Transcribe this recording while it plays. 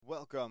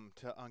Welcome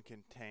to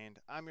Uncontained.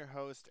 I'm your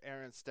host,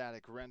 Aaron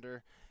Static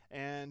Render,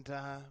 and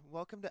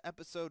welcome to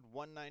episode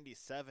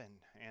 197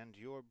 and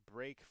your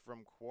break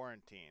from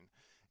quarantine.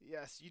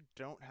 Yes, you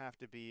don't have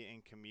to be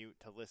in commute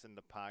to listen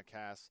to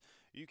podcasts.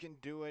 You can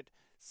do it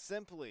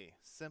simply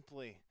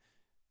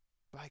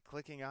by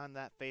clicking on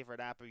that favorite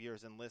app of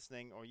yours and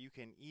listening, or you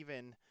can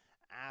even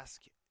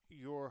ask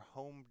your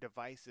home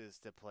devices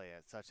to play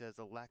it, such as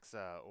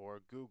Alexa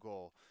or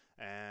Google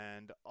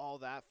and all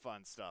that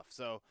fun stuff.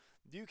 So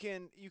you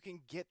can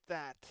get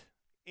that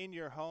in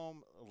your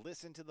home,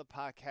 listen to the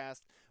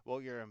podcast while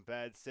you're in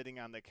bed, sitting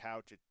on the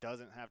couch. It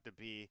doesn't have to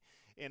be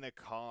in a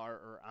car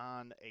or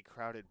on a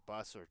crowded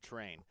bus or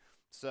train.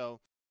 So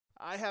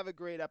I have a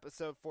great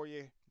episode for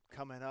you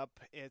coming up.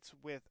 It's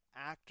with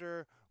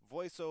actor,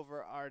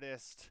 voiceover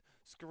artist,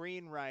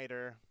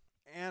 screenwriter,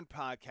 and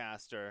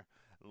podcaster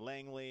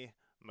Langley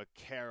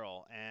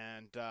McCarroll,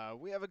 and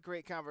we have a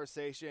great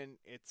conversation.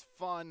 It's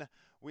fun.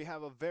 We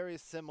have a very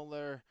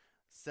similar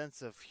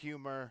sense of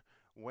humor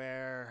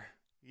where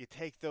you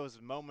take those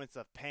moments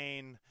of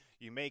pain,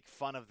 you make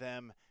fun of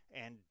them,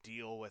 and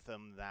deal with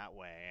them that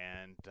way.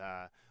 And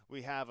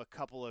we have a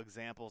couple of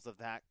examples of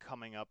that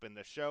coming up in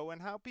the show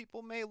and how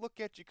people may look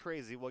at you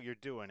crazy while you're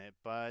doing it.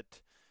 But,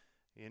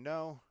 you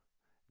know,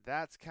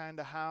 that's kind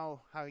of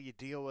how you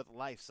deal with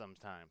life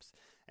sometimes.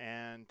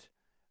 And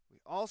we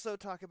also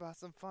talk about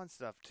some fun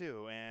stuff,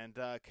 too, and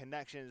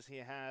connections he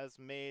has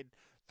made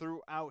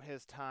throughout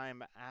his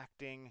time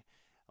acting,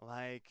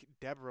 like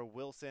Deborah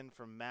Wilson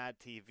from Mad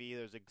TV.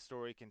 There's a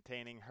story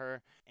containing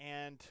her,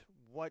 and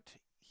what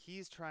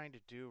he's trying to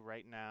do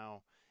right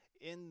now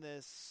in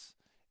this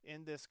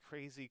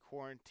crazy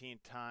quarantine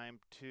time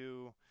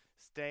to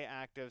stay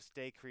active,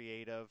 stay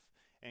creative,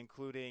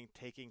 including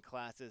taking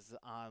classes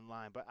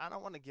online. But I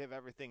don't want to give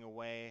everything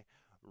away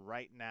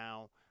right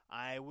now.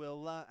 I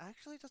will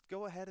actually just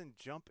go ahead and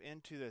jump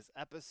into this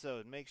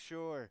episode. Make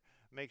sure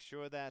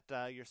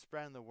that you're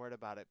spreading the word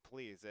about it,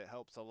 please. It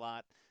helps a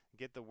lot.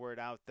 Get the word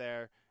out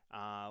there.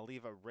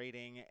 Leave a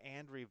rating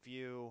and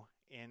review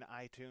in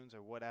iTunes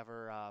or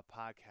whatever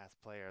podcast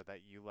player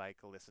that you like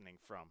listening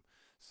from.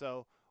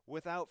 So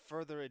without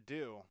further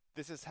ado,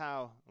 this is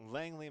how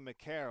Langley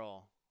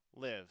McCarroll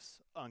lives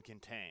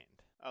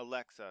uncontained.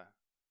 Alexa,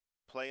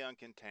 play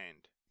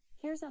Uncontained.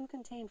 Here's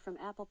Uncontained from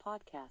Apple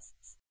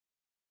Podcasts.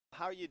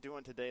 How are you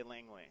doing today,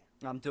 Langley?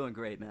 I'm doing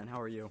great, man.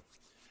 How are you?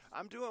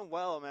 I'm doing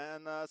well,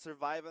 man.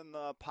 Surviving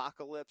the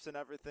apocalypse and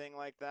everything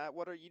like that.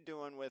 What are you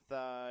doing with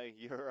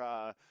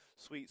your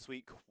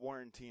sweet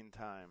quarantine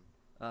time?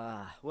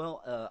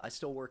 I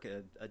still work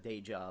a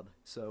day job,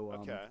 so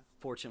okay.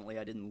 Fortunately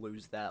I didn't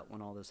lose that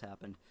when all this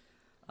happened.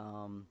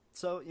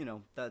 So, you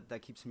know,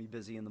 that keeps me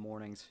busy in the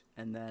mornings,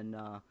 and then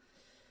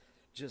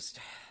just,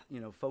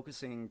 you know,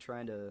 focusing,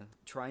 trying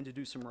to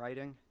do some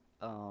writing.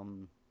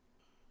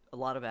 A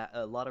lot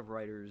of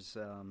writers,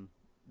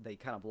 they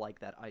kind of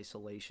like that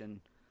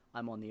isolation.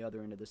 I'm on the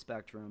other end of the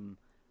spectrum.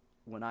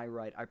 When I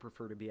write, I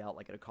prefer to be out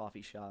like at a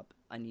coffee shop.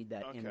 I need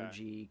that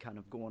energy kind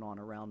of going on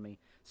around me.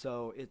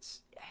 So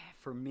it's,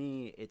 for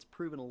me, it's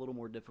proven a little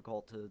more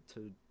difficult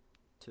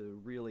to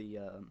really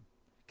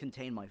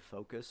contain my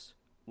focus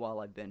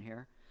while I've been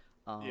here.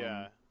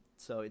 Yeah.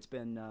 So it's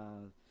been,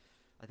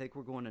 I think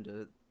we're going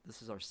into,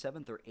 this is our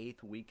 7th or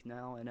 8th week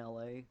now in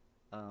LA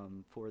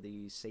for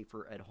the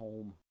safer at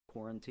home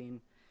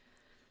quarantine.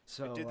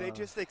 So did they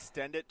just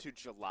extend it to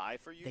July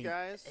for you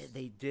guys?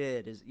 They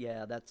did.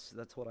 That's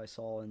what I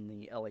saw in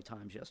the LA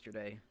Times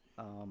yesterday,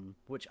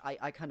 which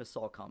I kind of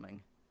saw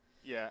coming.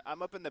 Yeah,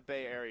 I'm up in the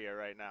Bay Area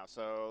right now,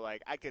 so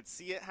like I could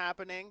see it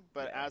happening,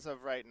 but as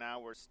of right now,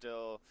 we're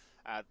still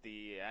at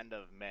the end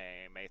of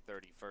May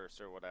 31st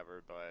or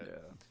whatever.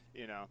 But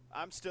you know,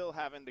 I'm still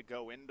having to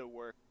go into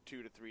work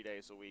 2 to 3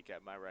 days a week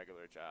at my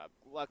regular job.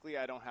 Luckily,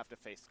 I don't have to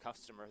face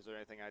customers or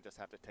anything. I just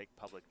have to take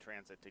public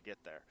transit to get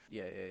there.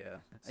 Yeah.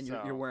 And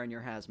you're wearing your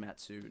hazmat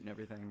suit and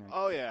everything. Right?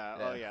 Oh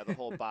yeah, the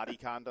whole body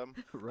condom.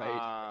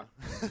 Right.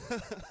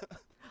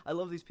 I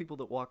love these people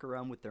that walk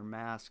around with their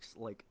masks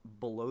like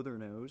below their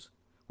nose,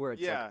 where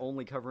it's like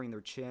only covering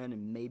their chin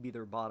and maybe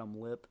their bottom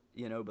lip,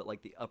 you know, but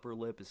like the upper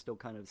lip is still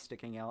kind of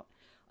sticking out.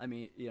 I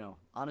mean, you know,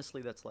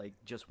 honestly, that's like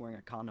just wearing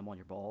a condom on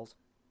your balls.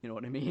 You know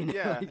what I mean?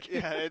 Yeah,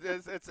 it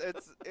is.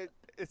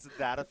 It's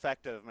that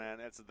effective, man.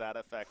 It's that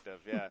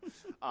effective. Yeah.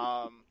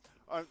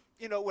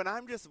 You know, when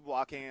I'm just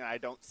walking and I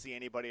don't see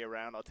anybody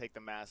around, I'll take the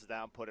mask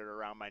down, put it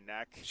around my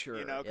neck. Sure.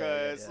 You know,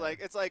 because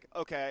it's like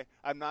okay,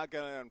 I'm not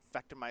gonna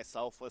infect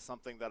myself with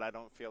something that I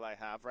don't feel I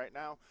have right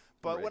now.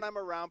 But when I'm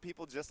around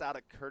people, just out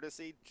of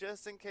courtesy,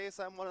 just in case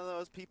I'm one of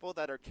those people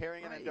that are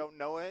carrying it and don't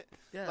know it,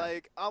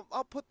 like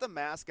I'll put the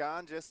mask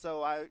on just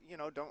so I, you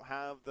know, don't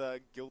have the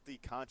guilty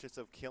conscience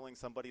of killing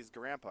somebody's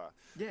grandpa.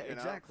 Yeah,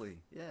 exactly.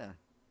 Yeah.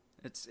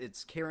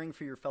 It's caring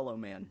for your fellow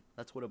man.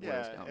 That's what it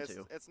boils down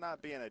to. It's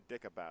not being a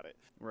dick about it.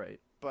 Right.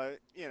 But,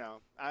 you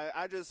know,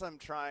 I'm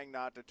trying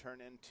not to turn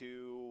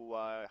into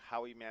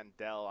Howie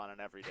Mandel on an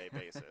everyday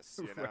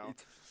basis, you know?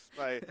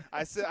 Like,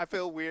 I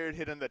feel weird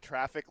hitting the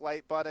traffic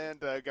light button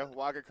to go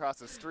walk across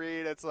the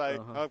street. It's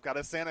like, I've got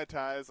to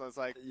sanitize. I was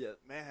like,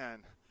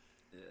 man,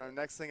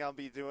 Next thing I'll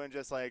be doing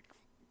just like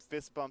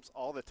fist bumps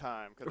all the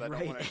time because I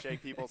don't want to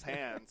shake people's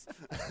hands.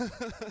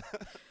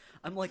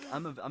 I'm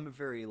a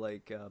very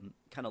like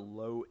kind of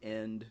low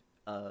end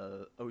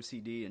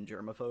OCD and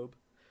germaphobe.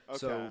 Okay.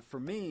 So for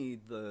me,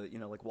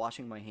 like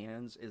washing my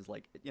hands is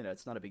like,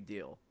 it's not a big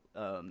deal.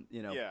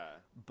 Yeah.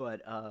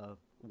 But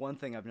one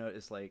thing I've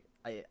noticed, like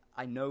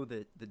I know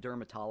that the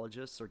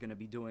dermatologists are going to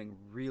be doing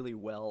really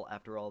well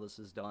after all this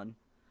is done,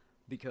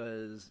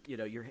 because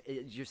you're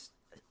just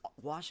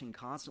washing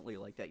constantly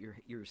like that.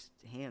 Your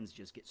hands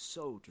just get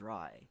so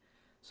dry.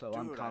 So Dude,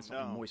 I'm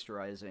constantly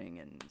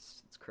moisturizing, and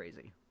it's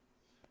crazy.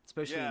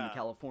 Especially in the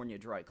California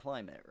dry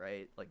climate,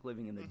 right? Like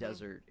living in the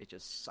desert, it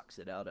just sucks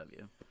it out of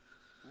you.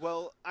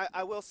 Well,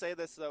 I will say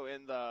this though,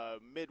 in the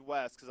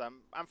Midwest, because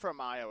I'm from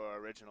Iowa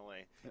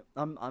originally.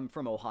 I'm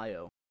from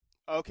Ohio.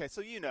 Okay,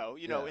 so you know,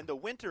 Yeah. in the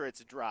winter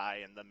it's dry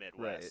in the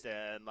Midwest,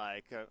 and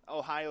like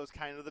Ohio's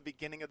kind of the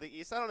beginning of the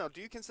East. I don't know.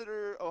 Do you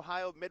consider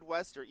Ohio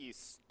Midwest or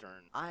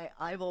Eastern?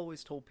 I've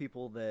always told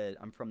people that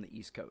I'm from the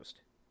East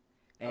Coast.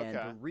 And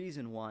Okay. the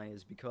reason why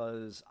is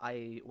because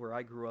where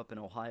I grew up in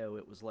Ohio,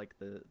 it was like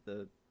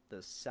the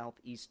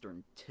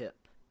southeastern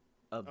tip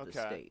of the Okay.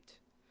 state.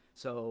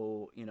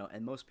 So,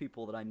 and most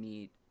people that I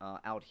meet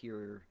out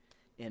here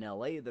in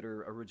LA that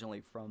are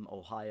originally from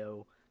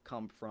Ohio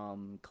come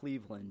from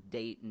Cleveland,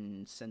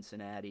 Dayton,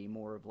 Cincinnati,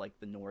 more of like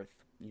the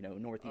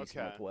northeast,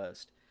 Okay.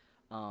 northwest.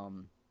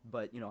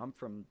 But, I'm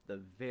from the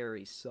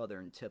very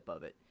southern tip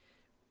of it.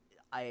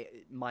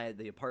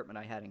 The apartment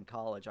I had in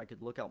college, I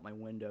could look out my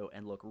window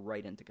and look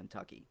right into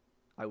Kentucky.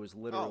 I was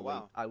literally,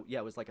 wow.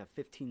 it was like a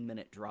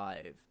 15-minute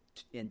drive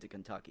into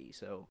Kentucky.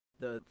 So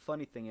the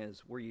funny thing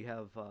is, where you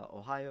have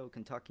Ohio,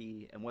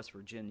 Kentucky, and West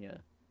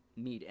Virginia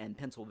and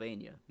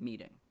Pennsylvania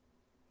meeting,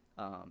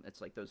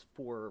 it's like those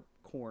four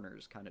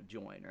corners kind of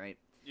join, right?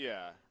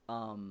 Yeah.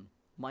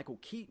 Michael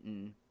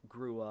Keaton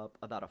grew up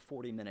about a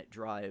 40-minute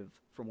drive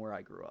from where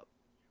I grew up.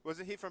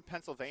 Wasn't he from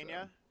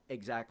Pennsylvania? So,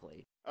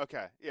 exactly.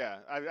 Okay, yeah.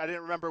 I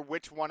didn't remember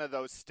which one of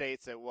those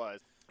states it was.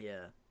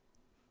 Yeah.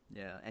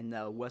 Yeah, and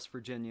West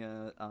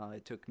Virginia,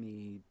 it took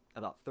me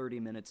about 30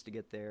 minutes to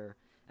get there,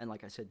 and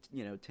like I said,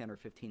 10 or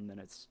 15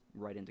 minutes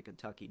right into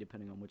Kentucky,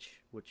 depending on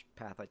which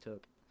path I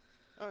took.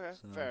 Okay,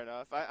 So- fair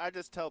enough. I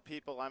just tell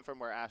people I'm from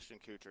where Ashton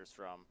Kutcher's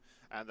from,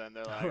 and then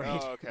they're like,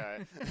 Right. oh,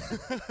 okay.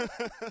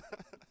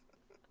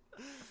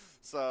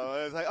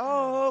 So it's like,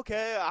 oh,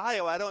 okay,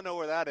 Iowa, I don't know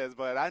where that is,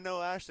 but I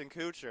know Ashton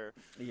Kutcher.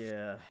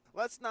 Yeah.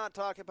 Let's not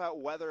talk about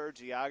weather or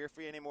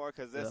geography anymore,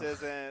 because this Ugh,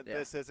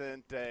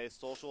 isn't a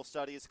social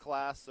studies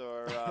class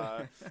or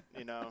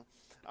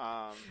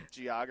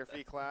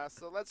geography class.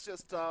 So let's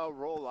just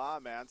roll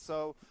on, man.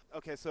 So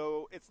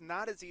it's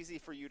not as easy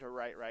for you to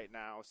write right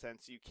now,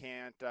 since you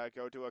can't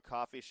go to a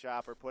coffee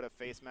shop or put a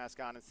face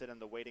mask on and sit in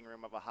the waiting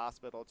room of a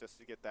hospital just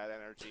to get that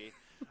energy.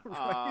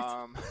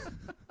 Right.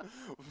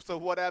 So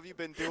what have you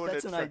been doing?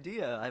 That's an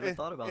idea. I haven't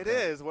thought about It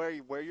that. is. Wear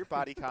your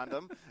body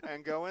condom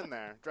and go in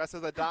there. Dress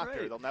as a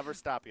doctor. Right. They'll never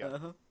stop you.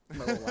 Uh-huh.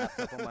 My little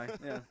laptop on my,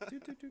 yeah.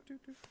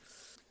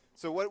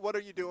 So what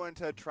are you doing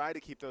to try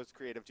to keep those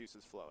creative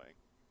juices flowing?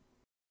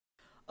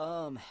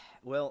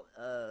 Well,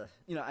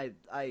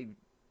 I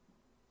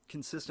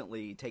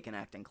consistently take an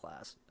acting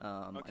class.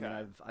 Okay. I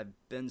mean,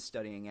 I've been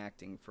studying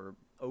acting for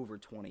over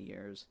 20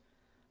 years.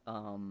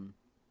 And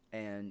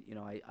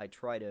I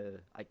try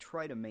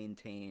to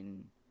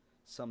maintain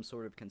some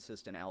sort of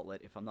consistent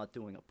outlet. If I'm not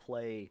doing a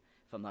play,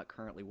 if I'm not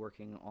currently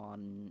working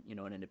on,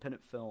 an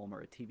independent film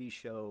or a TV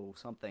show,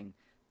 something,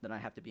 then I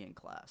have to be in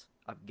class.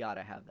 I've got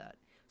to have that.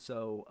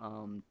 So,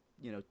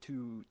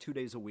 2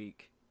 days a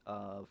week,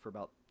 for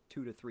about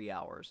 2 to 3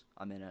 hours,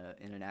 I'm in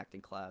an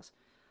acting class.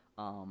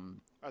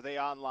 Are they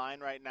online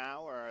right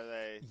now, or are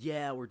they?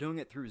 Yeah, we're doing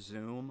it through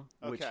Zoom,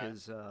 which Okay.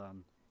 is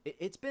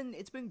it's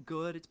been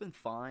good. It's been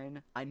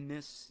fine. I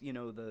miss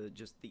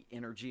the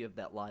energy of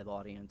that live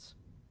audience.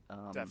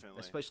 Definitely.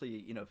 Especially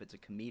if it's a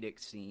comedic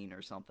scene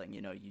or something.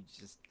 You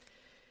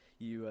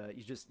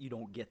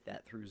don't get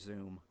that through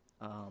Zoom.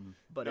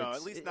 But No, it's,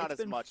 at least it- not it's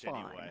as been much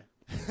fine. anyway.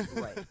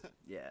 Right.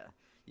 Yeah.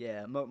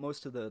 Yeah.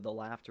 Most of the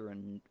laughter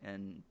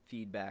and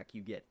feedback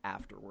you get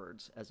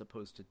afterwards, as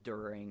opposed to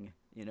during.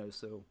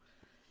 So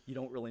you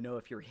don't really know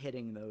if you're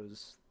hitting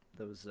those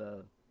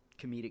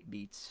comedic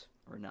beats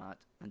or not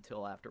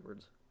until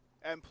afterwards.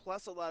 And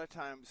plus, a lot of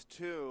times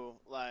too,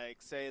 like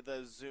say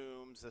the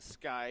Zooms, the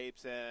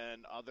Skypes,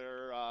 and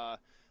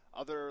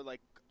other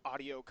like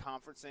audio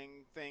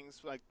conferencing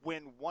things. Like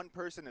when one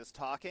person is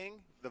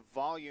talking, the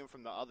volume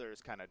from the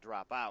others kind of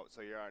drop out,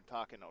 so you aren't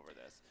talking over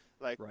this.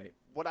 Like Right.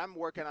 what I'm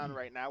working on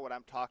right now, what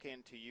I'm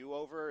talking to you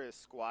over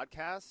is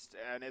Squadcast,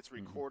 and it's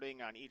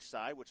recording on each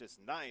side, which is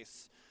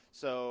nice.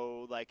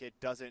 So like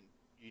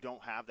you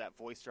don't have that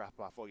voice drop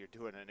off while you're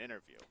doing an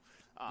interview.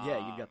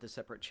 Yeah, you've got the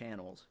separate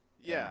channels.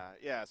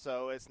 Yeah.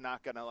 So it's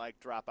not gonna like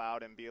drop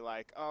out and be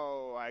like,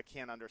 oh, I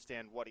can't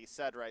understand what he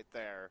said right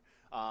there.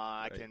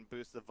 I Right. can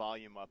boost the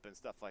volume up and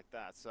stuff like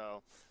that.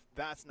 So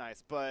that's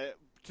nice. But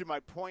to my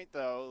point,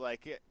 though,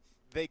 like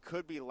they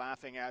could be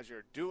laughing as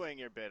you're doing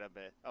your bit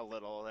a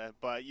little,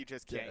 but you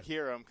just can't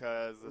hear them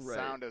because the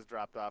sound has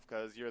dropped off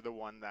because you're the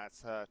one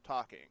that's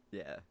talking.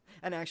 Yeah,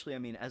 and actually, I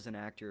mean, as an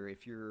actor,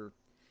 if you're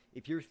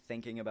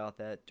thinking about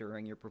that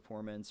during your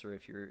performance, or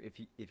if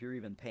you're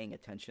even paying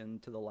attention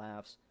to the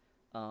laughs,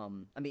 I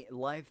mean,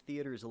 live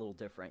theater is a little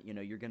different. You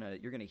know, you're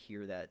gonna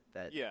hear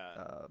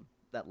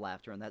that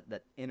laughter, and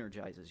that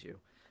energizes you.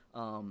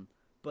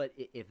 But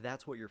if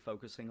that's what you're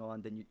focusing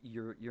on, then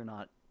you're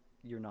not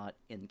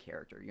in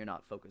character. You're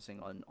not focusing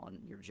on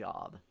your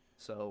job.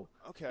 So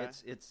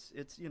it's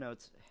you know,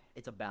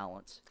 it's a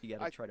balance. You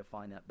got to try to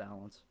find that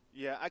balance.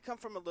 Yeah, I come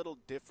from a little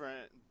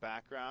different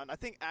background. I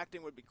think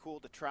acting would be cool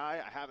to try.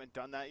 I haven't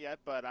done that yet,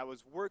 but I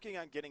was working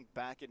on getting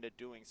back into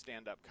doing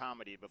stand-up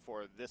comedy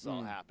before this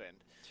all happened.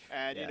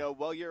 And you know,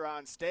 while you're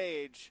on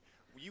stage,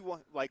 you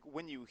want, like,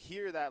 when you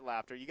hear that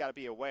laughter, you got to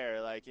be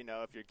aware, like, you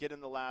know, if you're getting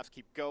the laughs,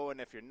 keep going.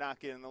 If you're not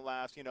getting the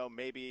laughs, you know,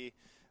 maybe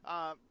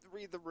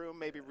read the room,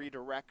 maybe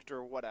redirect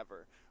or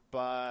whatever.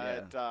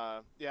 But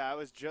I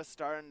was just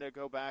starting to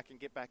go back and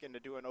get back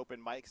into doing open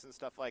mics and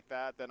stuff like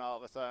that. Then all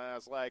of a sudden I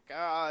was like,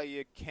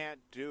 you can't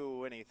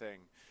do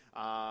anything.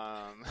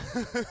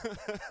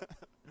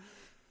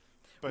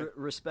 But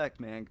respect,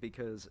 man,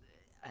 because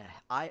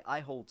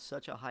I hold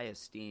such a high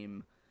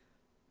esteem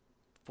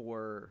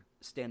for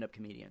stand-up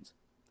comedians.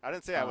 I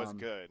didn't say I was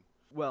good.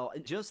 Well,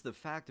 just the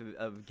fact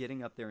of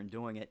getting up there and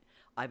doing it,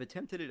 I've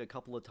attempted it a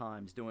couple of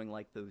times, doing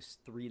like those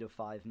 3 to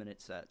 5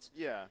 minute sets.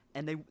 Yeah.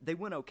 And they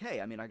went okay.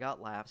 I mean, I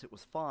got laughs, it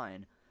was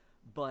fine.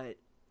 But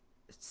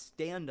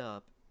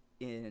stand-up,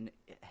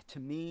 to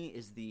me,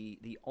 is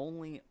the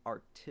only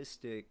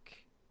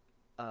artistic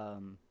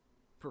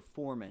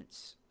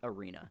performance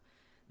arena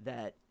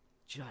that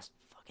just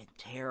fucking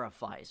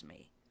terrifies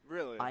me.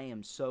 Really? I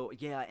am so,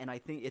 and I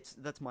think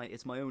it's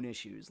my own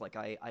issues. Like,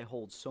 I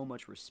hold so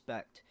much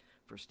respect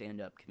for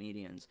stand-up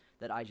comedians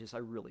that I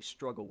really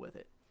struggle with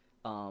it.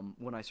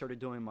 When I started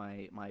doing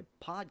my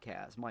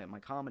podcast, my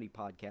comedy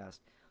podcast,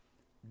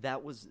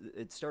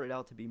 it started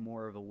out to be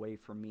more of a way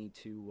for me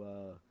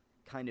to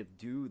kind of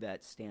do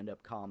that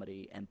stand-up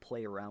comedy and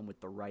play around with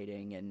the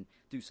writing and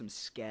do some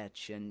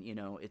sketch, and you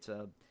know, it's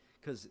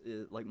because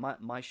like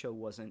my show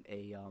wasn't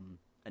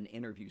an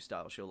interview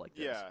style show like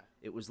this. Yeah.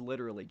 It was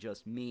literally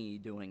just me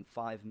doing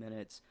 5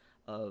 minutes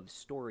of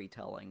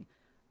storytelling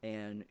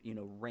and, you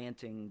know,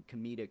 ranting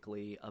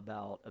comedically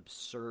about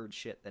absurd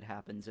shit that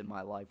happens in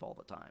my life all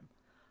the time.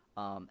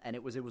 And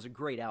it was a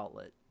great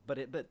outlet, but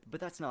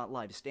that's not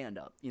live stand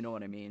up. You know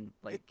what I mean?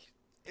 Like,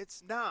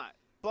 it's not,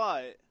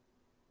 but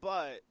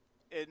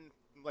in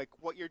like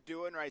what you're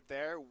doing right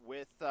there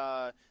with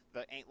the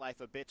Ain't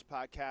Life a Bitch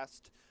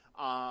podcast,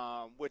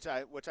 which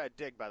I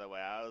dig, by the way.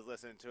 I was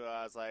listening to it.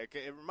 I was like,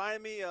 it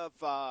reminded me of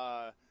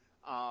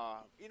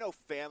you know,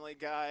 Family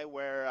Guy,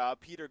 where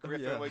Peter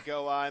Griffin would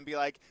go on and be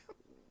like,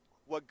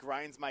 what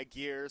grinds my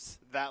gears,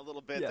 that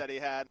little bit that he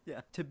had. Yeah.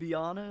 To be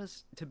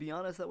honest,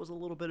 that was a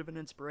little bit of an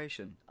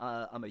inspiration.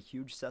 I'm a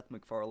huge Seth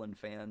MacFarlane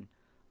fan.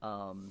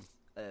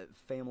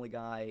 Family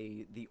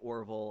Guy, The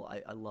Orville,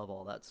 I love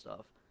all that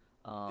stuff.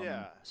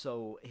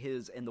 So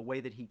and the way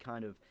that he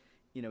kind of,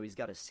 you know, he's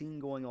got a scene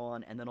going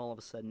on, and then all of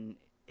a sudden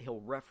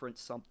he'll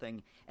reference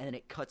something, and then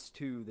it cuts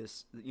to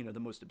this, you know, the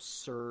most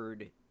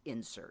absurd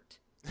insert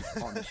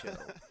on the show,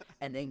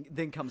 and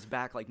then comes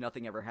back like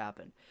nothing ever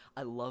happened.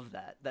 I love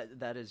that.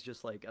 That is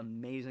just like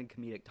amazing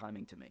comedic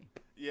timing to me.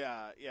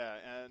 Yeah,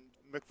 and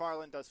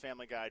MacFarlane does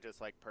Family Guy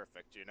just like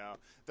perfect, you know.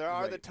 There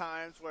are the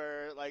times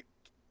where, like,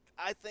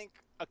 I think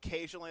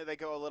occasionally they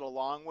go a little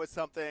long with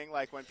something,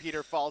 like when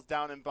Peter falls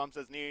down and bumps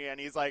his knee and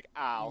he's like,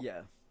 ow.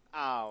 Yeah.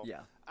 Ow.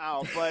 Yeah.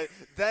 Ow. But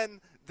then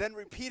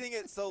repeating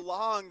it so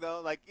long, though,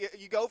 like,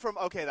 you go from,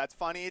 okay, that's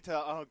funny, to,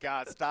 oh,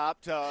 God,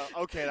 stop, to,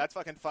 okay, that's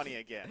fucking funny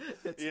again.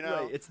 You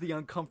know? Right. It's the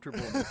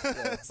uncomfortableness.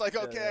 Yeah. It's like,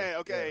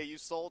 okay, you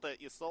sold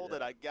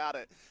it, I got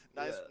it.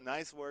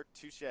 Nice work,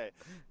 touche.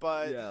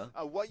 But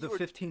what you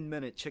the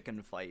 15-minute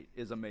chicken fight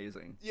is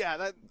amazing. Yeah,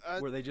 that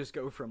where they just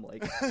go from,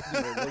 like,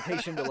 you know,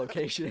 location to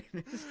location.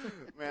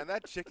 Man,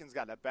 that chicken's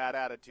got a bad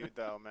attitude,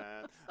 though,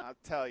 man. I'll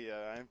tell you,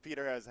 and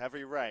Peter has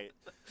every right.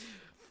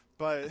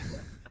 But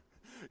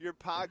your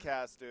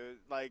podcast, dude,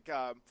 like,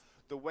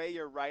 the way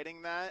you're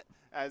writing that,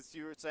 as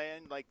you were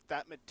saying, like,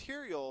 that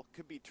material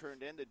could be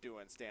turned into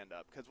doing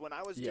stand-up. Because when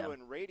I was doing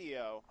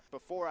radio,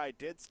 before I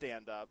did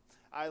stand-up,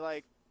 I,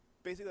 like,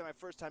 basically my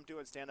first time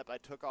doing stand-up, I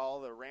took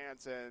all the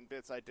rants and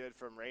bits I did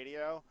from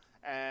radio,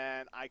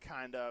 and I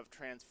kind of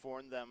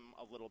transformed them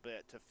a little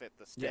bit to fit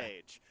the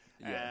stage.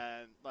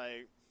 And,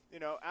 like, you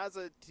know, as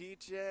a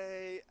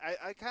DJ,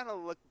 I kind of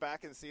look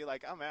back and see,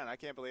 like, oh, man, I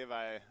can't believe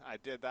I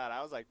did that.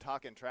 I was, like,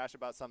 talking trash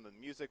about some of the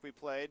music we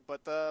played,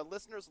 but the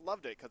listeners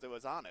loved it because it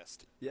was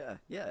honest. Yeah,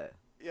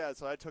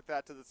 so I took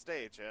that to the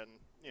stage, and,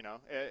 you know,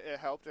 it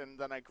helped, and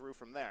then I grew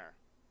from there.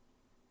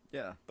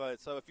 Yeah.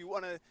 But so if you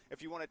want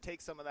to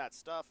take some of that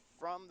stuff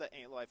from the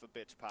Ain't Life a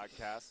Bitch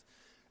podcast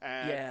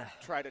and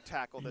try to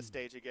tackle the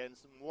stage again,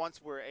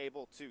 once we're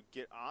able to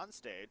get on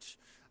stage,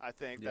 I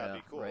think that'd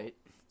be cool. Right.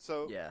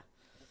 So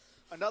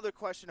another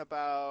question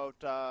about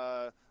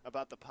the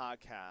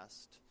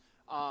podcast.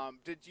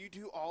 Did you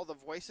do all the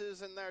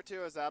voices in there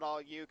too? Is that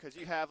all you? Because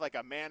you have like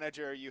a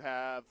manager, you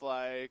have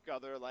like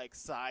other like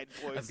side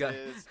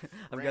voices.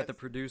 I've got the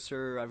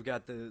producer. I've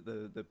got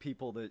the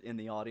people that in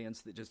the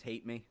audience that just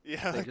hate me.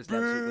 Yeah, they like, just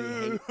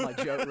absolutely hate my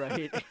joke.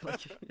 Right?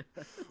 Like,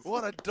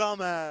 what a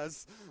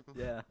dumbass.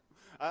 Yeah.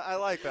 I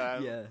like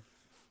that. Yeah.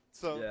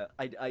 So yeah,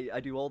 I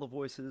do all the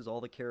voices,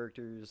 all the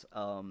characters.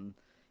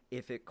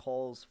 If it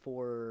calls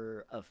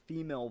for a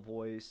female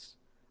voice,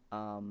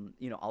 I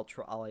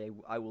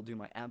will do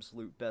my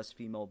absolute best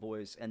female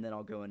voice, and then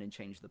I'll go in and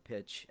change the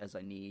pitch as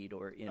I need,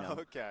 or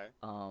okay.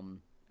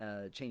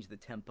 Change the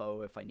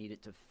tempo if I need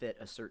it to fit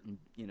a certain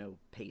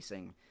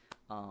pacing.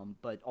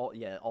 But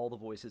all the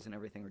voices and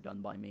everything are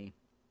done by me.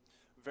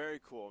 Very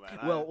cool, man.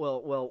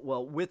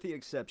 Well, with the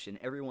exception,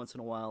 every once in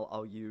a while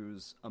I'll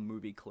use a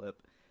movie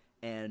clip,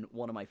 and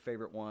one of my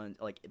favorite ones,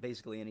 like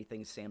basically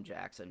anything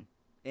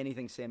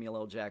anything Samuel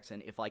L.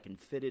 Jackson, if I can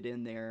fit it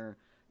in there,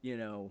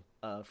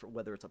 for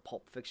whether it's a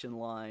Pulp Fiction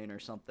line or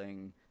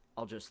something,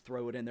 I'll just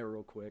throw it in there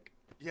real quick.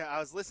 Yeah, I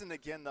was listening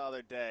again the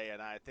other day,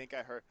 and I think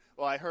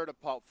I heard a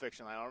Pulp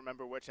Fiction line. I don't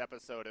remember which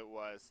episode it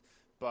was,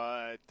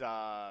 but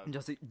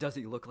does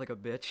he look like a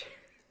bitch?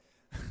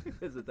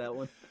 Is it that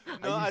one?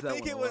 No, I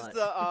think it was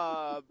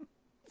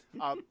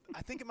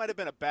I think it might have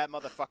been a Bad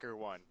Motherfucker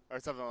one or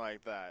something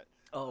like that.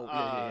 Oh,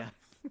 yeah.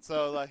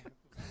 So like,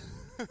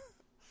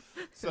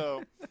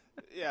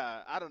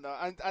 yeah, I don't know.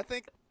 I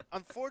think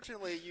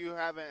unfortunately you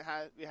haven't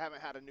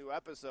had a new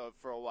episode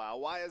for a while.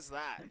 Why is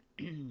that?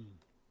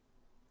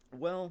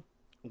 Well,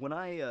 when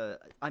I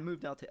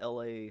moved out to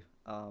LA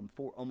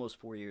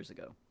almost 4 years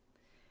ago,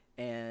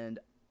 and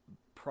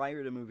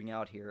prior to moving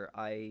out here,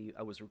 I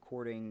was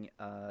recording.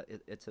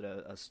 It's at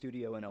a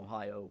studio in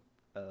Ohio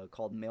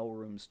called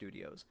Mailroom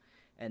Studios,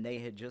 and they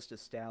had just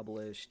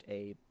established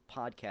a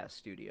podcast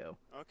studio.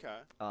 Okay.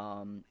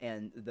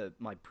 And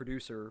my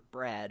producer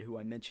Brad, who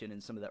I mentioned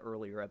in some of the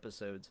earlier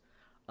episodes,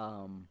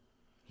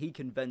 he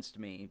convinced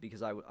me,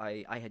 because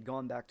I had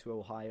gone back to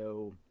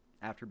Ohio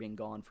after being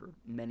gone for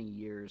many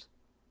years,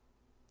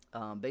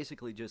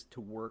 basically just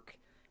to work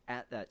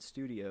at that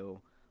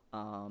studio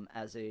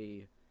as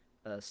a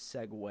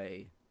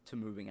segue to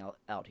moving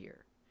out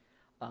here.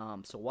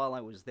 So while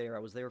I was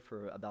there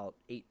for about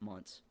 8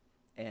 months,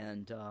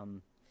 and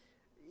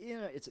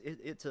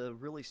it's a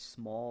really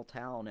small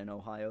town in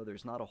Ohio.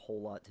 There's not a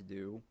whole lot to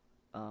do.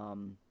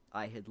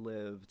 I had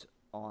lived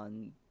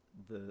on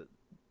the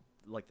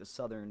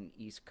southern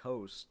East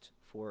Coast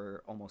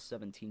for almost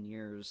 17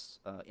 years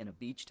in a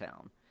beach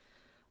town.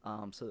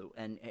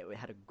 And it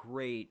had a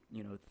great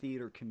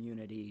theater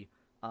community.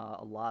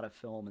 A lot of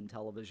film and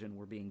television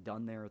were being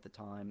done there at the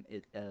time.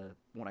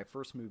 When I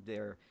first moved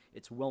there,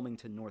 it's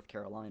Wilmington, North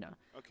Carolina.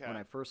 Okay. When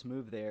I first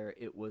moved there,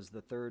 it was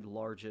the third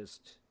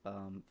largest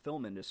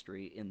film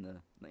industry in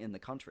the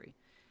country.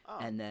 Oh.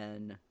 And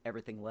then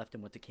everything left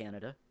and went to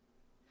Canada.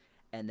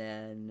 And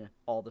then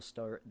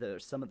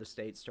some of the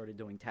states started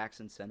doing tax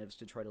incentives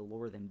to try to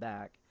lure them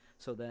back.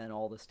 So then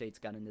all the states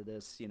got into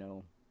this,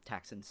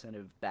 tax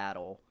incentive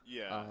battle.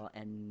 Yeah.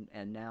 And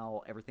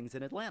now everything's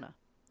in Atlanta.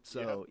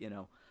 So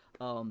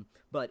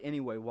but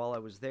anyway, while I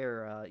was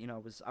there,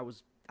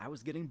 I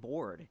was getting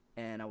bored,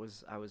 and I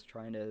was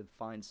trying to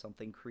find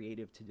something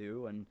creative to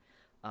do. And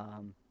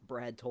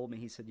Brad told me,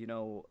 he said,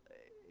 your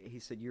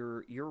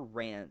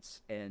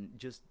rants and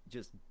just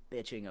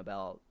bitching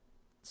about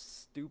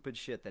stupid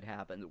shit that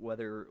happened,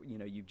 whether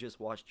you've just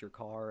washed your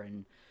car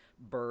and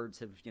birds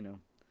have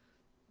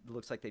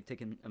looks like they've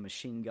taken a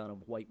machine gun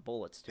of white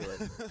bullets to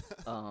it.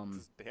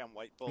 Damn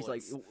white bullets. He's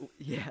like,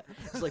 yeah,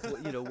 it's like,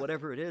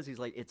 whatever it is. He's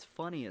like, it's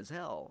funny as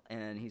hell.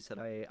 And he said,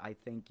 I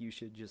think you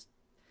should just,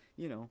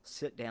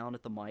 sit down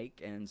at the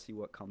mic and see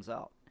what comes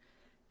out.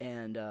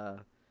 And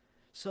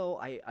so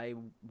I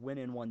went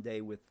in one day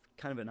with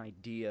kind of an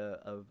idea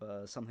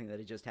of something that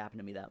had just happened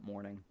to me that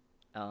morning.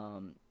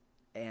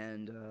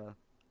 And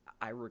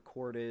I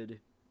recorded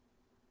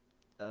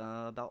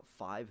about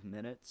 5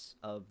 minutes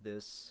of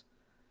this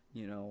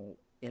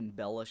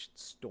embellished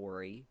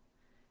story,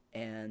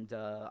 and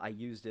I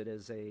used it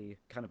as a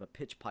kind of a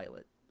pitch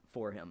pilot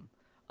for him,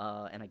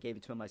 and I gave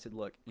it to him. I said,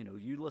 look,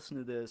 you listen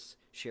to this,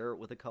 share it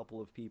with a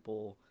couple of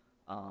people.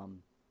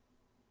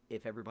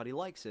 If everybody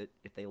likes it,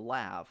 if they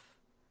laugh,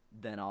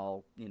 then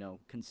I'll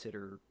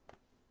consider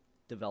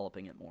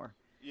developing it more.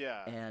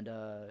 Yeah. And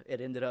it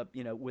ended up,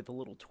 with a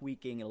little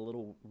tweaking and a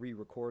little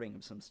re-recording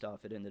of some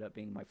stuff, it ended up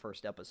being my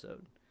first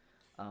episode.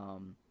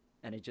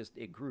 And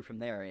it grew from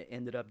there. It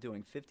ended up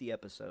doing 50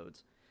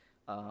 episodes.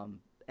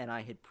 And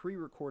I had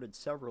pre-recorded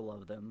several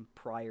of them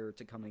prior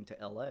to coming to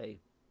LA.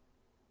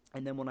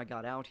 And then when I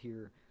got out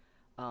here,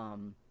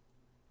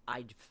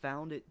 I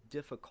found it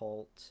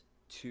difficult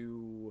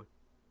to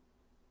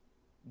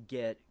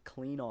get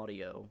clean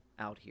audio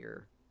out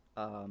here,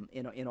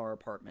 in our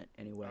apartment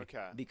anyway.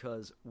 Okay.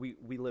 Because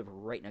we live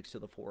right next to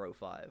the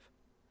 405.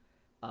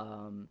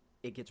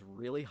 It gets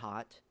really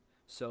hot,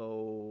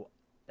 so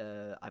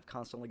I've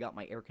constantly got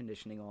my air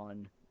conditioning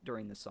on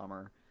during the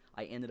summer.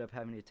 I ended up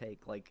having to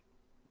take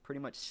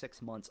pretty much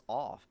 6 months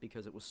off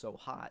because it was so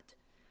hot,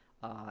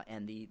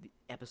 and the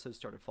episodes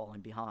started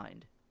falling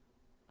behind.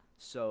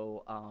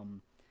 So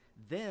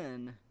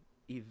then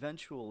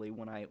eventually,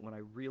 when I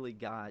really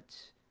got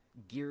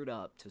geared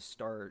up to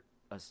start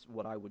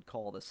what I would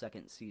call the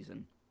second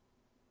season,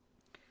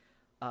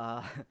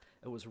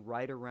 it was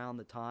right around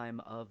the time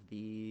of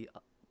the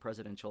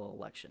presidential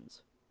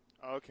elections.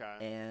 Okay.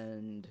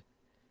 And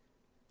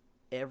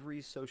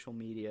every social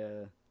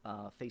media,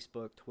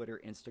 Facebook, Twitter,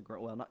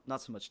 Instagram, well,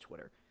 not so much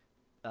Twitter,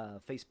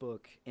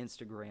 Facebook,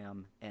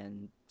 Instagram,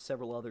 and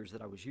several others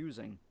that I was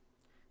using,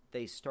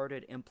 they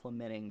started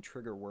implementing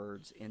trigger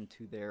words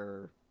into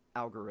their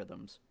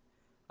algorithms,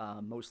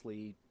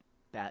 mostly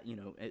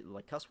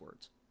like cuss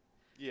words.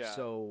 Yeah.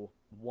 So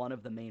one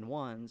of the main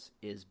ones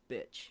is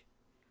bitch.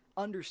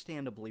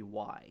 Understandably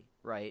why,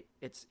 right?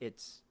 It's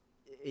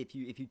if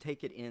you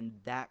take it in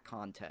that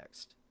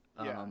context,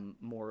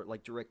 more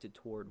like directed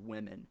toward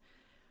women,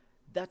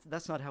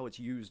 that's not how it's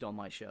used on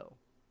my show.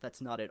 That's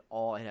not at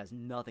all. It has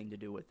nothing to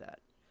do with that.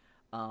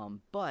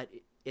 But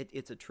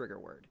it's a trigger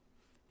word,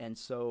 and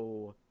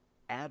so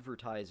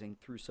advertising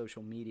through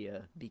social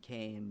media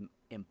became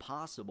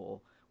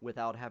impossible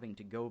without having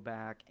to go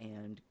back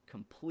and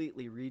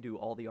completely redo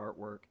all the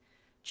artwork,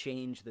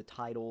 change the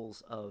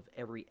titles of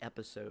every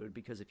episode,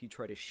 because if you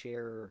try to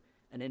share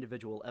an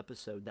individual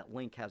episode, that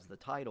link has the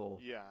title,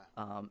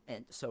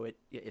 and so it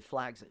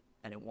flags it,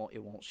 and it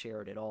won't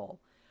share it at all.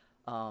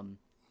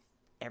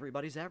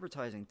 Everybody's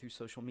advertising through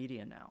social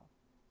media now.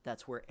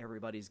 That's where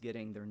everybody's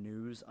getting their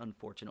news,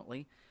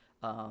 unfortunately.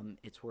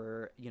 It's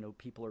where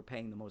people are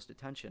paying the most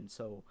attention.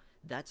 So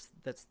that's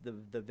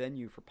the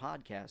venue for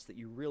podcasts that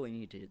you really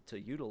need to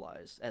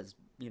utilize, as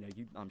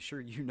I'm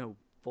sure you know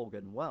full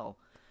good and well.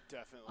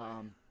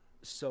 Definitely.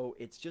 So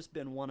it's just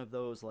been one of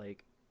those,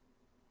 like,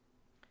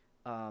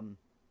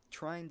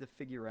 trying to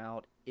figure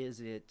out,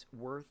 is it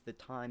worth the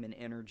time and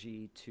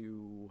energy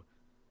to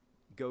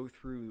go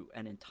through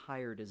an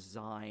entire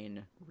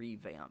design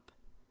revamp,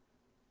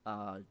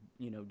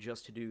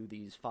 just to do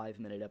these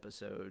 5-minute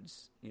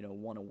episodes,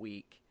 one a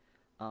week.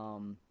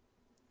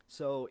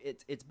 So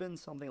it's been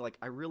something, like,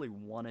 I really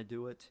want to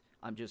do it.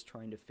 I'm just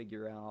trying to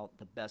figure out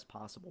the best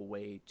possible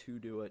way to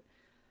do it.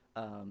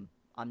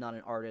 I'm not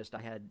an artist.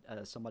 I had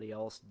somebody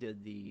else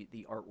did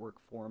the artwork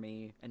for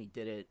me, and he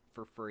did it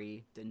for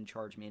free, didn't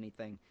charge me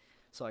anything.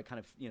 So I kind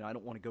of, I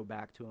don't want to go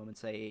back to him and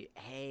say,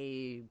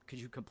 hey, could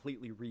you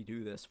completely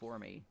redo this for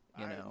me?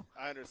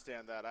 I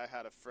understand that. I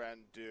had a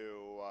friend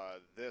do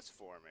this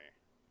for me.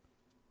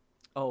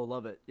 Oh,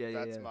 love it. Yeah,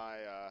 that's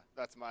yeah.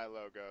 That's my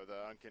logo,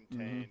 the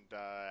uncontained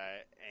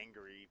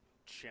angry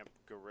chimp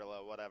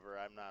gorilla, whatever.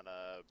 I'm not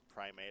a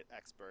primate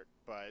expert,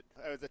 but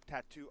it was a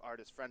tattoo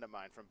artist friend of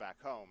mine from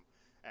back home,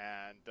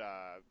 and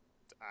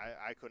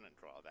I couldn't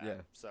draw that.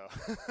 Yeah. So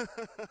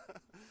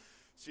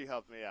she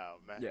helped me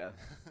out, man. Yeah.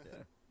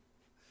 Yeah.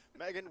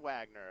 Megan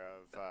Wagner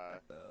of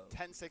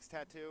 106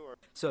 Tattoo.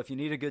 So if you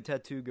need a good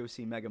tattoo, go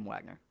see Megan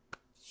Wagner.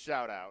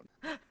 Shout out.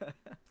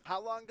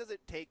 How long does it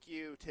take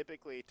you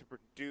typically to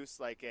produce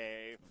like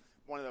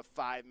one of the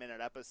 5-minute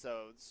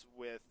episodes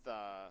with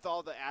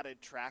all the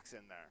added tracks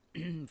in there?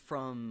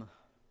 From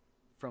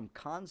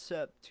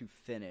concept to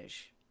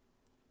finish,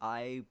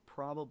 I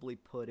probably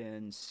put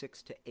in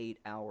 6 to 8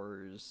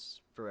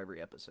 hours for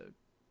every episode.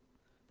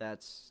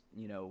 That's,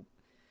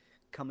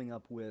 coming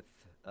up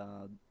with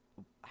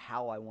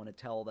how I want to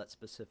tell that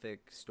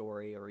specific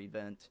story or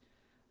event.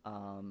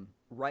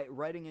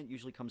 Writing it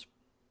usually comes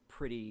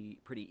pretty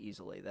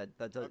easily.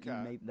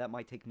 That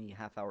might take me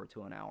half hour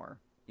to an hour,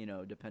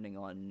 depending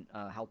on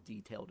how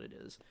detailed it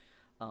is.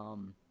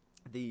 And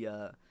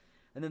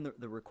then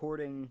the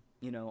recording,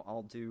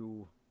 I'll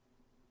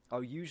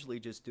usually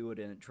just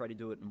try to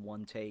do it in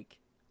one take.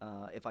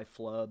 If I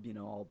flub,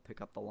 I'll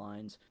pick up the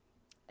lines.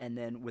 And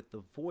then with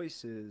the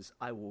voices,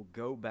 I will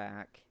go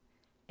back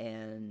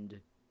and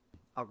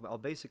I'll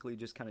basically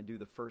just kind of do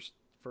the first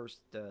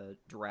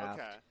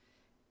draft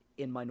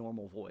in my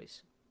normal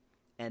voice,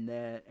 and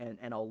then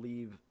and I'll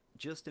leave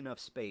just enough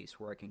space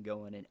where I can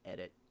go in and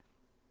edit,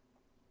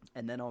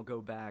 and then I'll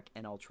go back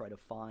and I'll try to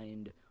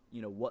find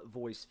what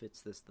voice fits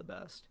this the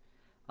best,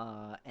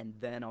 and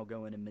then I'll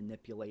go in and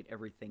manipulate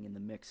everything in the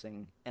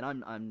mixing. And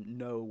I'm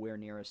nowhere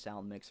near a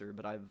sound mixer,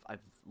 but I've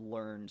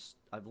learned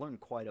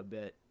quite a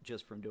bit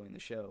just from doing the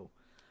show.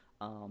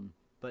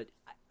 But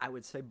I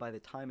would say by the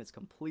time it's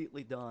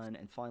completely done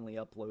and finally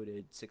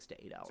uploaded, 6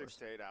 to 8 hours. 6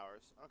 to 8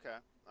 hours. Okay.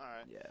 All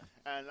right. Yeah.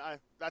 And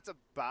that's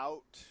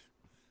about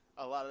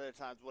a lot of the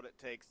times what it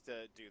takes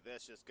to do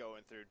this, just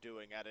going through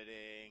doing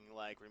editing,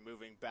 like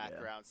removing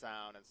background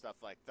sound and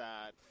stuff like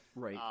that.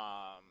 Right.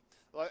 I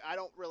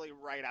don't really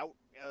write out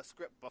a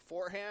script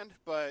beforehand,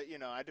 but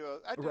I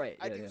do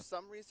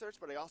some research,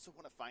 but I also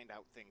want to find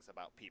out things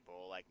about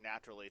people, like,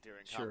 naturally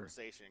during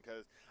conversation,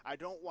 because I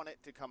don't want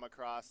it to come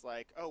across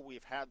like, oh,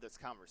 we've had this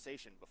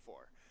conversation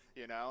before,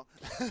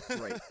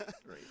 Right.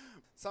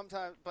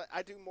 Sometimes, but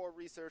I do more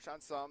research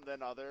on some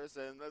than others,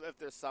 and if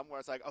there's some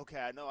where it's like, okay,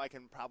 I know I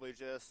can probably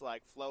just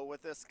like flow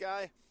with this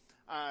guy,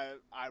 I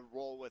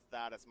roll with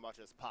that as much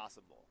as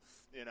possible,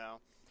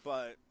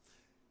 But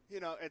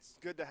it's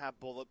good to have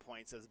bullet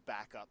points as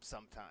backup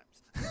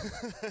sometimes.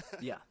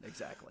 Yeah,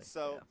 exactly.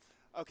 So,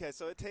 yeah. okay,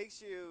 so it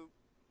takes you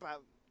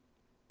about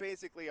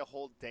basically a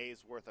whole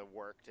day's worth of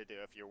work to do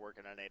if you're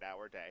working an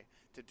 8-hour day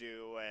to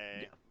do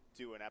an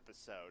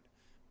episode.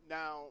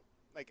 Now,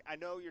 like, I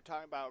know you're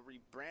talking about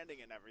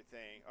rebranding and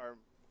everything, or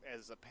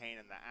as a pain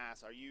in the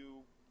ass. Are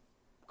you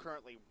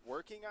currently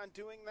working on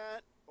doing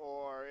that,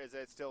 or is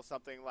it still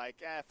something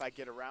like, if I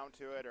get around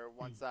to it, or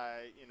once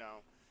I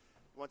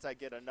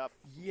get enough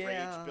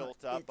rage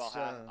built up,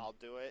 I'll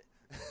do it?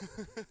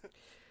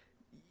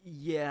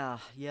 Yeah,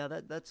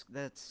 that's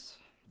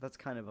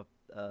kind of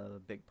a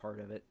big part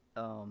of it.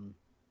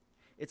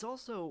 It's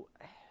also,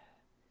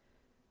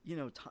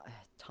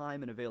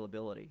 time and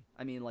availability.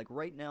 I mean, like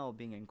right now,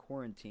 being in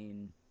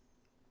quarantine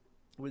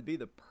would be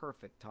the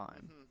perfect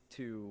time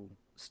to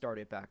start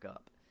it back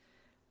up.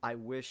 I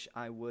wish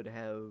I would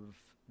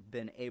have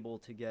been able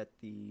to get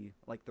the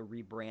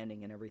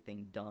rebranding and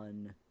everything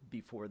done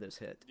before this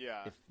hit.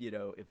 Yeah.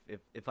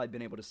 If I'd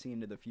been able to see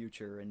into the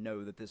future and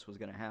know that this was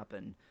going to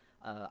happen,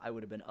 I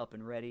would have been up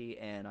and ready,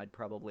 and I'd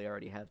probably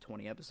already have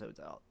 20 episodes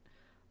out.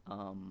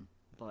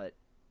 But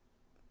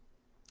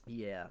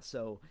yeah,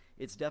 so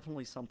it's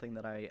definitely something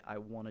that I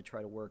want to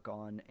try to work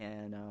on,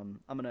 and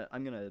I'm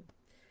gonna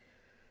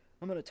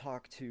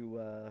talk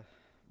to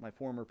my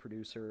former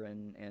producer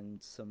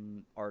and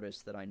some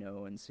artists that I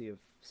know and see if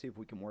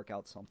we can work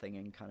out something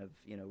and kind of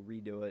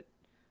redo it.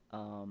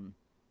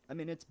 I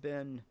mean, it's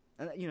been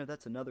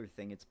that's another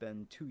thing. It's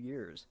been 2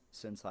 years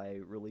since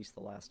I released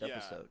the last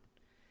episode,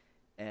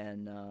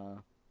 and I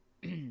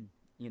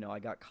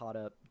got caught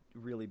up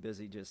really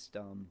busy just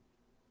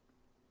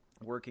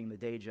working the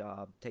day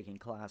job, taking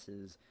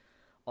classes,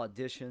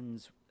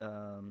 auditions,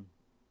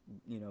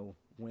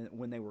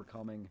 when they were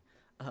coming,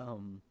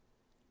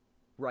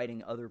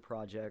 writing other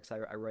projects.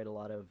 I write a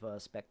lot of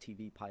spec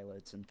TV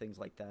pilots and things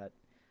like that.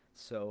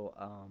 So,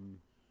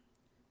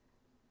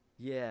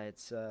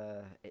 it's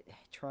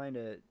trying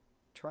to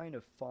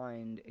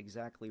find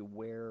exactly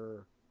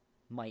where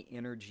my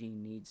energy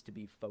needs to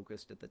be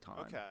focused at the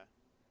time. Okay.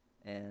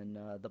 And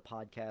the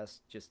podcast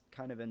just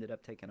kind of ended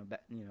up taking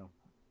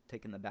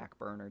the back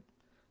burner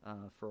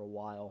for a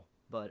while,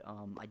 but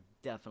I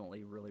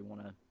definitely really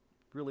want to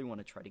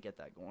try to get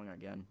that going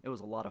again. It was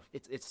a lot of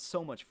it's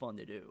so much fun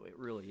to do. It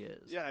really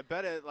is. Yeah, I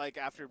bet it. Like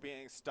after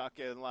being stuck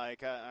in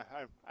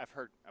I've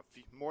heard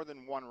more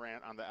than one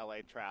rant on the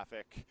LA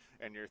traffic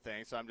and your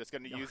thing, so I'm just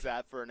going to use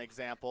that for an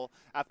example.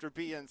 After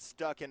being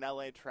stuck in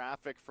LA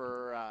traffic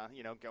for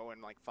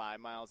going like 5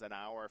 miles an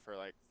hour for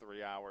like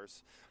 3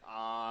 hours.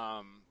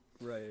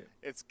 Right.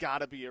 It's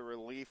got to be a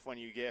relief when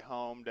you get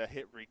home to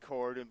hit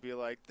record and be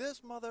like,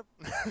 this mother.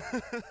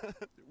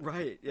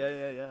 Right.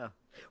 Yeah.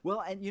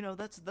 Well, and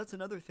that's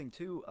another thing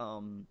too.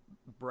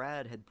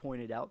 Brad had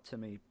pointed out to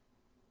me.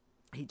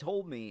 He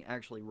told me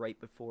actually right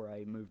before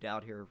I moved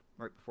out here,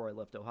 right before I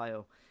left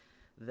Ohio,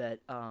 that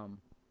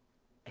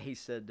he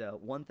said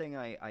one thing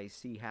I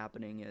see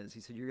happening is,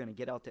 he said, you're going to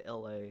get out to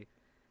LA,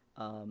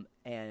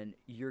 and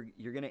you're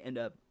going to end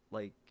up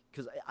like.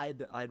 Because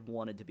I'd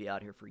wanted to be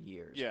out here for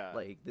years. Yeah.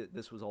 Like,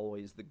 this was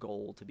always the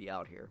goal, to be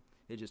out here.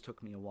 It just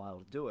took me a while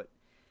to do it.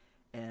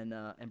 And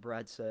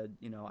Brad said,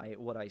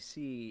 what I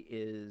see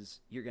is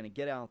you're going to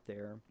get out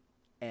there,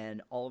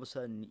 and all of a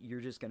sudden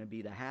you're just going to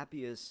be the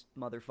happiest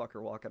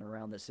motherfucker walking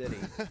around the city.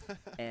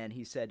 And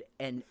he said,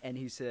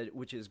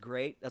 which is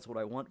great. That's what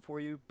I want for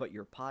you. But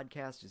your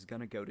podcast is going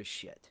to go to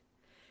shit.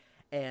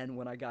 And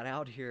when I got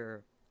out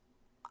here,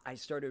 I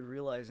started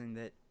realizing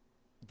that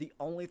the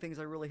only things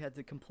I really had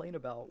to complain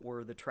about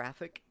were the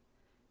traffic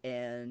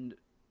and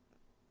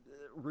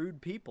rude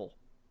people.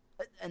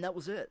 And that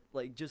was it.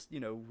 Like, just,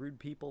 rude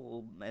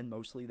people, and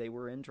mostly they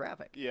were in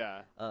traffic.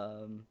 Yeah.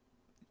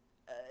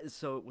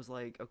 So it was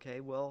like,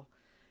 okay, well,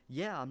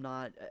 yeah,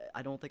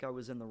 I don't think I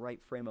was in the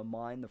right frame of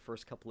mind the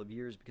first couple of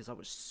years, because I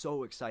was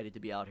so excited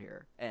to be out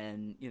here.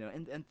 And,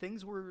 and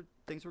things were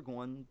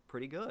going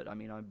pretty good. I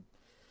mean,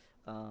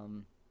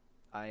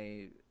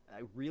 I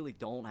really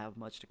don't have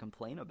much to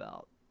complain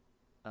about.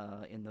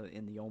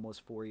 In the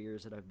almost 4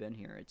 years that I've been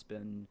here, it's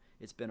been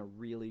a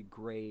really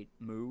great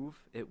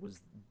move. It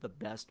was the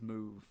best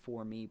move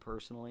for me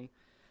personally.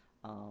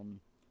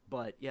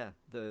 But yeah,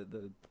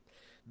 the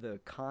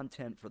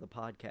content for the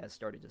podcast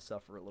started to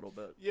suffer a little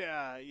bit.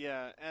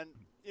 Yeah, and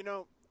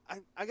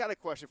I got a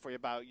question for you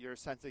about your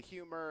sense of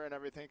humor and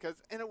everything,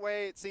 because in a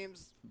way it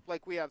seems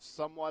like we have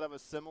somewhat of a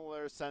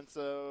similar sense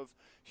of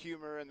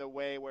humor in the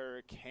way where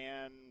it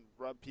can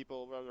rub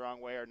people the wrong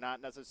way or not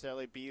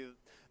necessarily be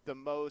the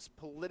most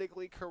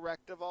politically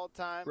correct of all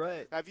time.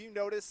 Right. Have you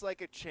noticed like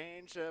a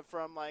change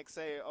from like,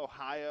 say,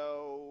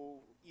 Ohio,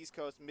 East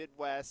Coast,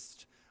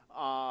 Midwest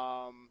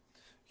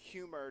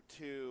humor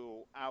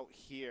to out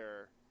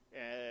here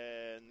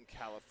in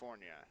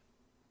California?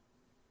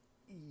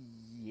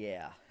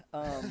 Yeah.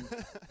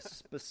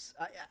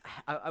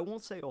 I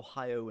won't say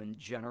Ohio in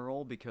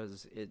general,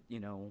 because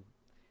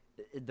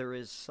there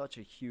is such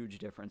a huge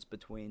difference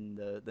between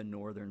the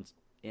northern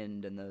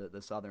end and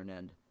the southern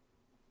end.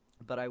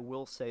 But I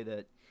will say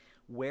that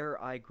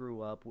where I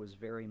grew up was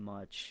very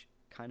much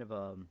kind of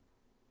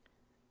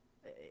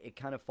it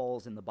kind of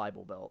falls in the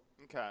Bible Belt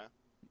Okay.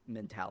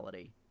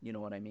 mentality. You know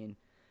what I mean?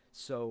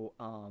 So,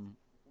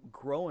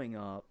 growing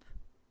up,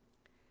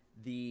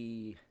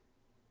 the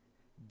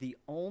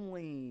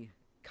only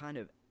kind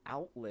of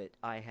outlet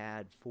I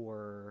had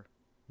for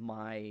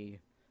my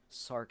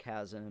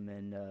sarcasm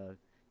and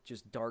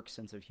just dark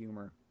sense of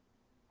humor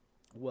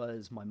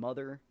was my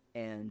mother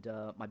and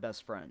my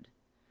best friend.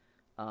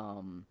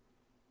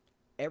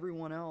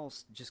 Everyone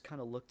else just kind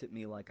of looked at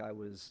me like I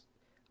was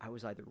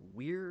either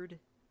weird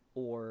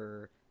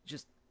or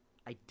just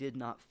I did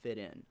not fit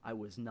in. I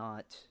was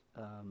not,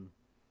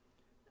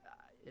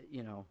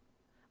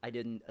 I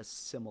didn't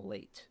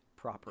assimilate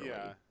properly,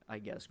 Yeah. I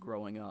guess,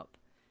 growing up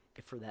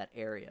for that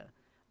area.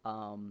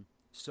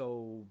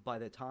 So by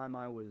the time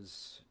I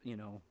was,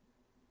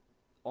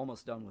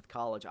 almost done with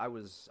college, I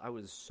was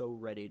so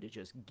ready to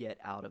just get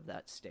out of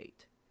that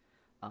state.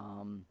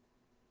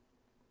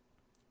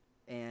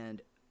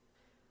 And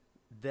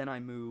then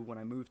when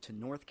I moved to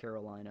North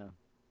Carolina,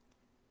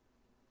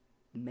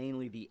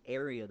 mainly the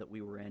area that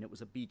we were in, it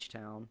was a beach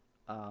town.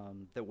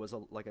 There was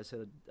like I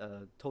said,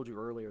 told you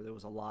earlier, there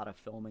was a lot of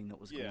filming that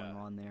was going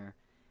on there.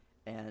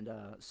 And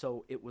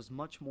so it was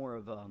much more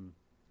of an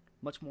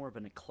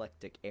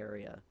eclectic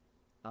area.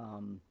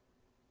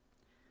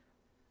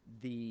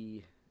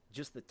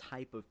 Just the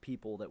type of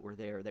people that were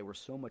there, they were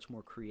so much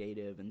more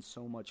creative and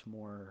so much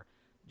more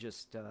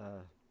just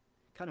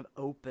kind of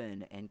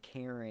open and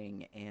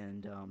caring,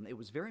 and it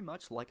was very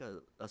much like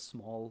a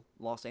small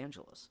Los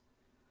Angeles.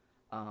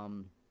 I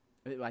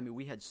mean,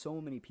 we had so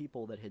many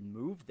people that had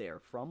moved there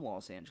from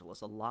Los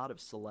Angeles, a lot of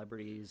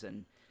celebrities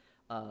and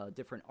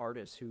different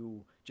artists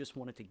who just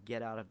wanted to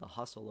get out of the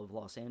hustle of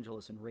Los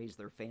Angeles and raise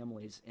their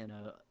families in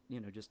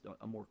just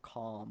a more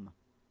calm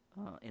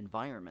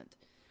environment.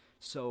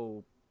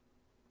 So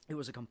it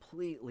was a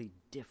completely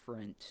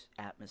different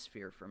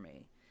atmosphere for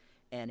me,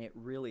 and it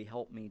really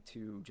helped me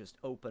to just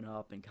open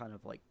up and kind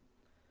of like,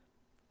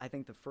 I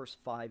think the first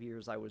 5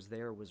 years I was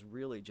there was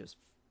really just,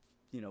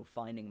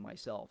 finding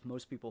myself.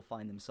 Most people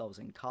find themselves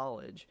in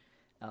college.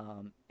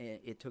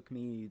 It took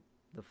me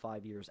the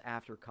 5 years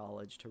after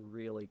college to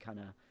really kind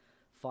of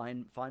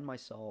find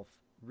myself,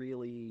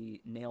 really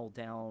nail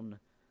down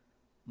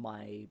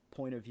my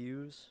point of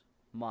views,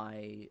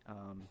 my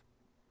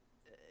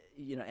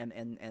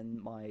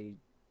and my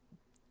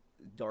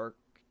dark,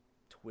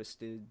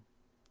 twisted,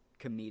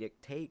 comedic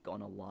take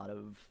on a lot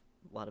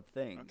of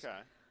things. Okay.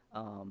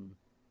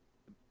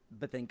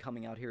 But then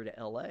coming out here to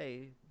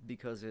LA,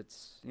 because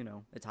it's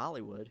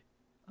Hollywood,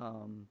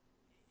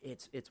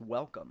 it's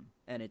welcome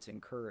and it's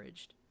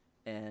encouraged.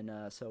 And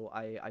so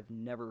I've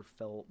never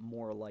felt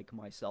more like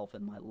myself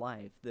in my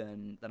life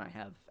than I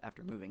have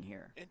after moving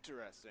here.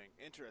 Interesting.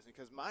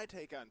 Because my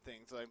take on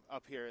things, like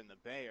up here in the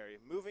Bay Area,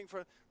 moving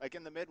from like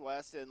in the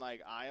Midwest in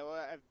like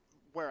Iowa,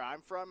 where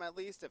I'm from at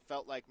least, it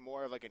felt like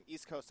more of like an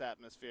East Coast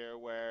atmosphere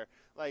where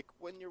like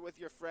when you're with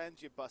your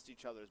friends, you bust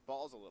each other's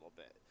balls a little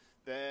bit.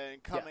 Then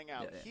coming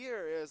out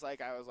here is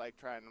like I was like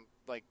trying to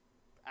like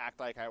act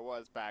like I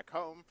was back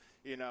home,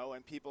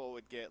 and people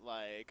would get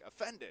like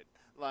offended.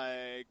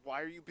 Like,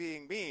 why are you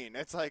being mean?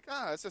 It's like,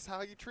 it's just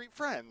how you treat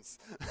friends.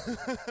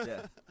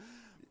 Yeah.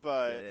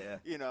 But,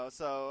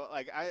 so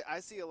like I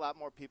see a lot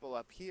more people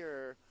up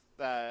here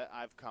that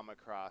I've come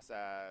across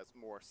as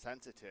more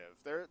sensitive.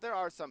 There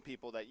are some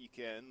people that you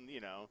can,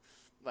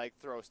 like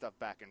throw stuff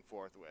back and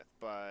forth with,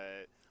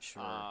 but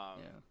Sure.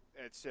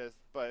 it's just,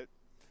 but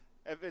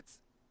if it's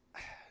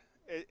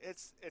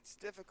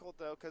difficult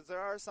though, because there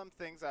are some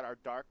things that are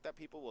dark that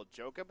people will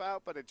joke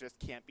about, but it just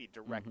can't be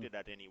directed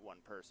at any one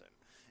person,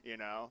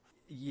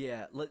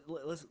 Yeah,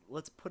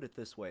 let's put it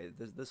this way.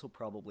 This will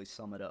probably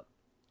sum it up.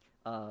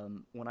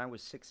 When I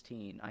was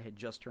 16, I had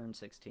just turned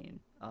 16,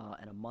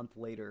 and a month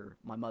later,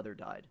 my mother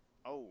died.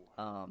 Oh.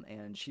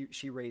 And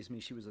she raised me.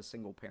 She was a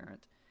single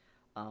parent.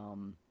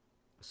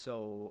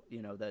 So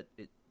that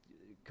it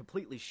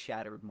completely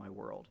shattered my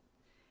world.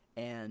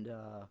 And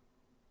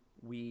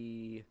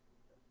we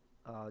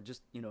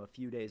just a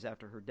few days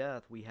after her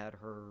death, we had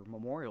her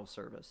memorial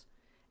service,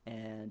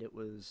 and it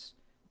was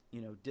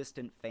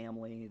distant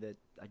family that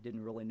I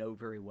didn't really know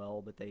very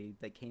well, but they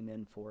came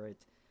in for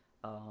it.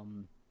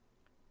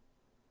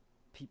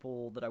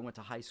 People that I went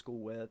to high school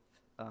with,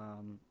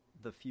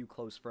 the few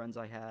close friends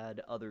I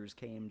had, others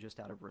came just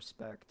out of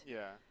respect.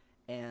 Yeah.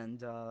 And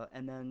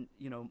then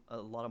a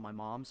lot of my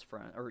mom's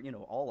friends, or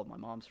all of my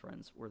mom's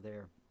friends were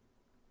there,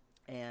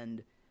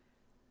 and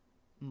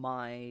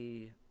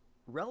my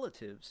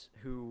relatives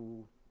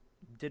who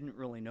didn't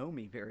really know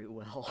me very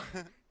well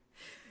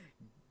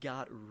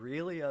got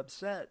really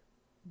upset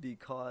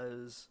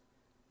because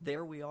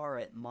there we are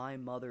at my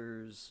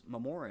mother's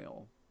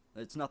memorial.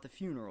 It's not the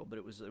funeral, but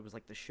it was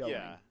like the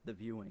showing, the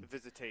viewing, the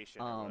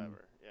visitation or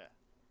whatever. Yeah.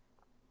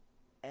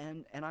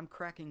 And I'm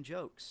cracking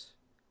jokes,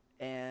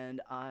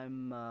 and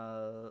I'm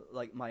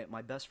like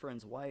my best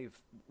friend's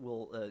wife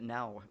will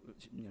now,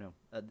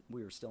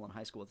 we were still in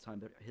high school at the time,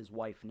 but his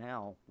wife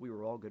now, we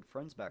were all good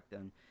friends back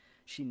then.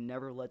 She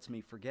never lets me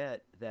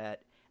forget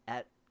that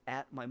at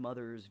at my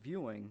mother's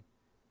viewing,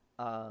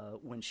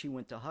 when she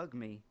went to hug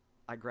me,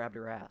 I grabbed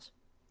her ass.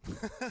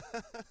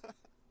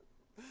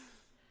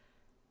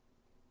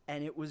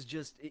 And it was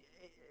just,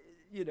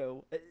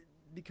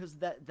 because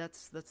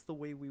that's the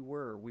way we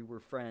were. We were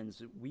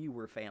friends. We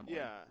were family.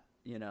 Yeah.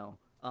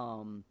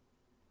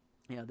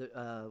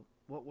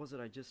 What was it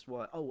I just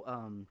watched?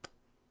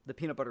 The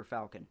Peanut Butter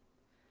Falcon.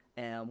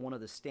 And one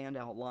of the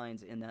standout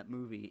lines in that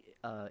movie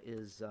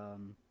is,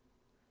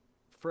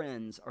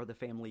 friends are the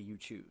family you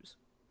choose.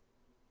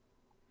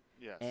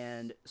 Yes.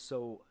 And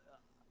so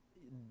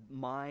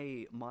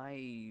my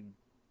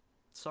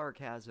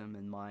sarcasm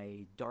and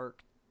my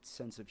dark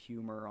sense of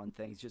humor on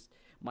things, just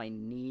my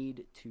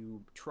need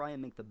to try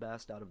and make the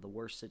best out of the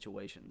worst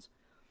situations,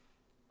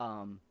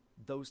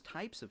 those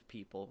types of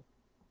people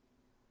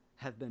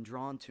have been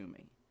drawn to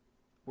me.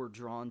 We're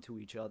drawn to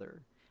each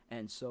other.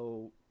 And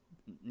so,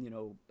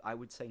 I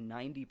would say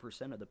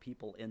 90% of the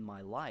people in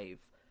my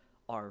life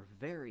are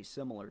very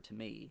similar to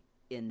me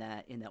in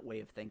that way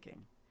of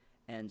thinking.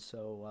 And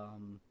so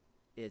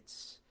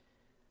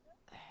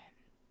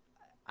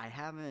I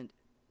haven't,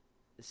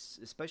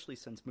 especially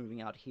since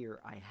moving out here,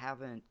 I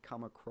haven't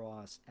come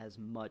across as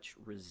much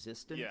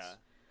resistance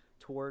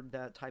toward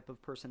that type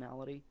of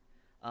personality.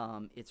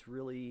 It's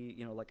really,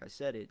 like I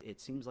said,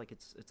 it seems like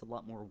it's a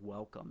lot more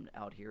welcomed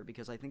out here,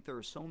 because I think there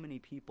are so many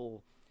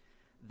people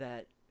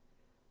that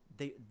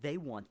they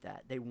want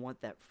that. They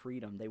want that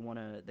freedom. They want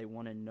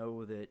to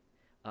know that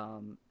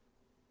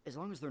as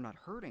long as they're not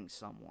hurting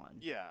someone.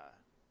 Yeah.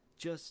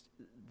 Just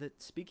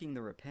that speaking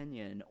their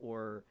opinion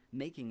or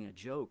making a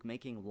joke,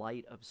 making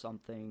light of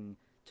something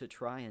to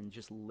try and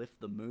just lift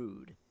the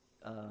mood.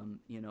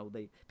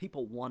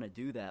 People want to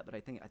do that, but I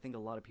think a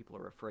lot of people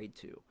are afraid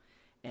to.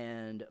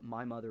 And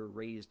my mother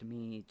raised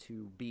me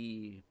to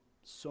be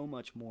so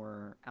much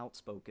more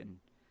outspoken,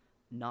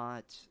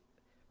 not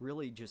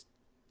really just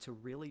to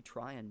really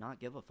try and not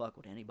give a fuck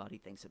what anybody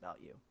thinks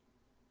about you.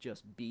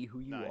 Just be who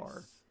you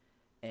are.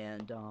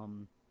 And,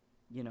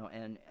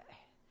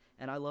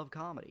 and I love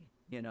comedy,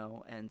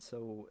 and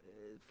so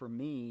for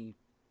me,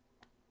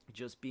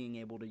 just being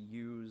able to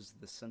use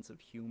the sense of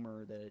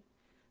humor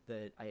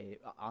that I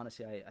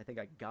honestly, I think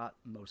I got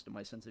most of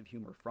my sense of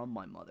humor from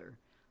my mother.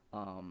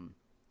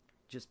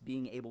 Just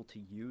being able to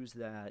use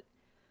that,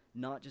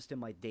 not just in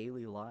my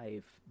daily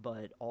life,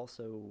 but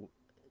also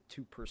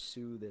to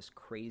pursue this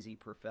crazy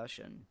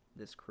profession,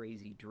 this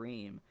crazy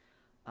dream,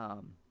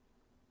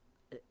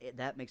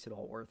 that makes it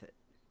all worth it.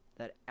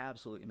 That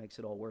absolutely makes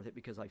it all worth it,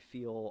 because I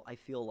feel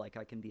like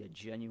I can be a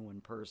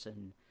genuine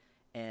person,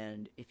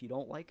 and if you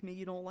don't like me,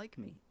 you don't like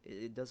me.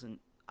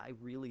 I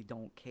really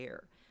don't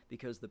care,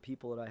 because the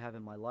people that I have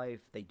in my life,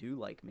 they do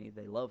like me,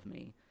 they love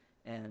me,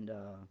 and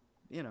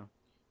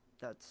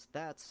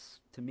that's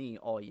to me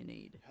all you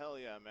need. Hell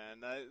yeah,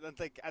 man!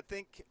 I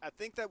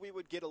think that we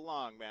would get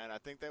along, man. I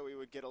think that we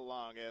would get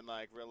along in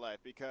like real life,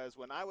 because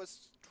when I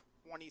was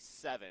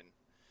 27,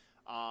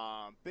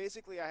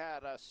 basically I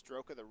had a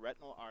stroke of the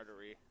retinal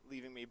artery,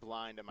 leaving me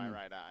blind in my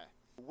right eye.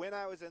 When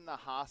I was in the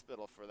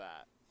hospital for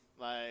that,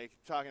 like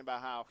talking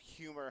about how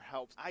humor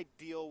helps, I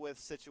deal with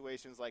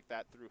Situations like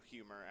that through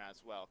humor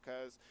as well,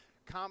 because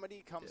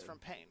comedy comes from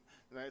pain.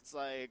 It's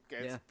like,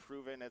 it's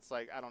proven, it's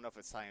like, I don't know if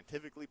it's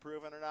scientifically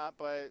proven or not,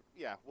 but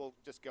yeah, we'll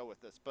just go with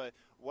this. But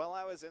while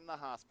I was in the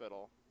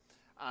hospital,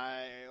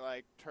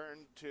 I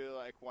turned to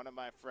one of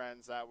my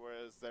friends that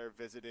was there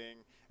visiting,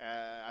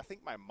 and I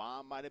think my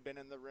mom might have been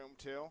in the room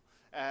too,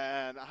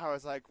 and I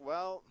was like,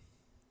 well,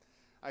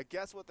 I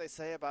guess what they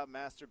say about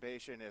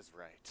masturbation is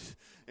right.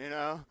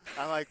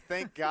 I'm like,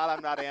 thank God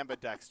I'm not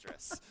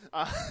ambidextrous.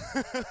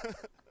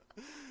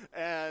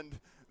 And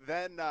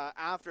then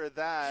after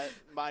that,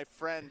 my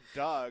friend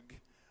Doug,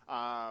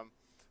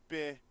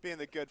 being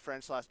the good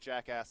friend /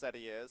 jackass that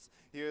he is,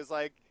 he was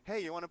like, hey,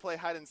 you want to play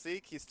hide and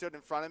seek? He stood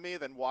in front of me,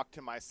 then walked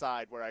to my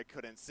side where I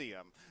couldn't see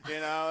him.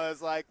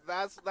 It's like,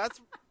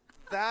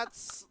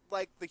 that's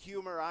like the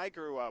humor I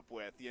grew up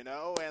with,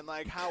 and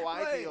like how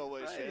I deal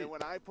with shit.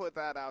 When I put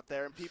that out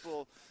there and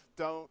people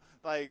don't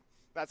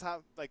that's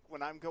how,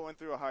 when I'm going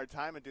through a hard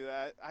time and do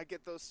that, I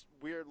get those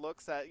weird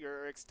looks that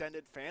your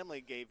extended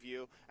family gave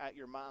you at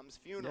your mom's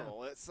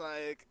funeral. Yeah. It's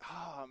like,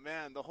 oh,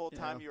 man, the whole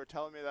time you were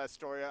telling me that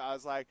story, I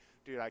was like,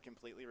 dude, I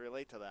completely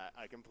relate to that.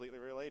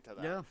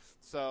 Yeah.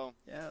 So,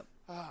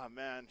 oh,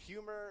 man,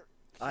 humor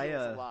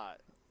heals a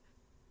lot.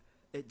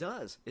 It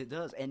does.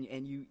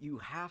 And you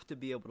have to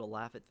be able to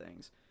laugh at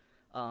things.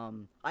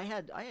 I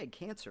had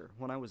cancer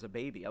when I was a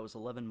baby. I was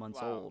 11 months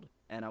old,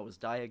 and I was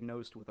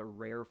diagnosed with a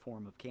rare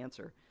form of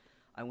cancer.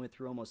 I went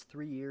through almost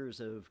 3 years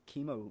of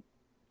chemo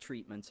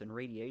treatments and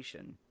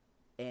radiation,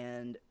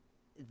 and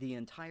the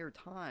entire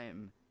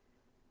time,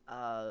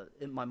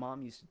 my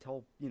mom used to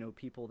tell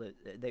people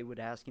that they would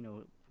ask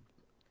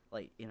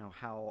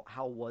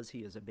how was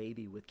he as a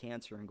baby with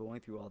cancer and going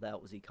through all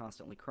that? Was he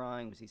constantly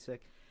crying? Was he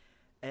sick?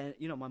 And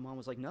my mom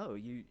was like, no,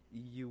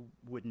 you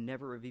would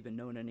never have even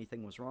known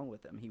anything was wrong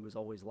with him. He was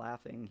always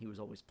laughing. He was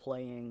always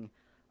playing.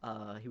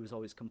 He was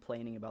always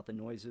complaining about the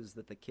noises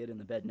that the kid in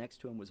the bed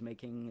next to him was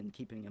making and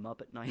keeping him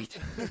up at night.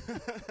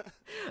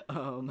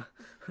 I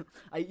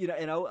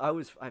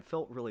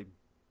felt really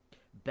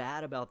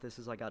bad about this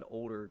as I got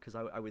older, because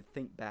I would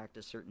think back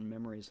to certain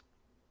memories,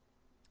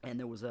 and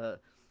there was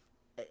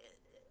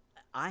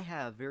I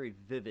have very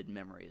vivid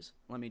memories,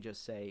 let me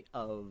just say,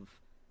 of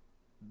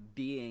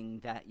being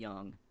that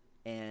young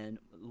and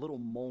little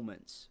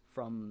moments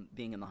from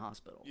being in the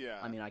hospital. Yeah.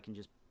 I mean,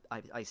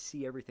 I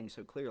see everything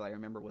so clearly. I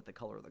remember what the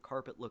color of the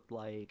carpet looked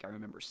like. I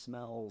remember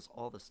smells,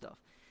 all the stuff.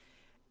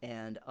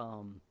 And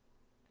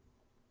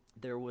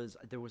there was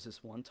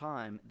this one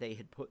time they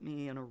had put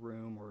me in a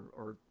room,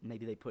 or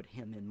maybe they put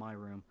him in my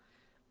room.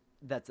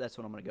 That's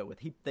what I'm going to go with.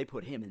 They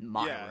put him in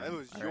my room. Yeah, it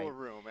was your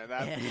room, and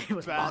that it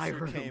was my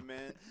room. came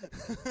in.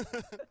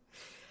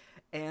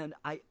 And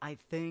I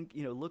think,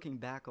 looking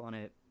back on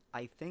it,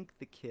 I think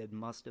the kid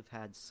must have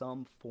had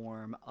some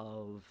form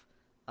of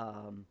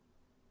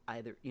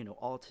either,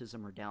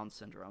 autism or Down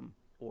syndrome,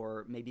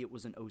 or maybe it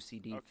was an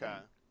OCD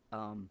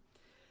thing.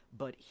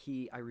 But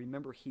I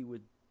remember he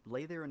would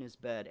lay there in his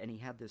bed, and he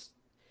had this,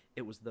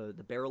 it was the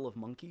barrel of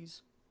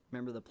monkeys.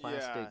 Remember the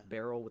plastic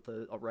barrel with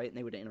the, right? And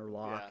they would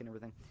interlock and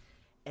everything.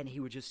 And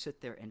he would just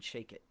sit there and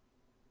shake it,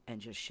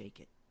 and just shake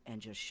it,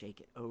 and just shake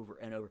it over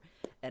and over.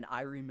 And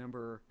I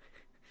remember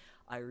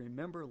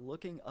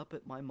looking up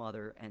at my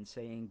mother and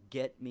saying,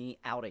 "Get me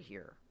out of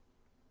here."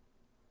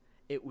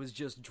 It was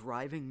just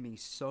driving me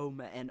so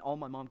mad, and all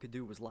my mom could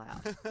do was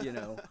laugh,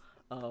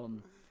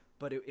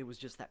 But it was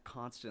just that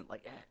constant,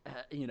 like,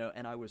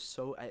 and I was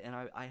so, and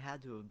I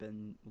had to have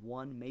been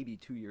 1, maybe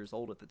 2 years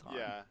old at the time.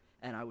 Yeah.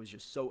 And I was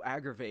just so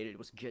aggravated. It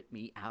was, get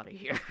me out of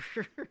here.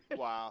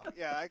 Wow.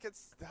 Yeah, I could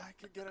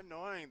get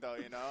annoying, though,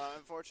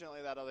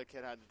 Unfortunately, that other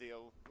kid had to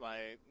deal,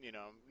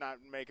 not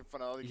making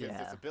fun of other kids'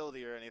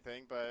 disability or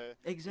anything, but...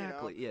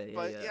 Exactly,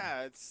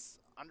 yeah, it's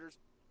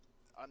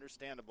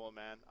understandable,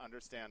 man.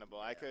 Understandable.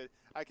 Yeah.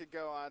 I could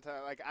go on to,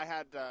 I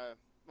had,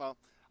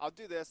 I'll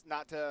do this,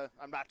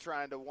 I'm not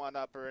trying to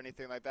one-up or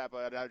anything like that,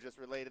 but I was just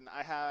relating.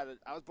 I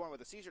was born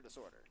with a seizure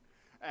disorder.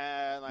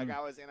 And,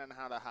 I was in and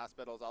out of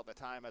hospitals all the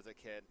time as a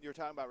kid. You were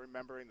talking about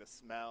remembering the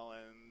smell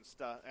and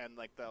stuff and,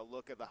 the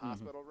look of the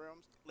hospital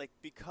rooms.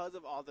 Because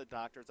of all the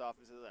doctor's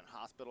offices and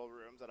hospital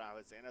rooms that I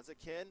was in as a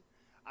kid,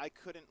 I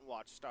couldn't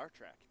watch Star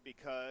Trek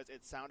because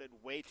it sounded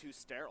way too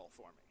sterile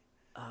for me.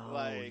 Oh,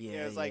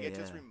 It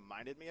just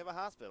reminded me of a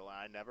hospital, and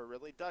I never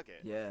really dug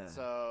it. Yeah.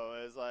 So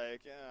it was I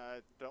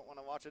don't want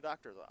to watch a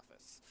doctor's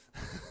office.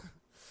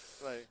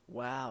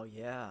 Wow,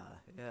 yeah.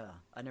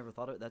 I never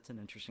thought of it. That's an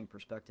interesting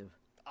perspective.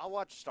 I'll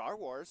watch Star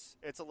Wars.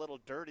 It's a little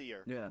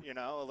dirtier,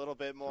 a little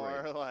bit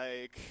more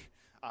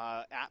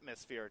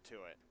atmosphere to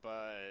it.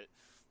 But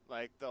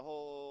the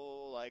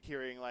whole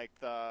hearing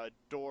the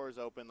doors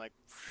open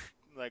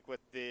with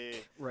the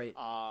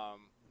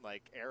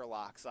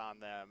airlocks on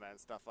them and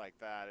stuff like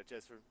that. It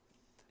just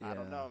I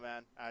don't know,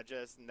 man. I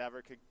just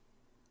never could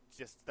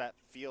that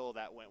feel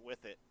that went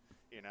with it,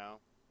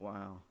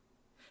 Wow.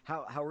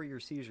 How are your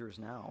seizures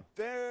now?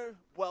 They're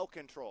well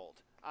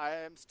controlled. I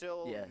am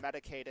still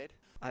medicated.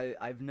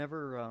 I've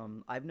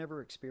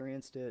never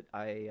experienced it.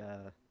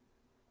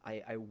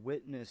 I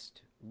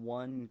witnessed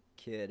one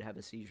kid have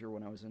a seizure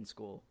when I was in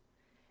school,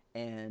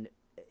 and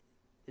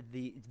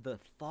the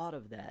thought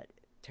of that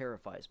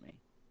terrifies me.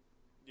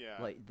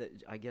 Yeah.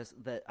 I guess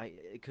that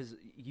because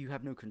you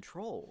have no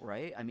control,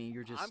 right? I mean,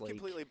 you're just I'm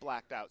completely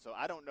blacked out, so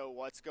I don't know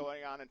what's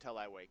going on until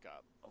I wake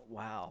up.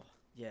 Wow.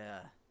 Yeah.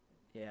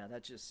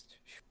 That just.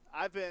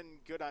 I've been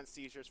good on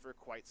seizures for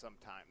quite some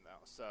time,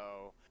 though.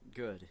 So.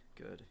 Good.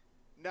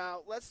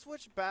 Now let's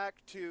switch back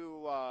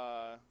to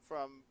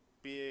from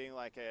being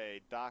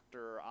a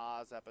Dr.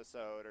 Oz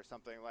episode or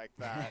something like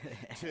that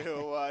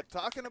to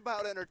talking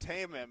about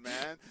entertainment,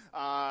 man.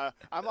 I'm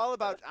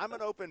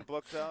an open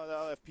book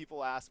though. If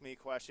people ask me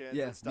questions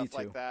and stuff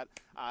like that,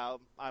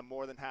 I'm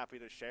more than happy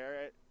to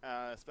share it,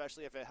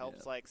 especially if it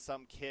helps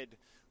some kid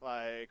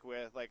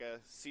with a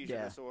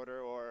seizure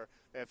disorder, or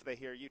if they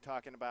hear you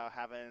talking about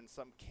having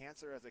some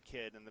cancer as a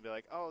kid and they'll be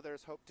like, oh,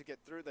 there's hope to get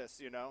through this,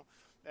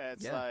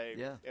 It's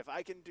if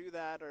I can do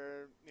that,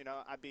 or,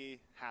 I'd be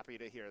happy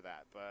to hear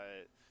that.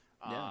 But,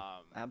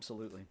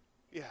 absolutely.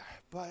 Yeah.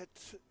 But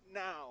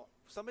now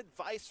some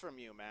advice from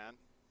you, man.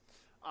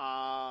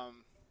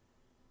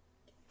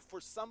 For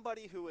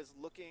somebody who is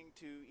looking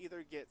to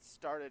either get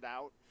started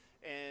out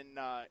in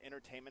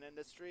entertainment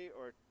industry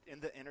or in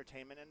the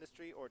entertainment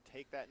industry, or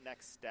take that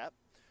next step,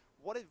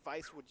 what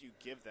advice would you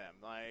give them?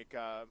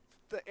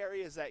 The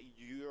areas that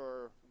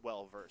you're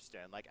well versed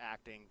in, like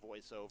acting,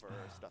 voiceover,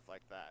 stuff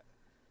like that.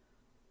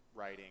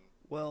 Writing.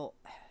 Well,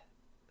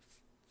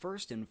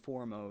 first and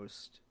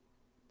foremost,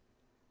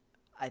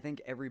 I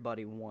think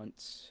everybody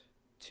wants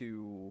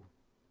to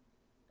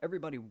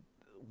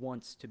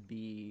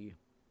be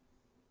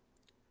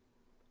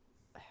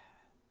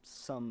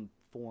some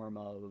form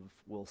of,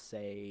 we'll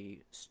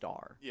say,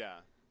 star. Yeah.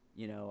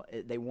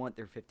 They want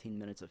their 15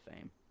 minutes of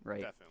fame,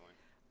 right?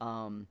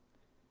 Definitely.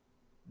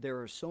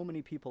 There are so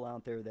many people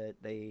out there that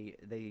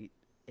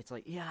it's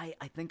like, yeah,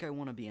 I think I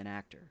want to be an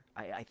actor.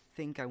 I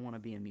think I want to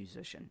be a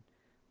musician.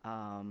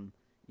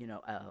 You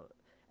know,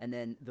 and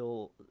then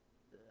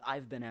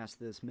I've been asked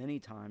this many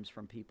times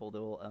from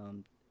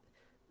people.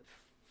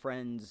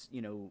 Friends,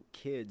 you know,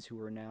 kids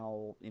who are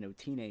now, you know,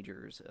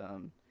 teenagers,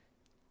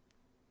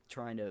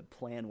 trying to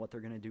plan what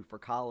they're going to do for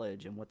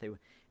college and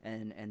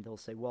and they'll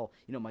say, well,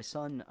 you know, my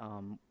son,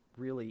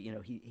 really, you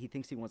know, he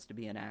thinks he wants to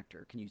be an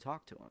actor. Can you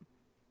talk to him?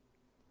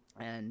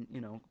 And,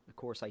 you know, of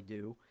course I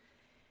do.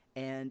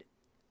 And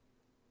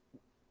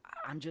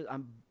I'm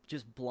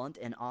just blunt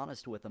and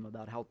honest with them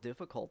about how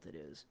difficult it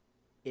is.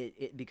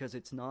 Because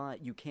it's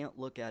not, you can't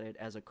look at it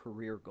as a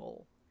career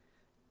goal.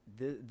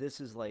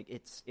 This is like,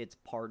 it's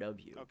part of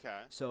you. Okay.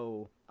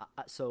 So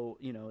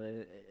you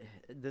know,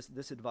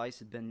 this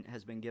advice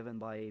has been given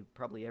by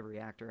probably every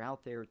actor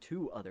out there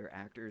to other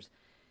actors.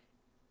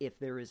 If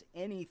there is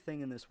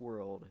anything in this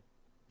world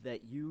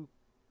that you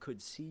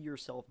could see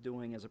yourself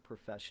doing as a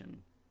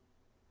profession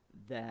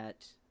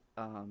that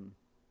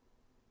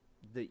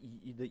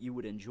that you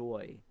would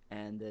enjoy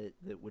and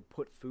that would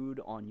put food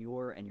on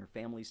your and your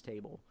family's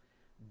table,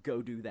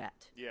 go do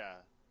that. Yeah.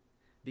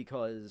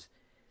 Because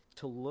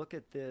to look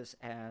at this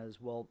as,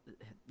 well,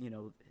 you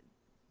know,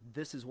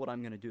 this is what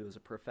I'm going to do as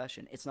a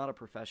profession. It's not a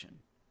profession.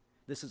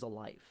 This is a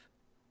life.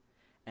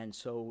 And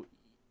so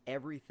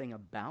everything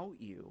about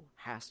you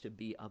has to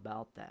be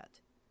about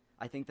that.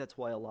 I think that's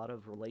why a lot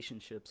of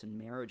relationships and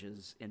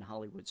marriages in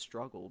Hollywood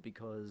struggle,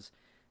 because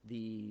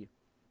the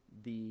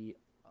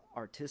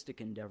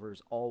artistic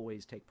endeavors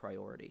always take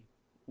priority,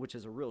 which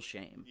is a real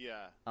shame.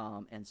 Yeah.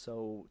 And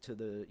so to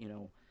the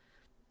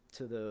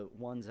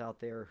ones out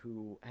there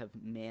who have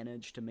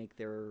managed to make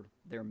their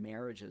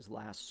marriages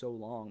last so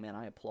long, man,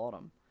 I applaud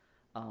them.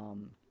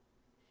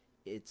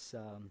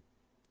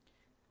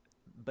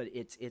 But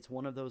it's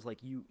one of those, like,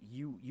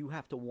 you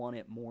have to want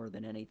it more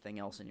than anything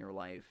else in your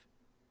life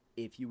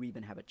if you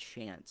even have a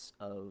chance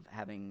of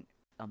having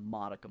a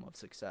modicum of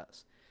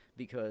success,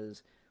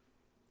 because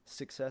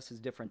success is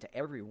different to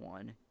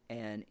everyone.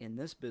 And in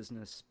this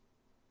business,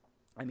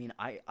 I mean,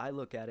 I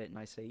look at it and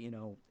I say, you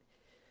know,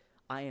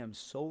 I am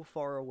so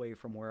far away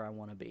from where I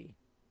want to be.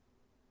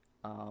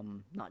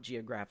 Not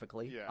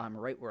geographically, Yeah. I'm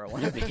right where I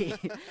want to be,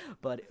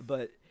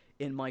 but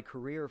in my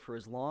career, for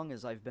as long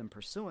as I've been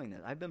pursuing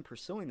this, I've been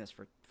pursuing this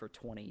for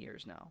 20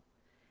 years now,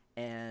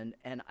 and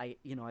I,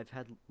 you know, I've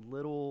had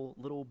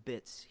little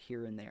bits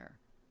here and there,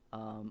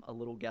 a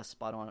little guest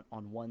spot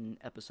on one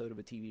episode of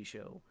a TV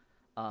show.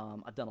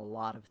 I've done a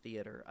lot of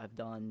theater. I've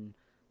done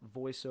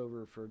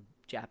voiceover for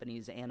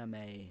Japanese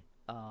anime.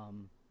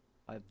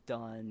 I've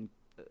done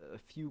a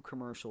few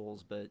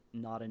commercials, but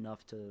not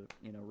enough to,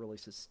 you know, really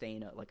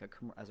sustain it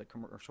as a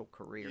commercial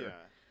career.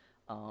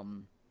 Yeah.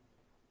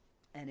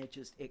 And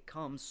it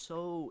comes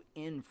so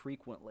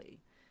infrequently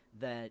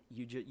that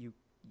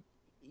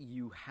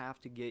you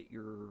have to get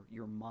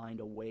your mind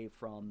away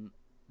from,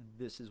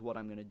 this is what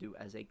I'm going to do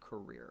as a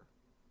career.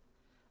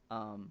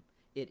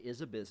 It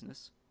is a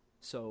business,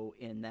 so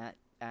in that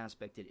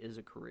aspect it is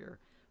a career,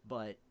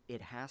 but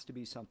it has to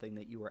be something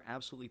that you are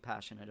absolutely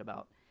passionate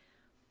about.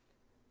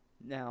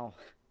 Now,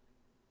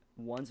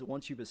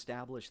 once you've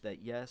established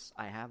that, yes,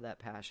 I have that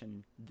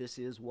passion, this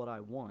is what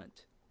I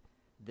want,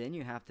 then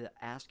you have to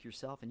ask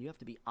yourself, and you have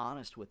to be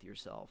honest with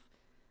yourself,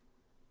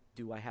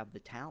 do I have the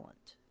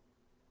talent?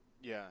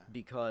 Yeah.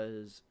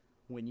 Because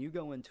when you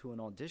go into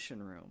an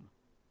audition room,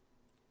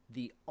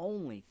 the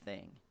only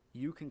thing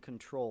you can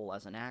control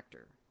as an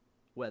actor,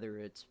 whether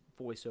it's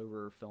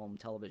voiceover, film,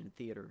 television,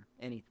 theater,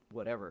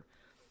 whatever,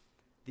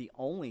 the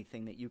only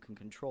thing that you can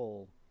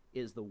control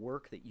is the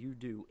work that you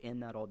do in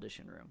that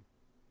audition room.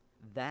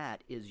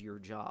 That is your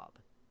job.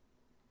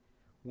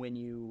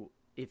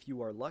 If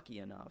you are lucky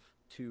enough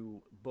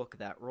to book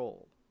that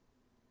role,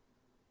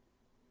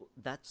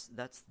 that's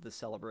the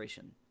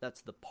celebration.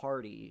 That's the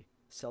party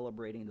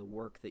celebrating the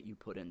work that you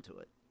put into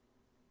it.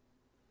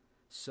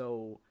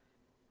 So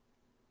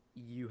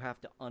you have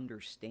to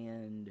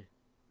understand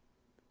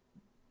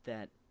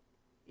that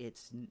it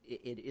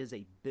is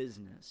a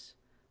business,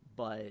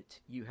 but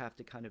you have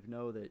to kind of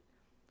know that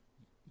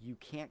you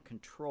can't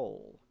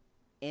control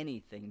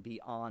anything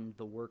beyond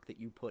the work that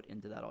you put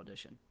into that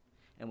audition.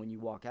 And when you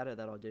walk out of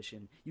that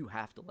audition, you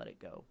have to let it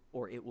go,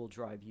 or it will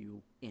drive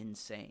you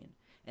insane.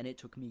 And it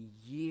took me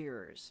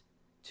years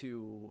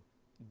to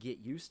get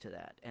used to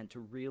that and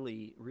to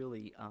really,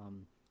 really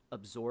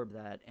absorb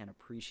that and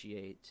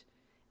appreciate.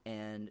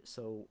 And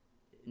so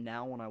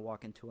now when I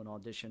walk into an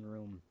audition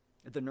room,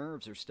 the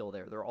nerves are still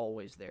there. They're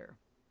always there.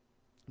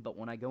 But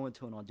when I go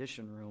into an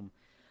audition room,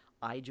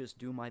 I just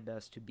do my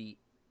best to be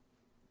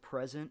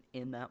present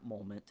in that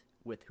moment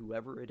with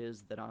whoever it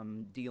is that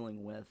I'm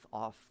dealing with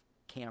off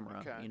camera,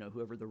 Okay. you know,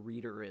 whoever the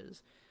reader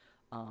is.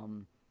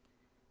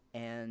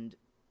 And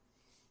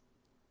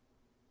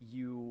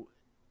you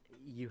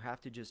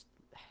have to just,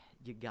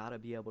 you gotta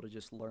be able to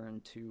just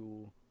learn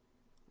to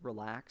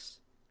relax,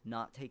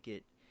 not take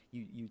it,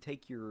 you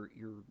take your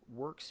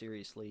work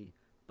seriously,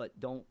 but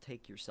don't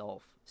take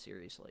yourself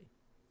seriously.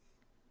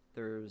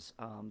 There's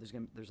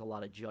a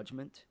lot of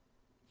judgment.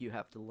 You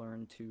have to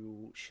learn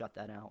to shut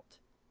that out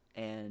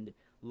and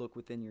look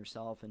within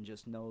yourself and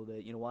just know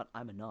that, you know what,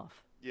 I'm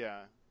enough.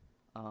 Yeah.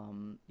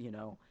 You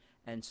know,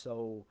 and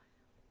so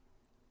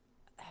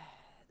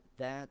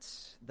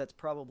that's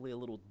probably a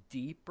little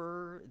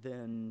deeper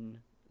than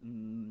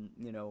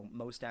you know,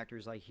 most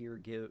actors I hear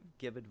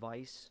give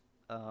advice.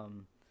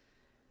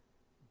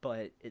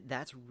 But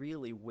that's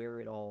really where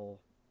it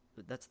all,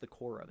 that's the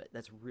core of it.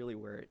 That's really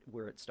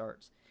where it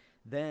starts.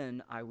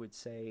 Then I would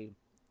say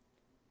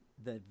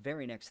the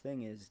very next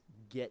thing is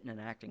get in an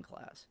acting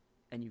class,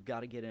 and you've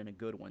got to get in a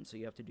good one. So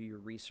you have to do your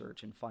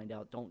research and find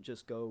out. Don't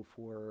just go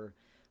for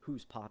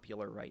who's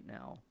popular right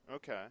now.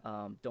 Okay.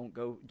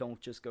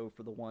 Don't just go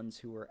for the ones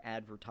who are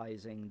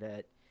advertising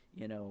that,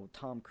 you know,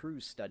 Tom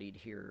Cruise studied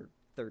here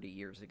 30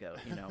 years ago.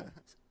 You know,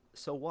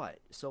 so what?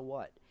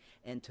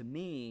 And to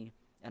me,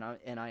 and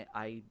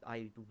I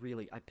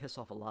really piss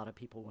off a lot of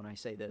people when I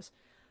say this,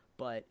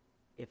 but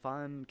if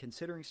I'm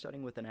considering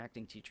studying with an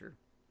acting teacher,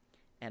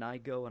 and I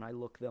go and I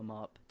look them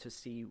up to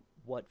see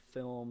what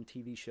film,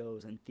 TV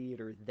shows, and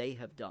theater they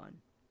have done,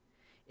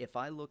 if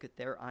I look at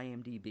their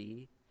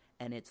IMDb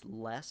and it's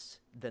less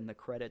than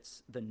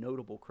the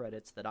notable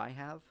credits that I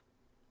have,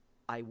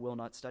 I will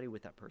not study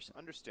with that person.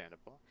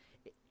 Understandable.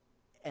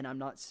 And I'm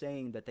not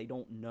saying that they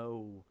don't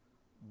know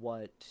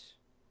what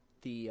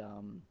the,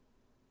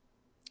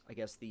 I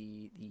guess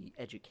the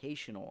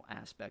educational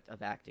aspect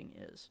of acting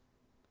is.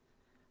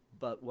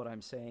 But what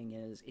I'm saying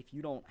is, if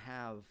you don't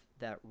have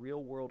that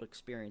real world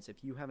experience,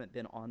 if you haven't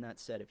been on that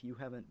set, if you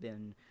haven't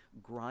been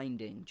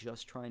grinding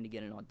just trying to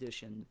get an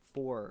audition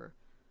for,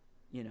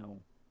 you know,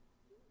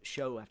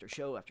 show after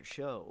show after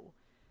show,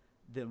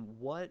 then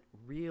what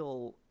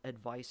real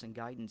advice and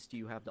guidance do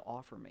you have to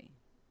offer me?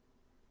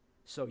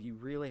 So you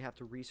really have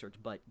to research,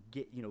 but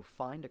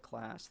find a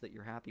class that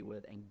you're happy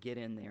with and get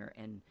in there,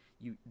 and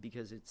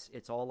because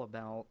it's all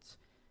about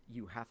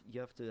you have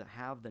to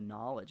have the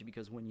knowledge,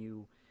 because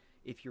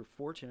if you're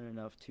fortunate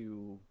enough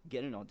to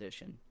get an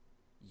audition,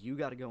 you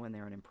got to go in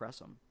there and impress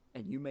them,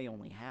 and you may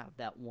only have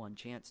that one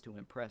chance to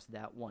impress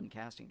that one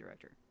casting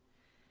director.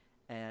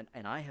 And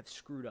I have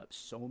screwed up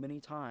so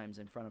many times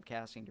in front of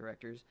casting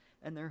directors,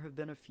 and there have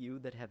been a few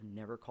that have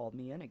never called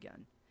me in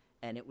again.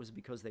 And it was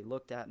because they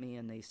looked at me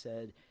and they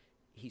said,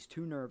 he's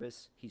too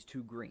nervous, he's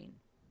too green.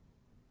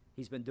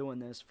 He's been doing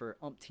this for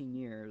umpteen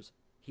years,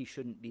 he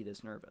shouldn't be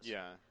this nervous.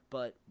 Yeah.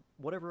 But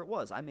whatever it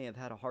was, I may have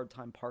had a hard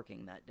time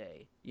parking that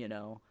day, you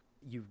know?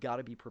 You've got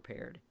to be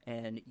prepared,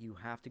 and you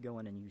have to go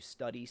in and you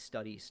study.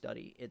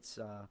 It's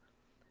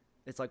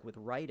like with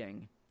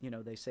writing, you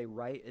know, they say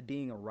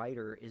being a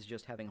writer is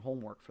just having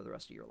homework for the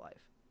rest of your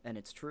life, and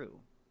it's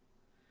true.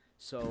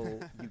 So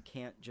you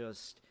can't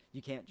just,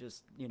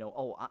 you know,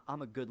 oh,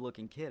 I'm a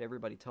good-looking kid,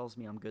 everybody tells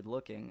me I'm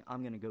good-looking, I'm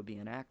going to go be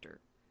an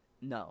actor.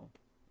 No,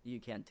 you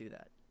can't do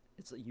that.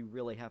 You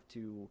really have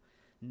to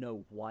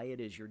know why it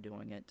is you're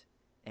doing it,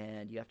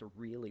 and you have to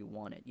really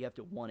want it. You have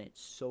to want it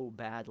so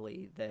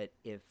badly that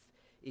if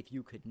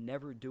you could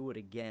never do it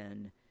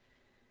again,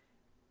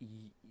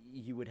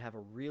 you would have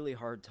a really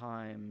hard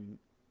time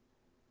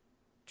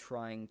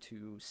trying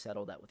to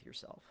settle that with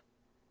yourself.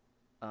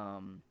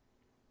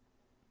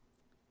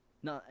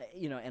 Not,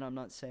 you know, and I'm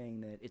not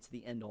saying that it's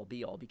the end all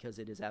be all, because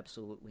it is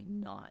absolutely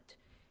not.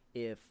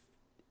 If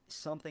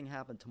something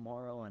happened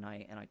tomorrow and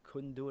I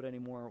couldn't do it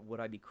anymore, would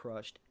I be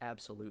crushed?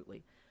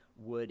 Absolutely.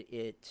 Would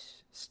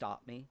it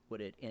stop me? Would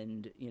it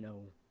end, you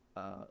know,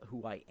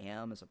 who I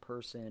am as a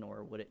person,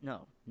 or would it?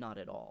 No, not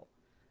at all.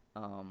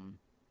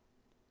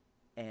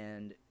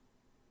 And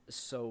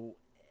so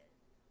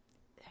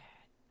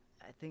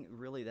I think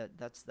really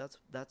that's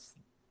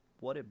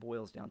what it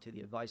boils down to.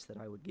 The advice that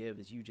I would give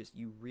is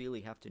you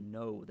really have to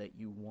know that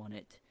you want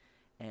it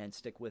and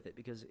stick with it,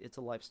 because it's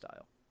a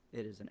lifestyle.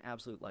 It is an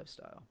absolute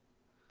lifestyle.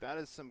 That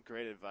is some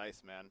great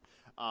advice, man.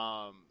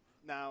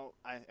 Now,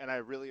 I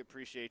really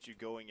appreciate you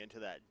going into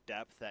that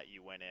depth that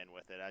you went in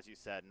with it. As you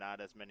said, not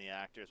as many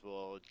actors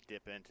will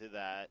dip into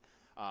that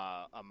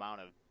amount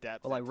of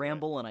depth. Well, I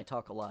ramble and I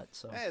talk a lot,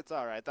 so. Hey, it's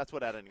all right. That's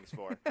what editing's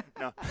for.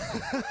 No.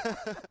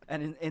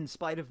 And in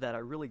spite of that, I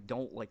really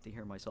don't like to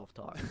hear myself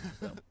talk.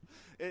 So.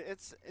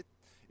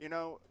 You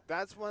know,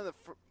 that's one of the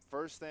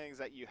first things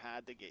that you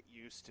had to get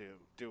used to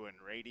doing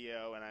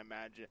radio, and I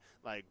imagine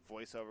like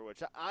voiceover,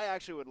 which I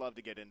actually would love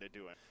to get into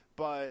doing.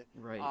 But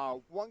right.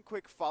 One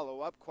quick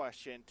follow-up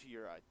question to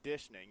your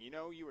auditioning. You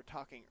know, you were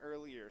talking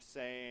earlier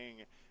saying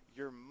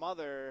your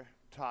mother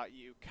taught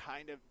you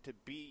kind of to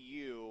be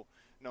you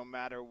no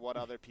matter what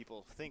other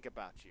people think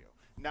about you.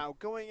 Now,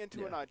 going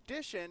into an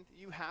audition,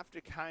 you have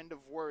to kind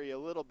of worry a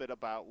little bit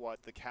about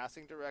what the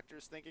casting director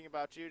is thinking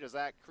about you. Does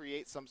that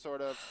create some sort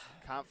of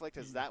conflict?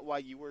 Is that why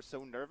you were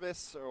so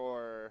nervous,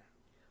 or?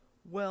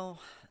 Well,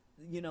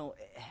 you know,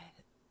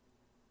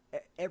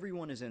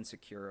 everyone is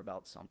insecure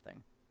about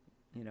something.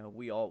 You know,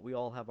 we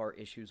all have our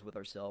issues with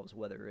ourselves,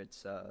 whether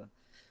it's,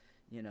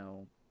 you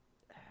know,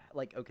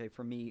 like, okay,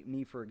 for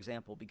me, for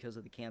example, because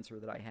of the cancer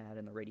that I had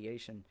and the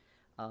radiation,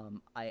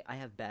 I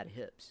have bad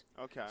hips.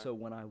 Okay. So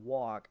when I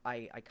walk,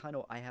 I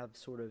have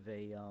sort of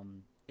a,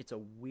 it's a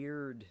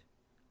weird,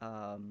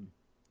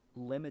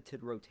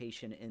 limited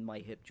rotation in my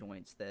hip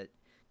joints that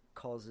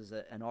causes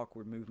an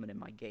awkward movement in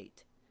my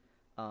gait.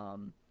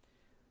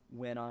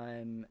 When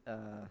I'm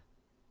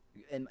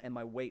and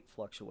my weight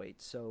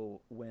fluctuates,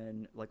 so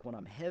when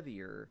I'm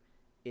heavier,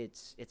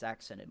 it's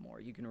accented more.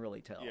 You can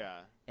really tell.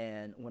 Yeah.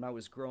 And when I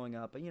was growing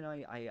up,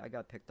 I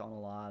got picked on a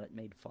lot,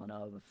 made fun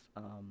of,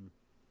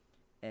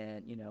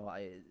 and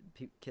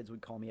kids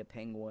would call me a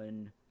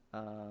penguin.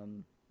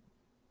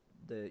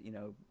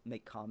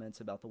 Make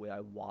comments about the way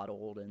I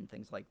waddled and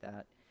things like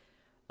that.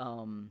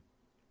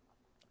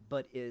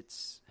 But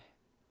it's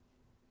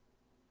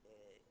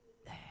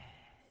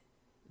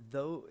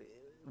though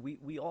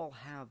we all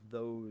have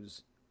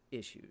those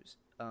issues.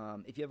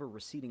 If you have a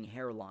receding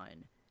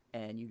hairline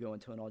and you go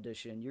into an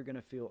audition, you're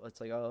gonna feel it's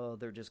like, oh,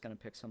 they're just gonna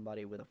pick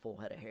somebody with a full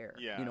head of hair.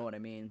 Yeah. You know what I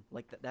mean?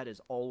 Like that is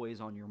always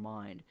on your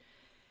mind.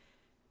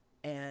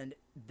 And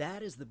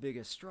that is the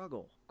biggest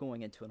struggle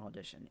going into an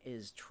audition,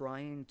 is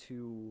trying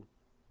to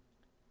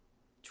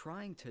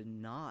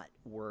not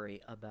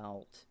worry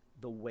about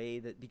the way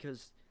that,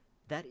 because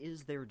that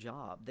is their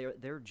job.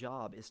 Their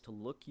job is to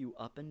look you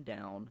up and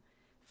down,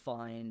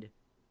 find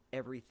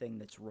everything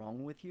that's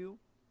wrong with you,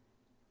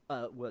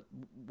 what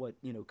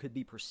could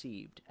be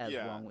perceived as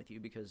wrong with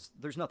you, because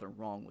there's nothing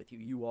wrong with you.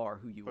 You are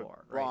who you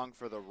are. Right? Wrong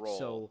for the role.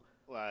 So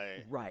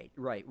right,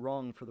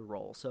 wrong for the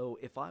role. So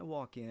if I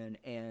walk in,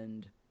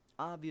 and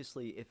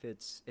obviously if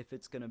it's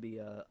going to be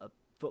a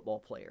football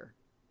player,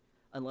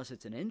 unless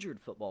it's an injured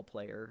football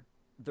player,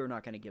 they're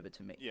not going to give it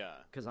to me. Yeah.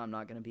 Because I'm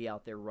not going to be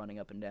out there running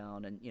up and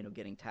down and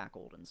getting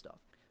tackled and stuff.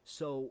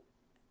 So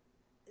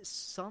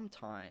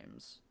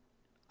sometimes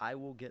I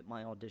will get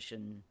my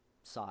audition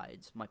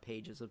sides, my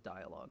pages of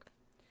dialogue,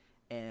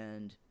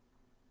 and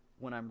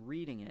when I'm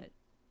reading it,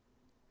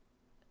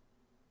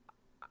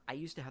 I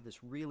used to have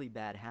this really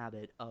bad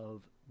habit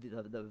of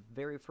the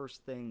very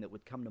first thing that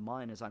would come to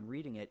mind as I'm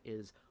reading it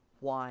is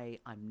why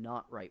I'm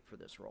not right for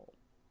this role.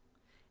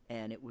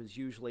 And it was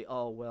usually,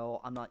 oh,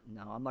 well, I'm not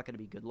going to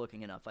be good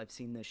looking enough. I've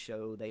seen this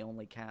show. They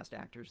only cast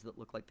actors that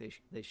look like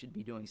they should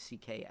be doing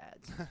CK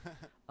ads.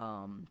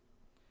 I'm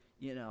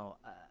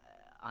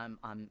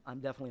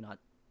definitely not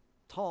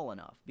tall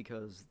enough,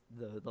 because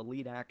the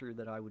lead actor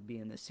that I would be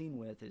in the scene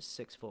with is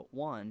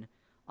 6'1".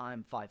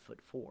 I'm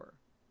 5'4".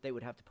 They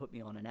would have to put me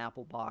on an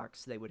apple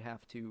box. They would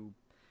have to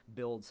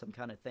build some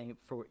kind of thing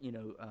for,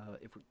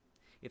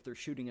 if they're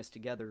shooting us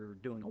together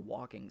doing a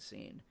walking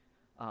scene.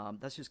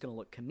 That's just going to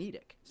look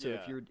comedic. So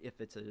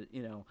if it's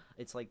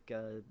it's like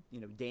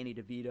Danny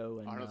DeVito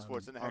and Arnold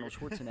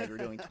Schwarzenegger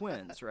doing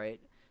Twins, right?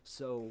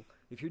 So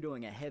if you're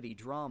doing a heavy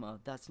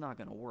drama, that's not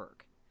going to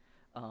work,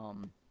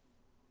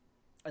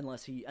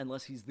 unless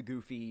he's the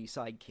goofy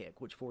sidekick,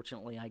 which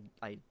fortunately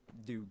I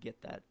do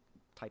get that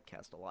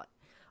typecast a lot.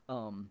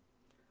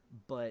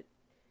 But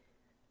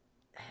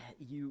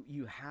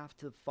you have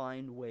to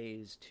find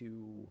ways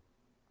to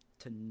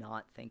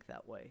not think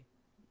that way,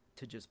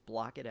 to just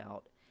block it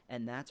out.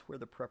 And that's where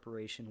the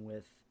preparation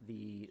with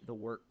the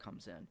work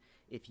comes in.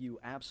 If you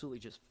absolutely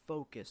just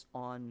focus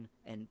on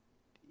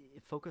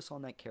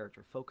that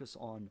character, focus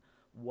on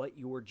what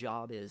your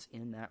job is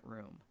in that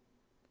room,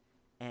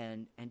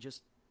 and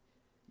just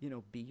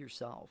be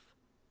yourself.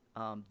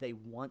 They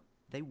want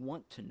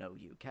to know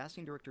you.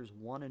 Casting directors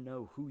want to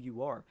know who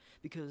you are,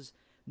 because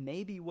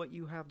maybe what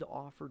you have to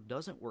offer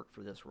doesn't work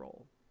for this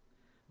role,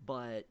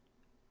 but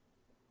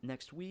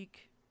next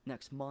week,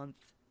 next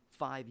month,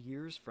 5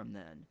 years from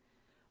then,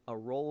 a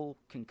role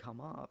can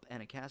come up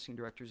and a casting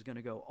director is going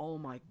to go, oh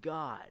my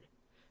God,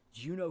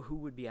 do you know who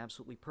would be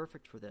absolutely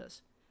perfect for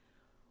this?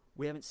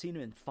 We haven't seen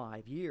him in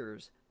 5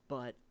 years,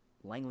 but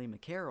Langley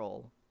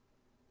McCarroll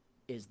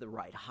is the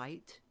right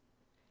height.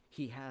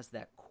 He has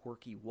that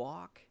quirky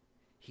walk.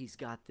 He's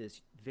got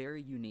this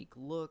very unique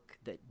look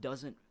that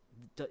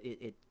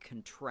it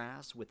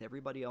contrasts with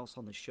everybody else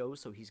on the show,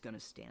 so he's going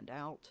to stand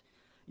out.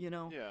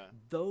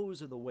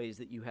 Those are the ways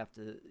that you have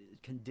to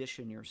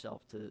condition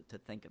yourself to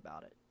think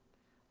about it.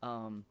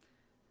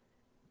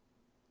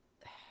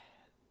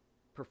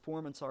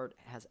 Performance art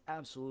has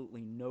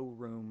absolutely no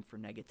room for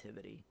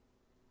negativity,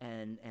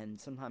 and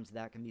sometimes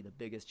that can be the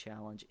biggest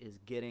challenge, is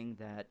getting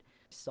that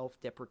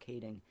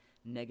self-deprecating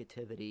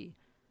negativity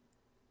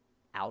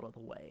out of the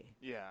way.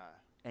 Yeah.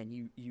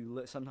 And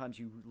sometimes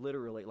you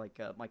literally,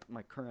 like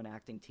my current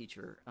acting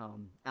teacher,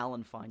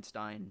 Alan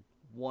Feinstein,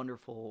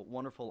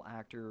 wonderful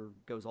actor,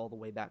 goes all the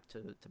way back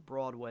to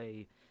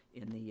Broadway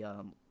in the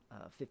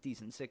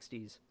 50s and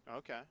 60s.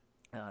 Okay.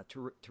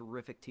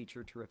 Terrific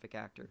teacher, terrific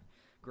actor,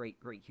 great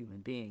human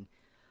being.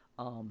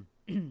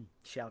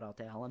 Shout out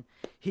to Alan.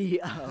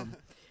 He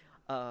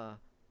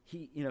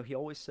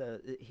always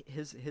says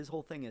his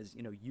whole thing is,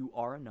 you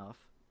are enough,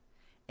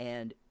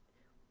 and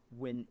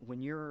when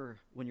you're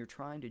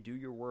trying to do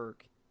your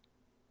work,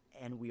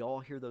 and we all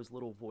hear those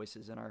little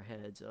voices in our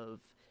heads of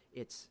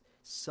it's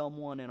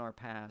someone in our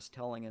past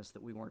telling us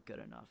that we weren't good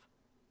enough,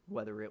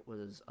 whether it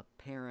was a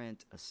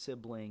parent, a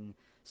sibling,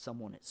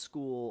 someone at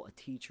school, a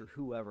teacher,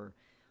 whoever.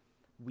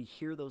 We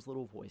hear those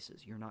little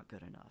voices. You're not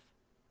good enough.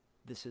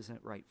 This isn't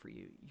right for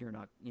you. You're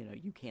not,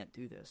 you can't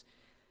do this.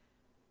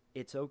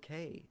 it's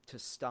okay to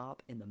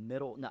stop in the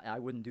middle. Now, I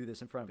wouldn't do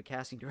this in front of a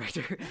casting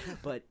director,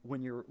 but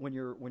when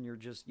you're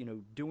just,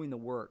 doing the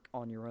work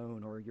on your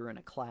own, or you're in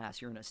a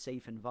class, you're in a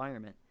safe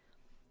environment,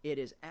 it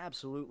is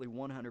absolutely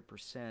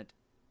 100%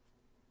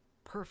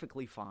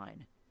 perfectly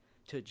fine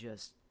to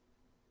just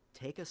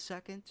take a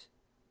second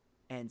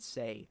and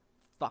say,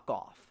 fuck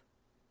off.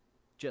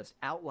 Just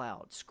out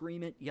loud.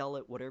 Scream it, yell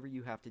it, whatever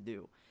you have to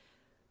do.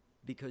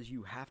 Because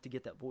you have to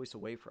get that voice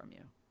away from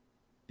you.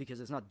 Because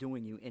it's not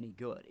doing you any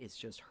good. It's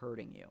just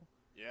hurting you.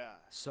 Yeah.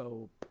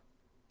 So,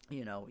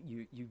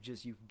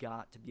 you've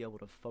got to be able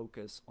to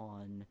focus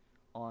on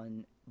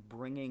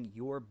bringing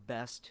your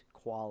best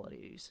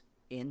qualities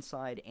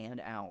inside and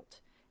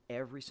out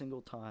every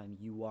single time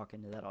you walk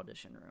into that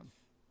audition room.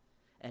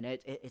 And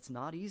it's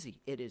not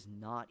easy. It is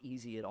not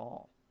easy at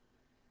all.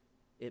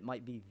 It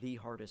might be the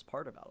hardest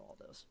part about all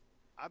this.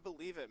 I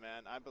believe it,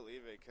 man. I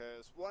believe it,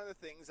 because one of the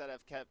things that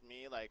have kept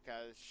me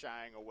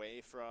shying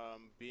away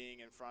from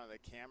being in front of the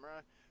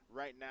camera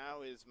right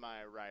now is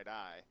my right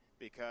eye,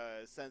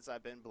 because since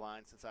I've been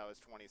blind since I was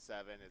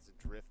 27, it's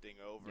drifting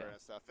over and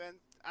stuff. And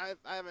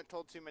I haven't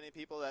told too many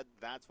people that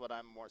that's what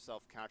I'm more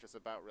self-conscious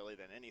about really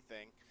than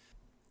anything.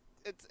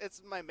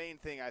 It's my main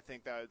thing, I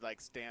think, that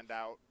would stand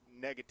out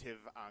negative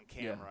on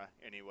camera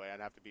anyway.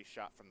 I'd have to be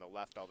shot from the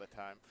left all the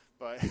time,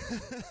 but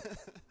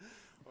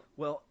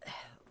well,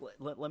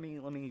 let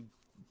me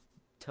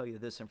tell you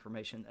this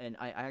information. And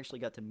I actually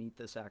got to meet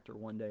this actor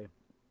one day,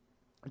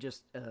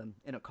 just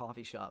in a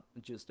coffee shop.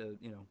 Just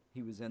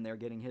he was in there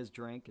getting his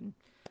drink, and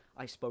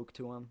I spoke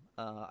to him.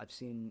 I've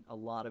seen a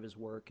lot of his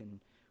work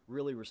and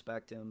really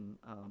respect him.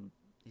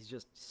 He's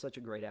just such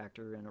a great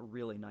actor and a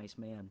really nice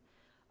man.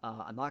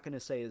 I'm not going to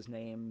say his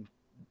name.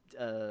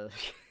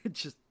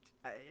 Just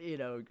I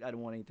don't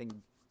want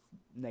anything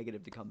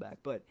negative to come back,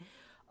 but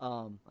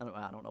I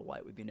don't know why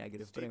it would be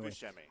negative. Steve but anyway,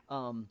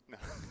 Buscemi.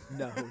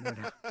 No.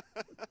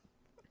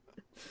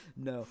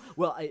 No.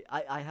 Well,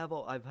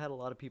 I've had a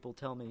lot of people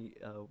tell me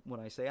when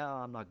I say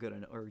I'm not good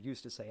enough, or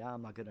used to say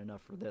I'm not good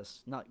enough for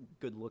this, not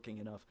good looking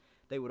enough.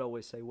 They would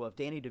always say, well, if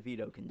Danny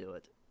DeVito can do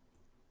it.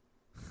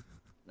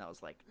 And I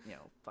was like,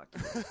 fuck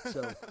you.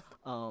 So,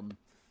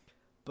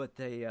 but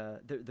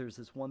there's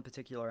this one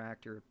particular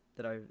actor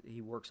that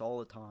he works all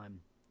the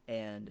time,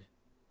 and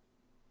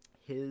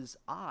his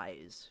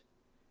eyes,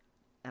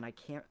 and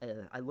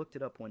I looked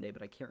it up one day,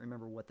 but I can't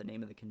remember what the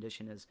name of the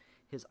condition is.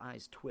 His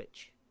eyes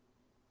twitch.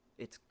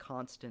 It's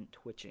constant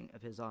twitching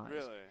of his eyes.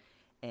 Really?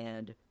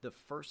 And the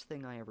first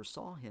thing I ever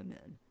saw him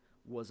in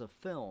was a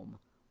film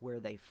where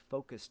they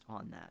focused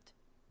on that,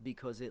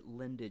 because it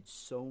lended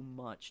so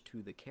much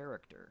to the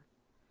character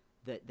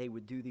that they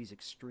would do these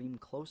extreme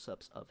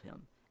close-ups of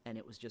him, and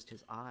it was just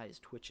his eyes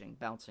twitching,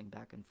 bouncing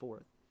back and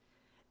forth.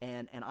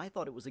 And I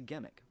thought it was a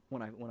gimmick.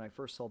 When I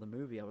first saw the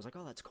movie, I was like,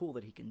 oh, that's cool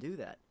that he can do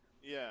that.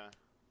 Yeah.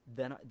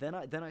 Then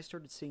I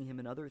started seeing him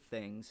in other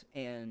things,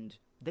 and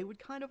they would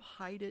kind of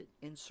hide it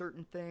in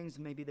certain things.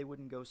 Maybe they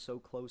wouldn't go so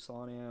close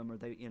on him, or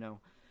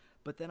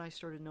But then I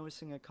started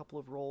noticing a couple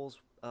of roles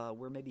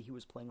where maybe he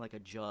was playing like a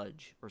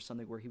judge or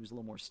something, where he was a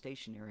little more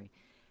stationary,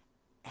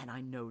 and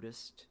I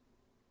noticed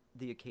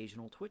the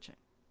occasional twitching.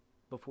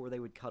 Before they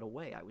would cut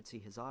away, I would see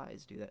his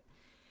eyes do that.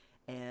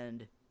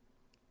 And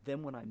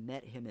then when I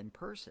met him in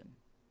person,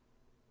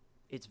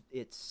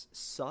 it's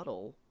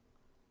subtle.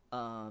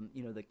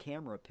 The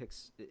camera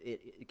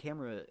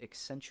camera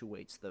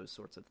accentuates those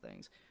sorts of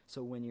things.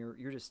 So when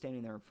you're just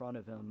standing there in front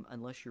of him,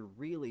 unless you're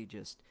really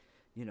just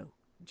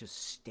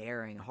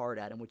staring hard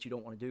at him, which you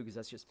don't want to do because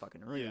that's just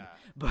fucking rude.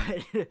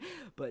 Yeah.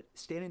 But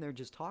standing there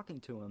just talking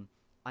to him,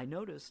 I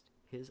noticed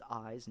his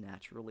eyes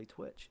naturally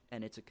twitch,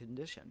 and it's a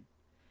condition.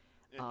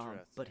 Interesting.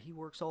 But he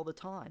works all the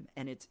time,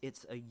 and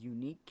it's a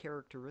unique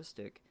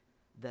characteristic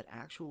that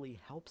actually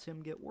helps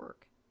him get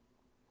work.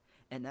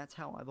 And that's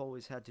how I've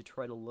always had to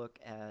try to look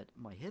at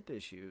my hip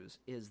issues,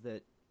 is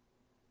that,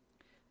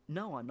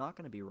 no, I'm not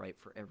going to be right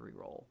for every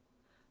role,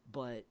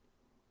 but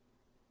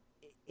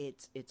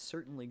it's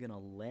certainly going to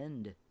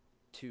lend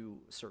to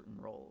certain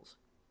roles.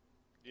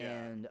 Yeah.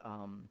 And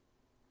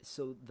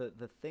so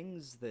the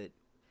things that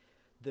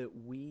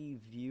we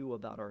view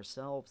about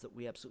ourselves that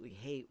we absolutely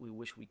hate, we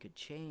wish we could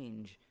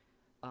change,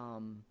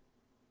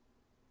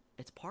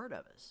 it's part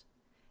of us.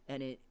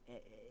 And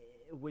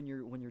when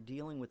you're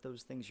dealing with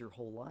those things your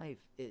whole life,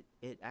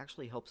 it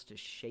actually helps to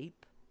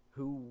shape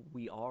who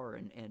we are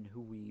and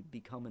who we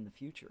become in the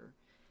future.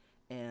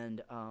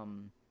 And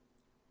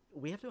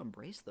we have to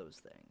embrace those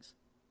things.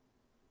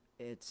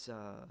 It's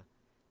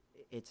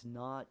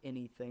not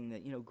anything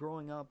that,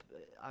 growing up,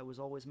 I was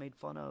always made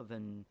fun of,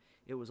 and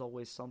it was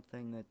always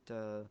something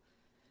that,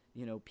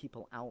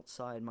 people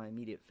outside my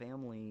immediate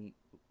family,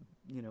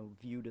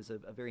 viewed as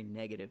a very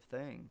negative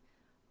thing.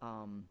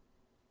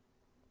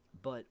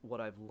 But what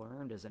I've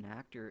learned as an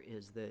actor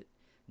is that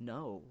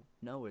no,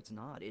 it's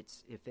not.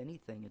 If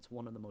anything, it's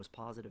one of the most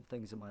positive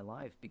things in my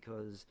life,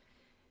 because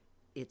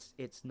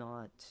it's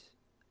not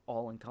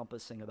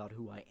all-encompassing about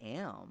who I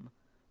am,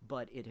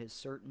 but it has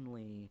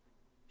certainly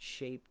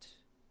shaped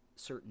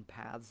certain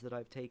paths that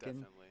I've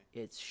taken. Definitely.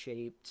 it's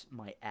shaped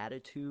my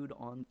attitude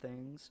on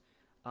things.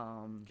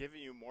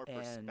 Giving you more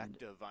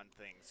perspective on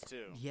things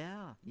too.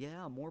 Yeah,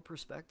 more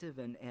perspective,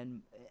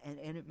 and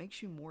it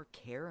makes you more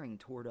caring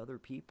toward other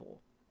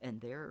people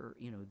and their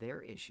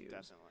issues.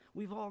 Definitely.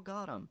 We've all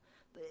got them.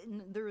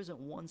 There isn't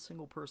one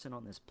single person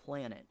on this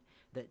planet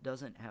that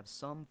doesn't have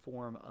some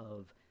form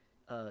of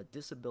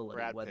disability,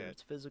 Brad whether Pitt.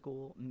 it's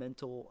physical,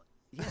 mental.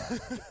 Yeah,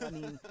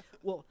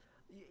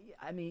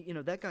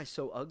 that guy's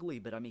so ugly,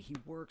 but I mean, he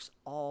works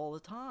all the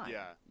time.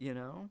 Yeah.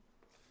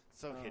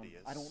 So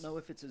hideous. I don't know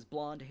if it's his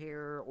blonde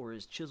hair or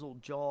his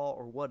chiseled jaw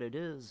or what it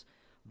is,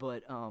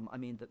 but I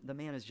mean, the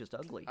man is just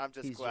ugly. I'm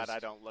just glad I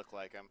don't look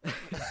like him.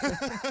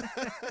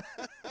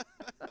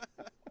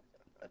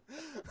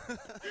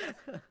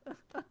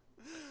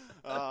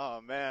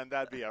 Oh man,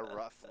 that'd be a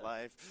rough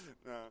life.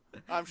 No,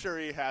 I'm sure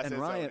he has his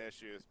own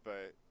issues,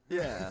 but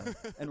yeah.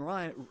 And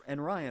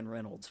Ryan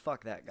Reynolds,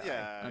 fuck that guy.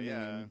 Yeah, I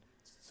mean,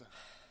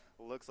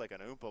 looks like an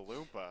Oompa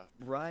Loompa.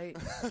 Right.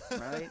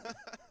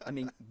 I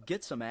mean,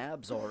 get some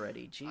abs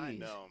already. Jeez. I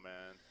know,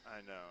 man.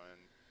 I know,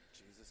 and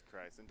Jesus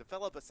Christ, and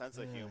develop a sense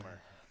of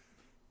humor.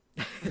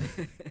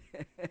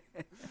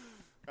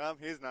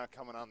 He's not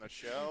coming on the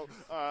show.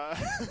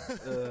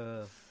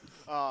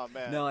 Oh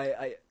man. No,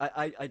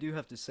 I do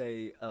have to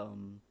say,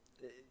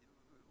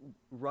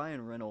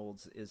 Ryan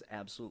Reynolds is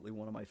absolutely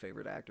one of my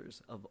favorite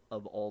actors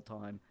of all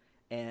time,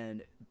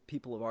 and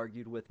people have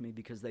argued with me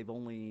because they've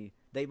only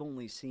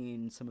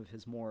seen some of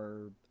his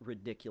more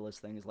ridiculous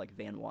things like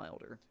Van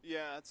Wilder.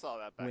 Yeah, I saw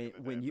that back in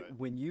the day.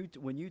 When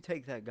you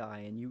take that guy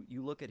and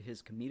you look at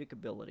his comedic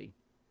ability,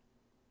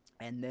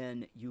 and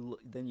then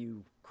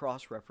you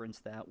cross-reference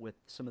that with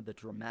some of the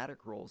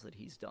dramatic roles that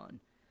he's done.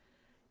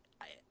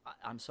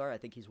 I'm sorry, I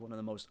think he's one of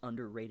the most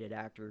underrated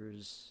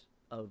actors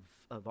of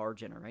our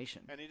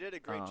generation. And he did a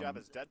great job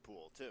as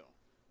Deadpool too.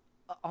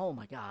 Oh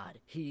my God,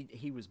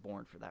 he was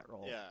born for that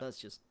role. Yeah. That's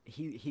just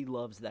he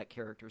loves that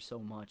character so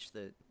much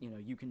that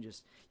you can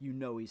just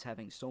he's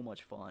having so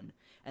much fun,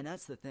 and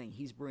that's the thing.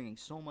 He's bringing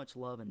so much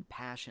love and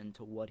passion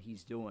to what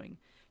he's doing.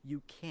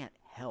 You can't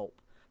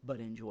help but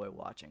enjoy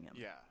watching him.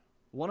 Yeah.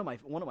 One of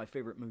my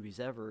favorite movies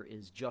ever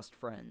is Just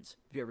Friends.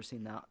 Have you ever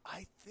seen that?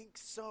 I think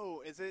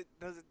so. Does it?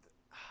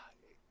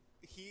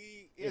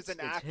 He is an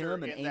It's actor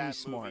him and in Amy that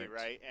Smart. movie,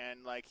 right? And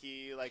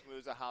he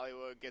moves to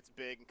Hollywood, gets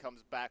big, and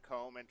comes back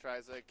home and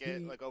tries to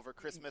get over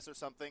Christmas or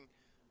something.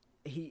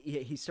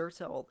 He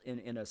starts out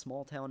in a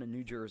small town in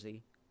New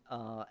Jersey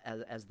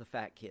as the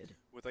fat kid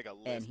With a lisp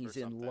and he's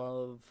or something. in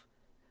love.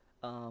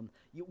 I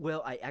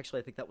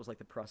think that was like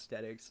the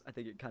prosthetics. I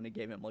think it kind of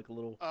gave him like a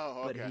little.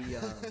 Oh, okay. But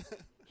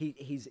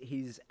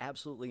he's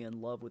absolutely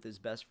in love with his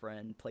best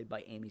friend, played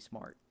by Amy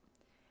Smart,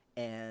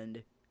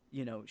 and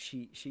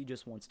she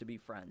just wants to be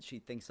friends. She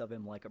thinks of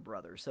him like a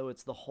brother. So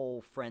it's the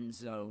whole friend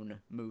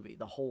zone movie.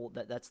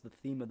 That's the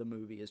theme of the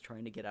movie, is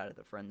trying to get out of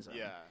the friend zone.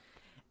 Yeah.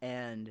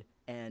 And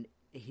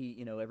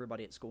he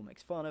everybody at school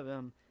makes fun of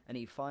him, and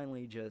he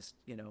finally just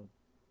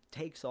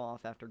takes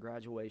off after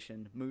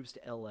graduation, moves to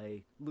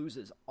LA,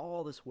 loses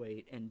all this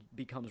weight, and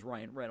becomes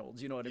Ryan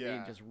Reynolds. You know what I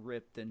mean? Just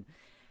ripped, and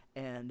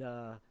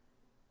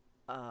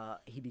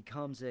he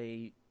becomes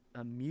a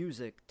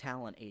music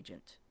talent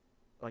agent,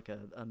 like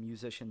a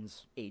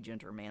musician's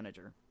agent or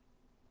manager,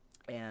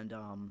 and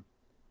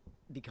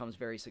becomes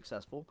very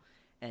successful.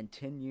 And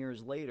 10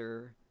 years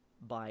later,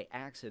 by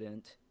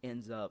accident,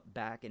 ends up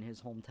back in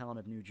his hometown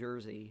of New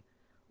Jersey,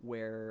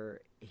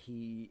 where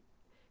he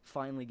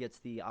finally gets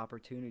the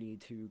opportunity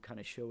to kind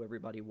of show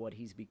everybody what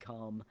he's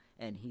become,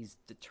 and he's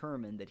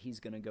determined that he's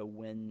going to go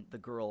win the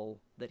girl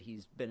that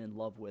he's been in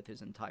love with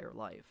his entire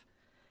life.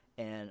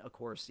 And of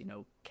course,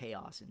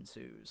 chaos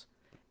ensues.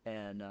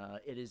 And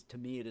it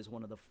is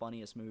one of the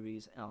funniest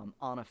movies.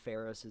 Anna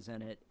Faris is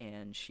in it,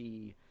 and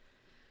she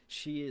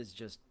is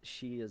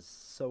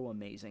so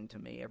amazing to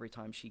me. Every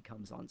time she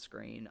comes on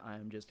screen,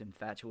 I'm just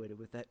infatuated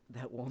with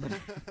that woman.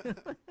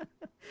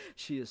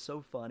 She is so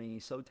funny,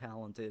 so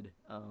talented.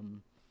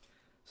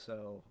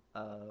 So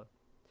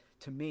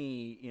to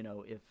me,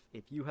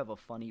 if you have a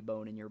funny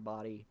bone in your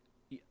body,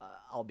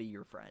 I'll be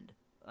your friend.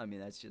 I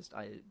mean, that's just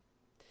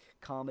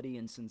comedy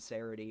and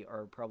sincerity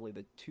are probably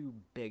the two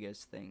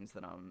biggest things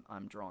that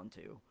I'm drawn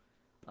to.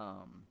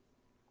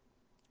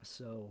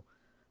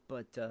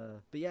 But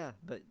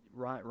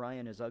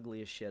Ryan is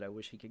ugly as shit. I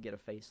wish he could get a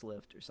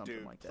facelift or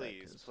something like that.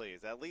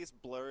 Please, at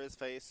least blur his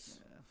face.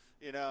 Yeah.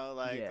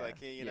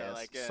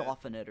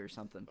 Soften it or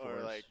something for or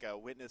us. like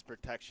witness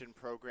protection,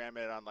 program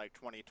it on like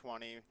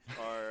 2020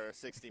 or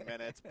 60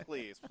 Minutes.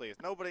 Please,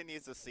 nobody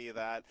needs to see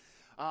that.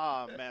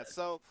 Oh man.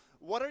 So,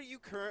 what are you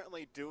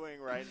currently doing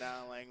right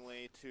now,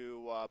 Langley,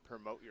 to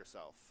promote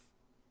yourself?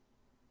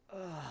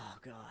 Oh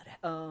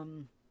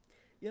God.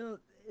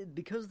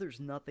 Because there's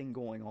nothing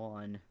going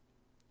on.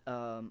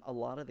 A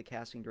lot of the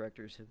casting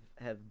directors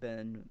have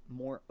been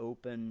more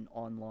open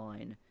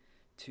online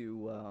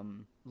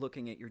to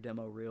looking at your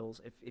demo reels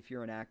if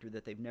you're an actor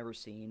that they've never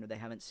seen or they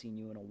haven't seen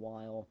you in a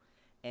while.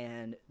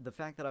 And the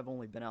fact that I've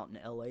only been out in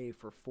LA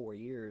for 4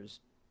 years,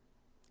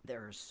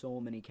 there are so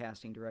many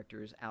casting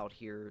directors out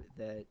here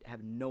that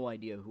have no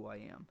idea who I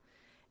am.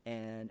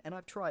 And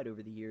I've tried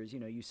over the years.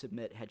 You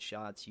submit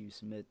headshots, you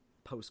submit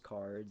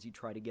postcards, you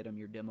try to get them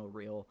your demo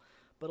reel.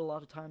 But a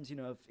lot of times,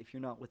 if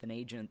you're not with an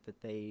agent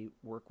that they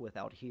work with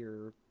out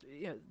here,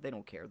 they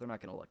don't care. They're not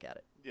going to look at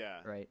it. Yeah.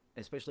 Right?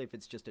 Especially if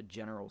it's just a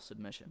general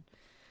submission.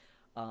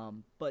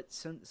 But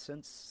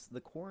since the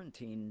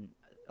quarantine,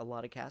 a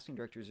lot of casting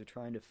directors are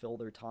trying to fill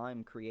their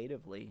time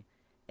creatively,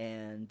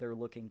 and they're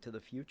looking to the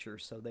future.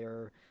 So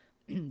they're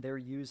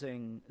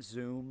using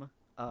Zoom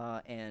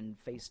and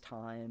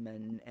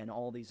FaceTime and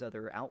all these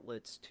other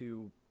outlets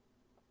to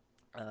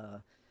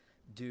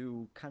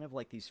do kind of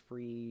like these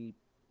free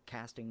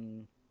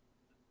casting,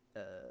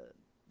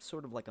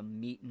 sort of like a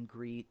meet and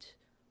greet,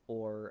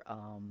 or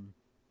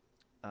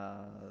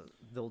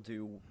they'll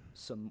do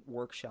some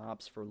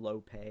workshops for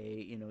low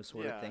pay,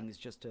 sort of things,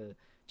 just to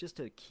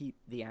keep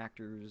the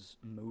actors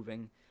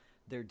moving.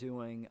 They're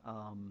doing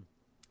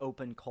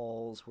open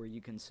calls where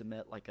you can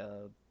submit like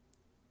a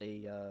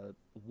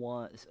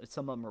one.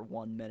 Some of them are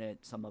 1 minute.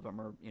 Some of them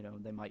are,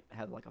 they might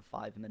have like a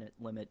 5-minute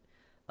limit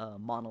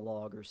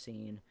monologue or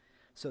scene,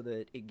 so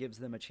that it gives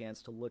them a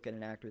chance to look at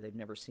an actor they've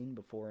never seen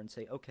before and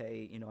say,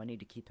 okay, I need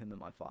to keep him in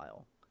my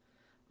file.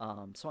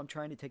 So I'm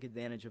trying to take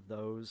advantage of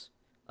those.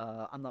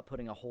 I'm not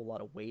putting a whole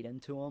lot of weight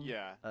into them.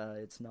 Yeah.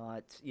 It's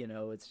not,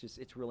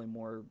 it's really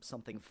more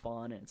something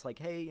fun. And it's like,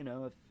 hey,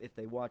 if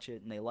they watch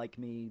it and they like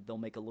me, they'll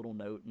make a little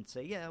note and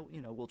say, yeah,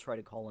 we'll try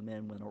to call him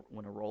in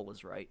when a role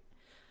is right.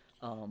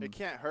 It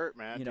can't hurt,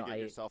 man, to get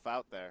yourself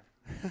out there.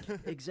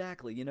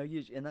 Exactly.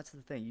 And that's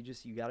the thing.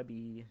 You got to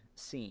be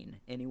seen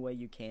any way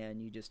you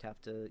can. You just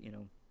have to,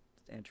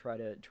 and try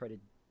to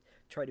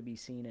be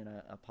seen in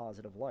a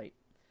positive light.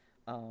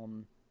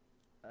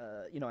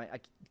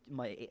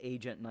 My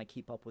agent and I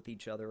keep up with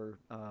each other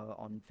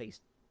on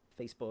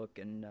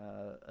Facebook and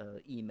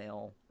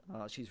email.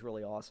 She's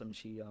really awesome.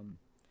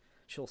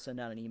 She'll send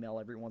out an email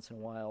every once in a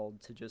while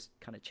to just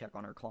kind of check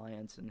on her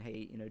clients and,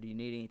 hey, do you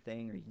need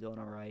anything? Are you doing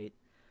all right?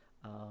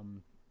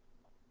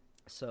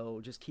 So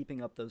just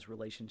keeping up those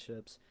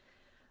relationships.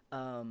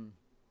 As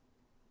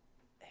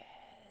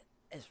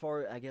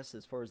far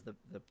as the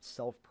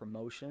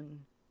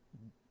self-promotion,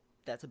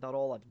 that's about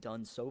all I've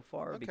done so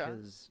far,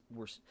 because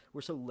we're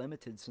so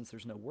limited since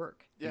there's no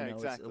work. Yeah,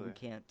 exactly. We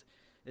can't.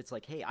 It's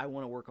like, hey, I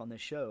want to work on this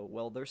show.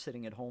 Well, they're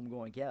sitting at home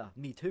going, yeah,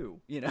 me too.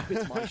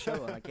 It's my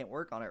show and I can't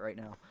work on it right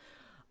now.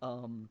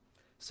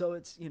 So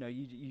it's,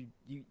 you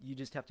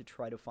just have to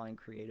try to find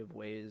creative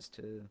ways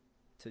to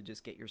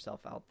just get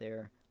yourself out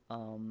there.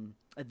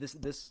 This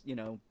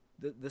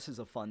is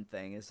a fun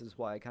thing. This is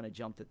why I kind of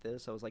jumped at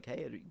this. I was like,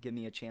 hey, it'd give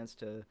me a chance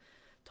to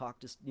talk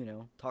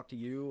to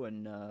you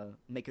and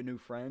make a new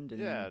friend.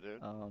 And, yeah,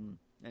 dude.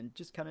 And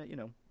just kind of,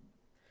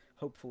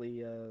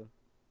 hopefully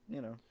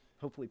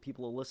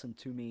people will listen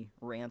to me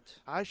rant.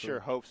 I sure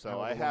hope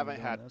so. I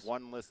haven't had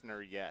one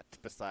listener yet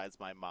besides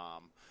my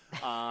mom.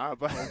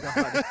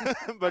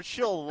 But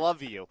she'll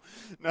love you.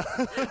 No.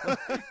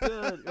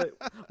 Good.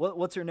 Wait,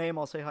 what's her name?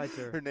 I'll say hi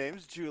to her. Her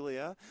name's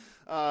Julia.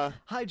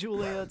 Hi,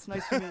 Julia. It's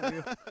nice to meet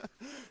you.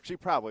 She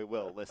probably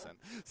will listen.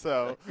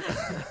 So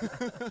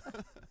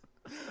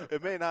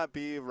it may not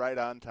be right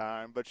on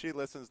time, but she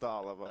listens to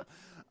all of them.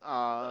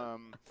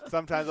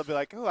 Sometimes I'll be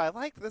like, oh, I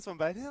liked this one,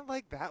 but I didn't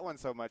like that one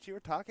so much. You were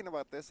talking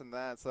about this and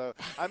that. So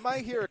I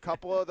might hear a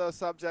couple of those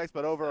subjects,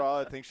 but overall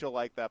I think she'll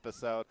like the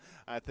episode.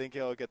 I think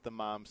it'll get the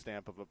mom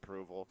stamp of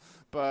approval.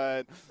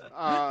 But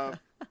my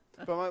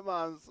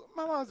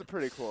mom's a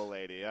pretty cool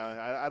lady.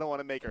 I don't want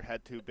to make her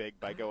head too big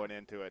by going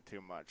into it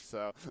too much.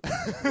 So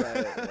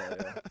Right.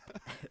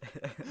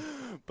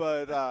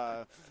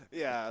 But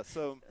yeah,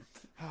 so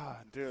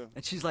dude.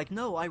 And she's like,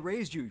 no, I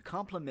raised you.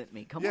 Compliment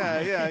me. Come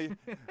on. Yeah.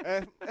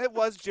 It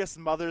was just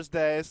Mother's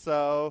Day,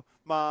 so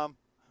Mom,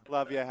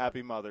 love you.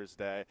 Happy Mother's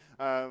Day.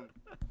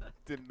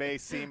 It may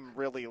seem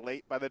really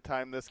late by the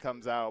time this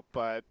comes out,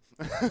 but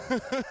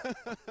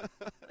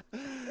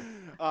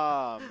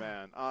oh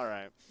man. All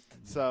right.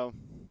 So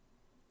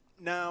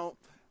now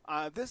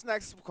this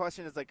next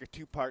question is like a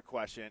two-part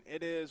question.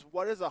 It is,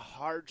 what is a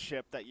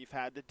hardship that you've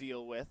had to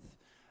deal with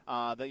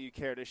that you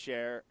care to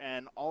share,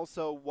 and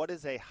also what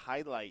is a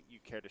highlight you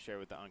care to share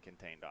with the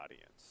Uncontained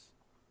audience?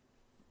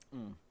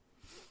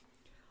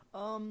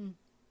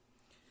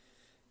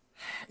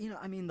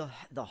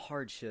 The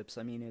hardships.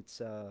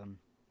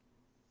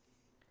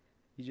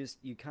 It's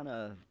you kind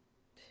of,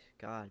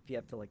 God, if you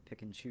have to like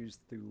pick and choose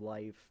through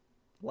life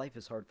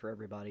is hard for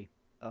everybody.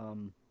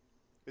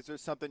 Is there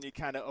something you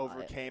kind of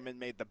overcame and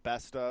made the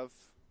best of?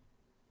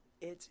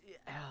 It's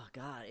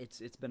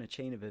been a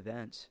chain of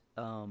events.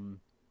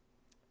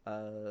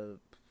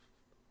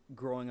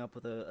 Growing up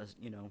with a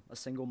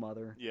single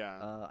mother.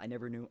 Yeah. I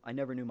never knew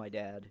my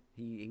dad.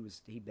 He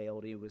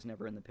bailed. He was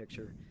never in the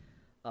picture.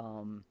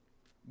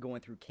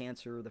 Going through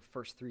cancer the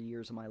first 3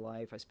 years of my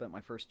life. I spent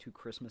my first 2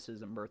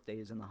 Christmases and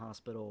birthdays in the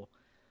hospital.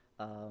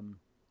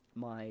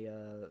 My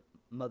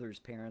mother's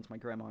parents, my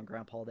grandma and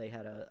grandpa, they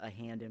had a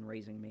hand in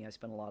raising me. I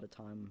spent a lot of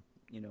time,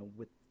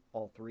 with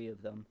all 3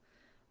 of them.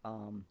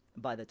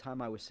 By the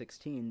time I was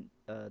 16,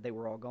 they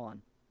were all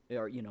gone.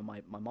 Or,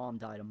 my mom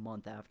died a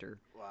month after.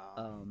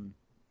 Wow.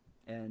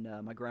 and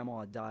my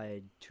grandma had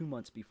died 2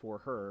 months before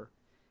her,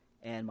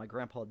 and my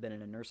grandpa had been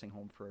in a nursing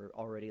home for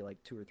already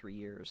like 2 or 3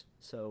 years.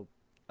 So,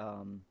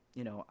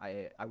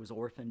 I was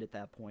orphaned at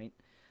that point.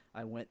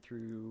 I went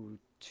through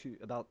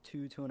about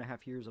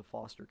 2.5 years of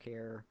foster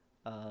care,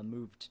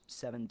 moved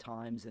 7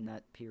 times in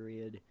that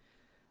period,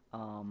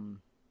 and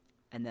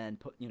then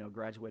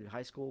graduated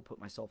high school, put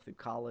myself through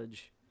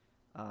college,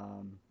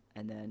 and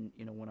then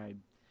when I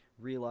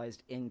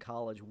realized in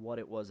college what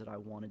it was that I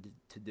wanted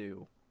to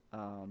do,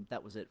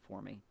 that was it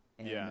for me.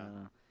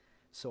 And,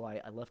 so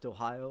I left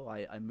Ohio.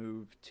 I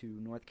moved to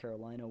North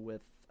Carolina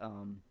with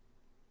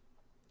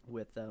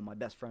my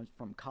best friend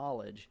from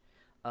college,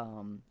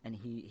 and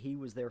he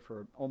was there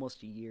for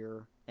almost a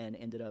year and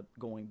ended up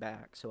going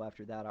back. So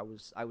after that, I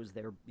was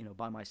there,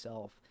 by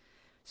myself.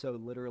 So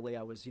literally,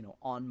 I was,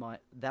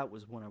 that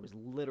was when I was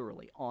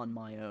literally on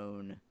my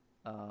own.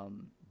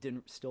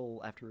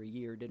 After a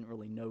year, didn't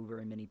really know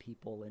very many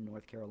people in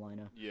North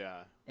Carolina.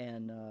 Yeah.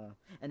 And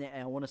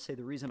I want to say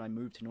the reason I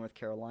moved to North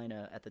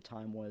Carolina at the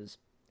time was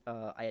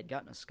I had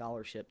gotten a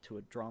scholarship to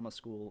a drama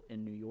school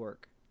in New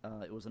York.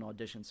 It was an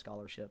audition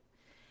scholarship,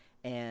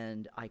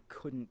 and I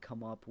couldn't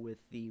come up with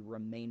the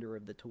remainder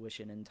of the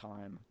tuition in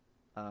time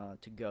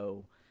to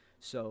go.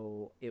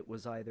 So it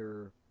was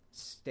either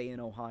stay in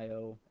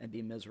Ohio and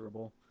be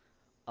miserable.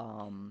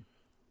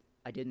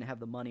 I didn't have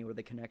the money or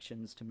the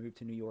connections to move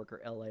to New York or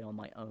LA on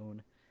my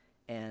own.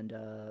 And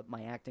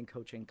my acting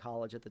coach in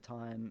college at the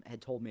time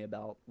had told me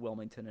about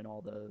Wilmington and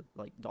all the,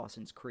 like,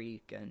 Dawson's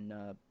Creek and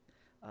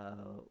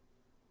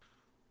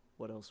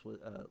what else was,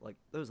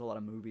 there was a lot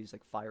of movies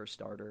like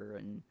Firestarter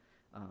and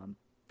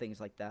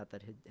things like that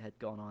had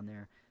gone on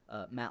there.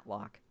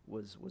 Matlock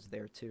was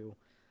there too.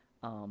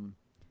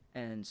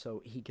 And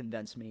so he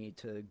convinced me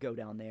to go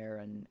down there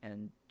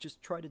and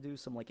just try to do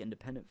some like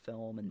independent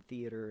film and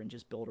theater and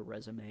just build a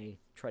resume,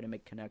 try to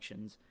make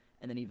connections,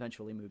 and then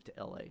eventually move to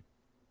LA.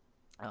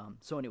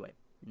 So anyway,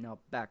 now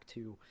back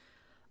to,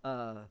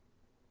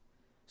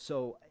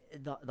 so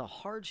the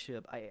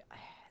hardship,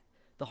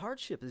 the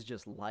hardship is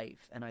just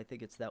life, and I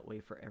think it's that way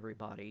for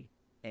everybody.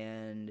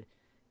 And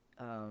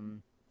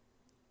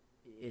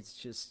it's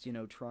just,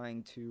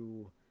 trying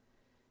to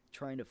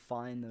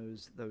find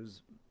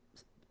those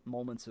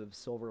moments of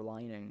silver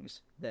linings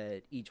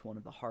that each one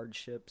of the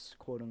hardships,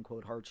 quote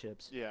unquote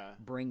hardships,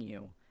 bring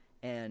you.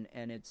 And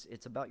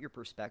it's about your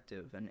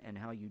perspective and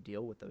how you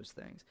deal with those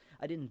things.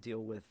 I didn't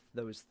deal with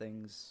those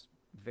things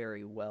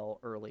very well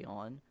early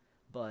on,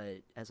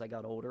 but as I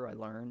got older, I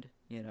learned,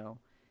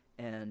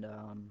 and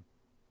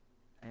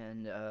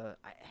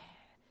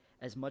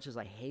as much as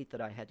I hate that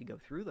I had to go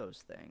through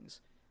those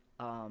things,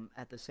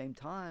 at the same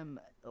time,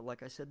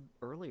 like I said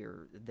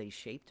earlier, they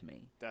shaped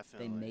me.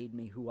 Definitely. They made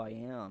me who I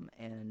am.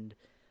 And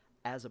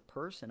as a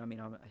person, I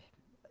mean,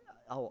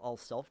 I'll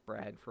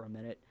self-brag for a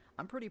minute.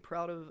 I'm pretty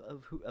proud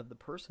of the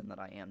person that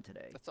I am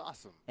today. That's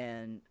awesome.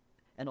 And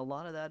a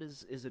lot of that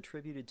is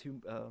attributed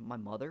to my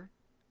mother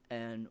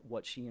and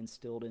what she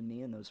instilled in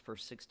me in those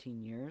first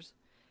 16 years.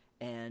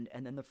 And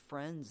then the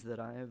friends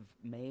that I've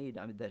made,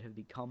 that have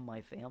become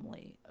my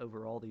family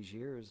over all these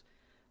years.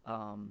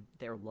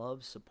 Their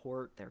love,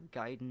 support, their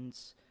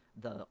guidance,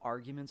 the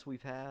arguments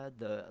we've had,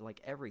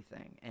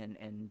 everything,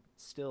 and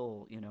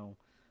still,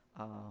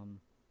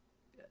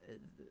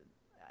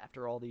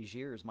 after all these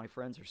years, my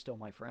friends are still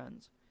my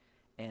friends,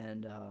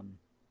 and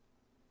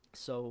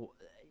so,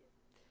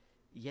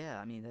 yeah,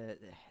 I mean,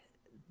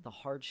 the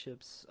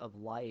hardships of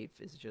life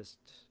is just,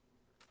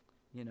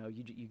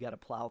 you got to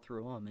plow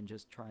through them and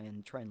just try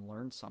and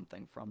learn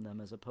something from them,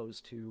 as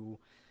opposed to,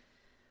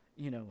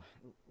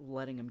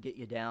 letting them get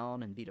you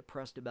down and be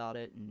depressed about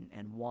it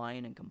and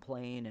whine and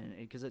complain, and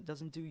because it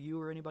doesn't do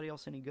you or anybody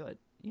else any good.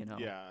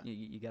 Yeah.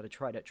 You got to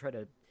try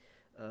to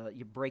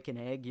you break an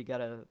egg, you got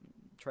to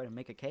try to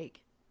make a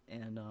cake,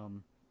 and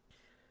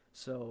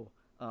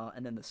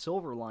and then the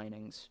silver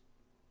linings.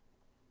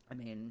 I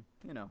mean,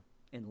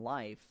 in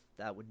life,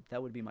 that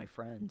would be my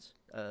friends.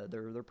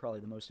 They're probably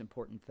the most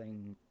important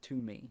thing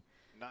to me.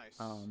 Nice.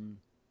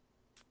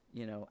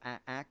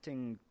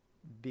 Acting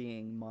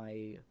being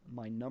my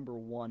number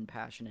one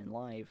passion in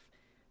life,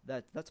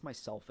 that's my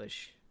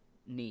selfish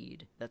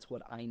need. That's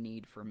what I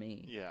need for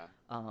me. Yeah.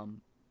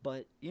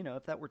 But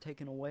if that were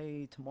taken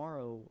away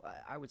tomorrow,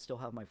 I would still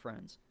have my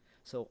friends.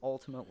 So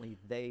ultimately,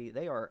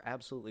 they are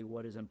absolutely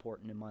what is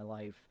important in my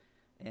life,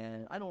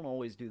 and I don't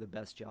always do the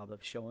best job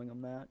of showing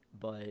them that,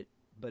 but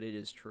it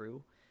is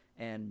true.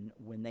 And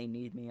when they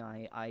need me,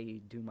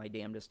 I do my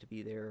damnedest to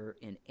be there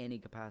in any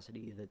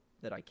capacity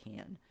that I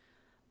can.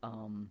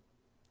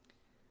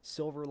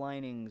 Silver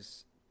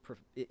linings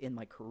in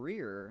my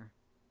career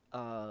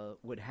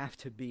would have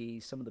to be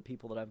some of the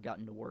people that I've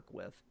gotten to work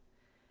with,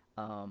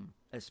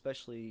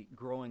 especially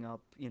growing up,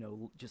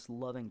 just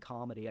loving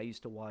comedy. I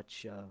used to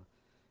watch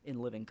In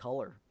Living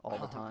Color all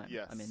the time.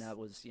 Yes. I mean, that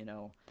was,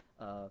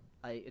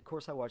 of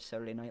course I watched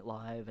Saturday Night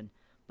Live,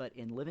 but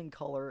In Living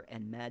Color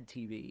and Mad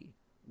TV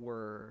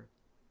were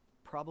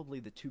probably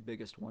the two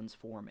biggest ones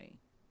for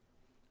me.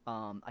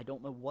 I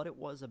don't know what it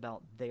was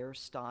about their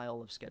style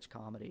of sketch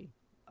comedy.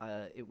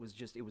 It was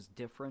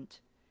different,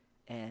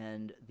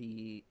 and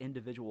the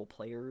individual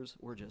players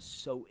were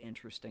just so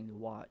interesting to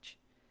watch.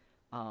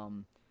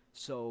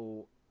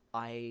 So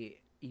I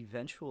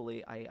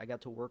eventually I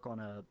got to work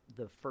on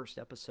the first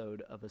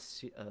episode of a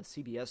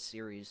CBS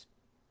series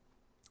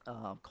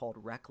called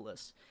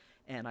Reckless,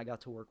 and I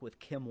got to work with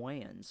Kim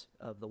Wayans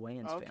of the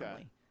Wayans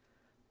family.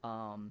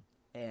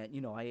 And,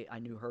 you know, I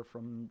knew her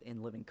from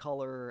In Living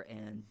Color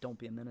and Don't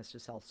Be a Menace to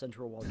South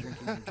Central While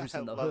Drinking Your Juice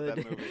in the Love Hood.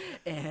 that movie.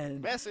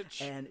 And Message.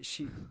 And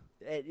she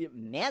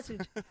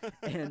message.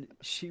 And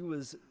she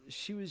was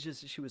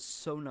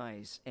so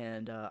nice,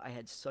 and I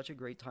had such a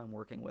great time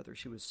working with her.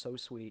 She was so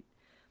sweet.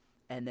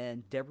 And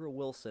then Deborah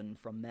Wilson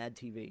from Mad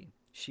TV.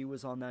 She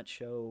was on that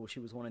show. She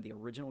was one of the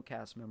original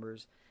cast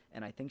members,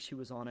 and I think she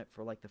was on it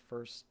for like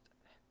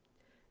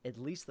at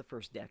least the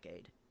first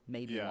decade,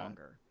 maybe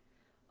longer.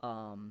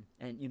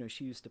 And, you know,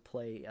 she used to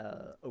play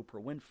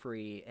Oprah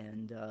Winfrey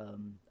and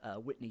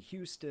Whitney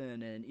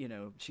Houston, and, you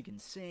know, she can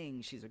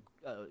sing. She's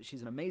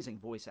an amazing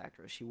voice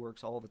actress. She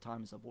works all the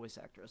time as a voice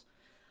actress.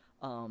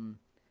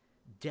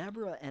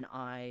 Deborah and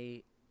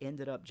I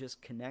ended up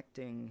just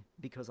connecting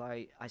because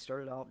I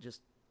started out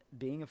just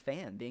being a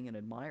fan, being an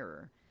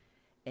admirer,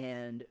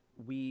 and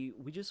we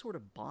just sort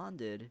of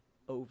bonded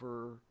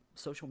over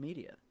social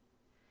media.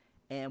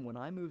 And when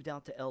I moved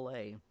out to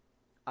LA,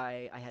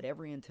 I had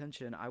every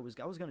intention. I was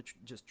going to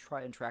just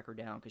try and track her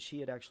down because she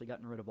had actually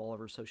gotten rid of all of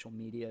her social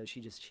media.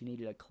 She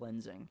needed a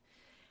cleansing,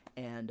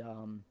 and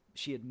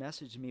she had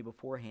messaged me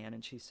beforehand,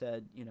 and she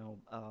said, you know,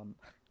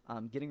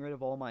 I'm getting rid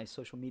of all my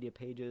social media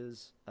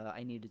pages.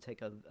 I need to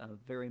take a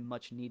very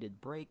much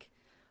needed break,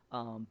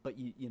 but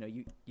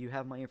you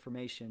have my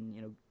information.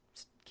 You know,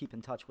 keep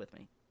in touch with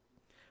me.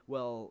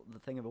 Well, the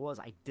thing of it was,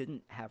 I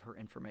didn't have her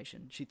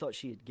information. She thought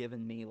she had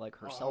given me, like,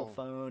 her cell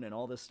phone and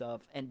all this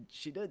stuff, and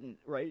she didn't,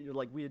 right?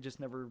 Like, we had just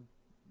never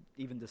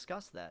even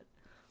discussed that.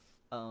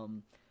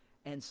 And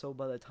so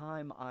by the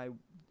time I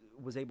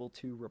was able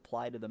to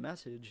reply to the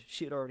message,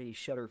 she had already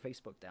shut her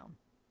Facebook down.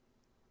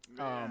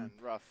 Man,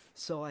 rough.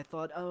 So I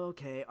thought, oh,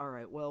 okay, all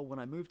right, well, when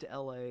I move to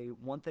LA,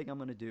 one thing I'm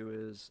going to do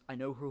is, I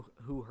know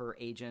who her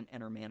agent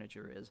and her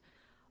manager is.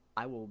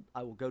 I will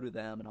go to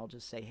them and I'll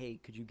just say, hey,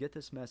 could you get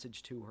this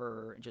message to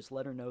her and just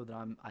let her know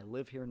that I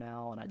live here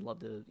now and I'd love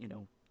to, you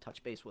know,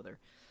 touch base with her.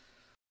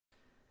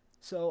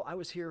 So I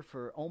was here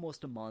for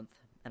almost a month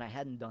and I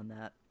hadn't done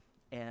that,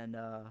 and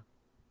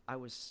I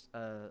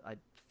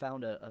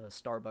found a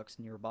Starbucks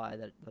nearby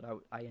that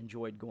I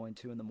enjoyed going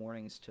to in the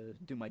mornings to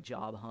do my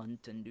job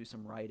hunt and do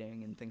some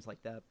writing and things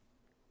like that.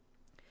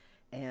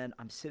 And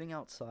I'm sitting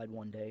outside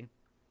one day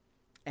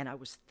and I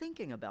was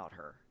thinking about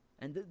her,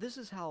 and this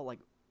is how, like,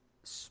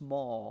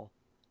 small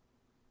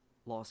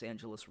Los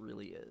Angeles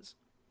really is.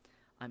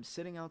 I'm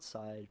sitting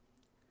outside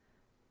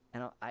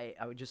and I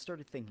just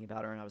started thinking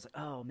about her, and I was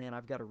like, oh man,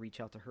 I've got to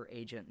reach out to her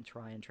agent and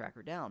try and track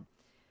her down.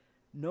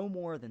 No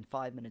more than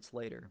 5 minutes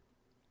later,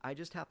 I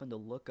just happened to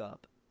look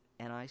up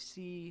and I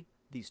see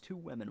these two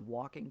women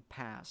walking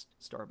past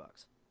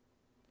Starbucks.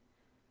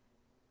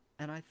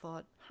 And I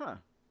thought,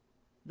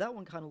 that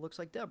one kind of looks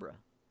like Deborah.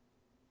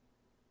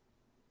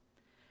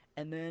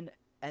 And then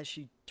as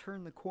she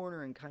turned the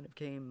corner and kind of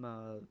came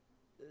a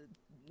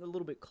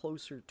little bit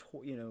closer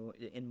to, you know,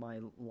 in my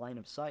line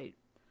of sight,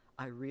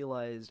 I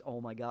realized,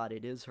 oh my God,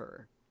 it is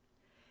her.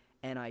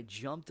 And I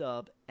jumped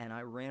up and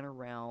I ran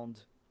around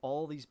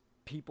all these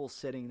people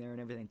sitting there and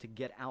everything to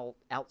get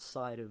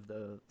outside of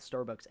the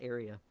Starbucks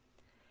area.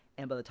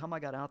 And by the time I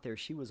got out there,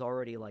 she was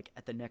already, like,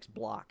 at the next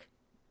block.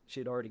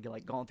 She had already,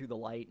 like, gone through the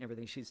light and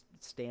everything. She's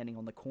standing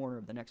on the corner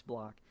of the next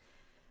block.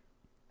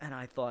 And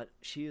I thought,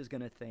 she is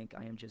going to think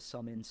I am just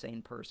some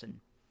insane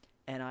person.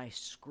 And I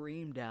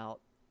screamed out,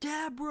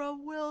 Deborah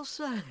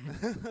Wilson!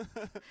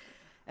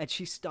 And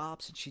she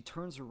stops and she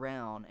turns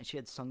around and she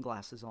had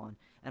sunglasses on.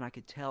 And I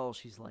could tell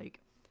she's like,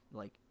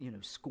 you know,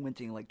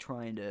 squinting, like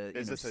trying to,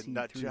 Is this a see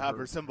nut through job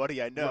her. or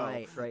somebody I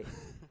know? Right.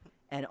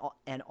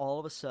 And all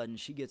of a sudden,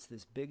 she gets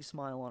this big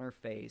smile on her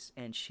face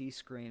and she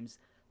screams,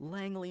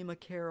 Langley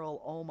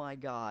McCarroll, oh my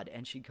God.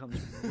 And she comes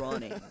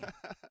running.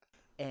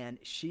 And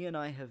she and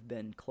I have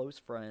been close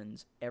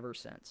friends ever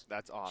since.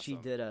 That's awesome. She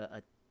did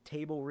a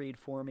table read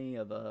for me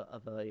of a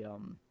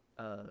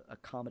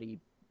comedy,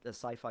 a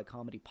sci-fi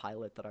comedy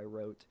pilot that I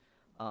wrote,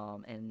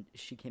 and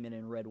she came in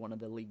and read one of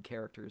the lead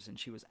characters, and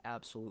she was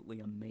absolutely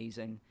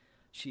amazing.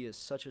 She is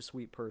such a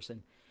sweet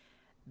person.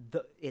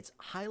 It's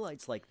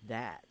highlights like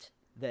that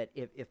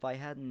if I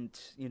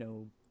hadn't, you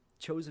know,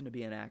 chosen to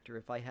be an actor,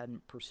 if I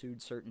hadn't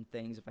pursued certain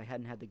things, if I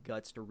hadn't had the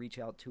guts to reach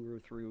out to her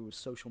through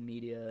social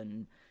media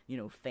and, you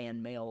know,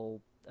 fan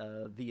mail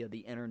via the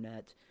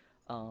internet,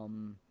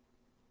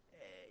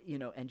 you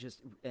know, and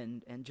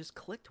just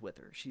clicked with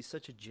her. She's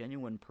such a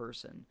genuine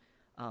person.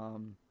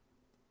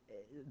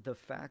 The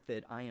fact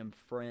that I am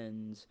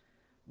friends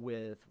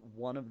with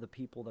one of the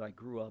people that I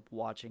grew up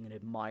watching and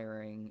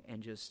admiring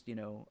and just, you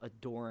know,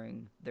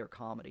 adoring their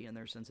comedy and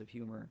their sense of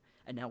humor,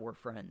 and now we're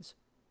friends,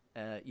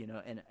 you know,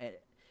 and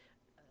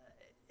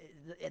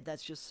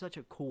that's just such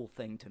a cool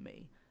thing to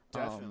me.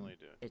 Definitely,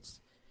 dude. It's,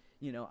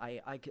 you know,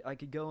 I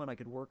could go and I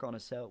could work on a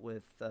set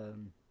with,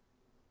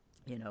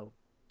 you know,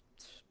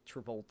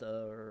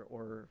 Travolta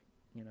or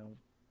you know,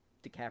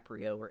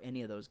 DiCaprio or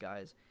any of those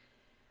guys,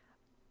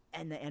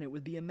 and it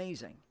would be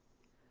amazing.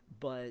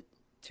 But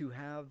to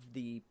have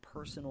the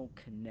personal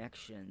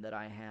connection that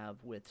I have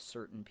with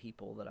certain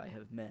people that I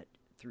have met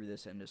through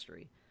this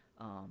industry,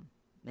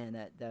 man,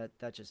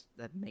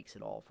 that makes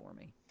it all for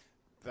me.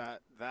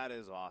 That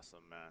is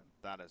awesome, man.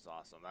 That is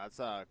awesome. That's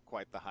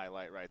quite the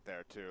highlight right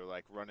there too.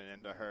 Like running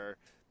into her,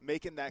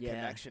 making that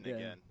connection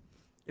again.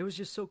 It was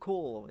just so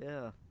cool,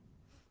 yeah.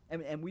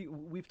 And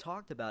we've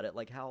talked about it,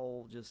 like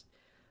how just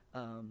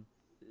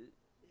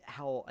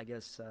how I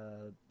guess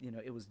you know,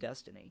 it was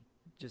destiny,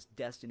 just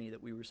destiny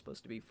that we were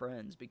supposed to be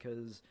friends,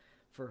 because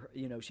for,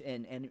 you know,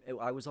 and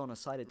I was on a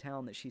side of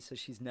town that she says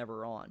she's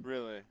never on.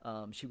 Really?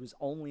 She was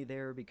only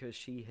there because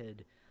she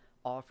had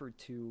offered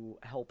to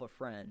help a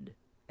friend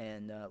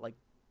and like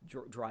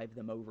drive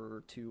them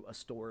over to a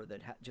store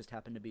that just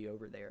happened to be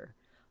over there.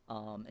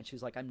 And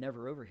she's like, I'm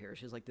never over here.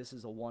 She's like, this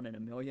is a 1 in a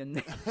million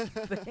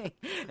thing.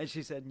 And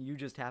she said, you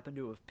just happened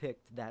to have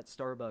picked that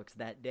Starbucks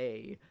that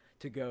day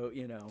to go,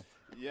 you know.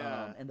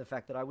 Yeah. And the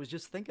fact that I was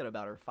just thinking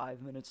about her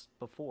 5 minutes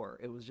before,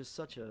 it was just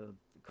such a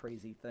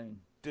crazy thing.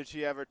 Did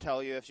she ever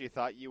tell you if she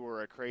thought you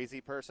were a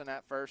crazy person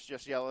at first,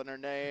 just yelling her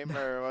name,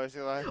 or was she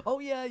like? Oh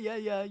yeah.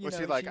 Was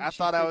she like, I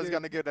thought I was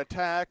gonna get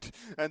attacked,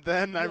 and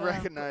then I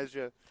recognized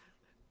you?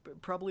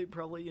 Probably,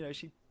 you know,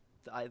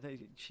 I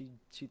think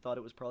she thought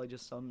it was probably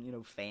just some, you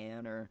know,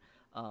 fan or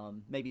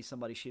maybe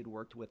somebody she had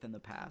worked with in the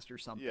past or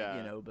something,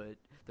 you know, but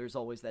there's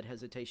always that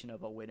hesitation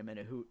of, oh, wait a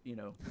minute,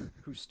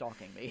 who's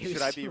stalking me?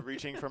 Should I be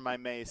reaching for my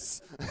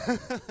mace?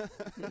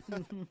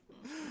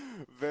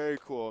 Very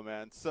cool,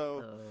 man.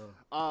 So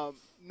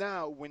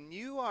now when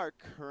you are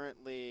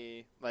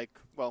currently, like,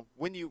 well,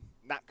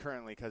 not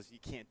currently because you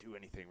can't do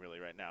anything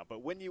really right now,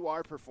 but when you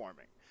are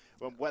performing,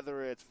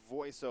 whether it's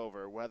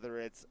voiceover, whether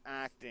it's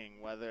acting,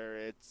 whether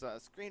it's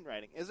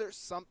screenwriting, is there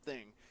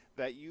something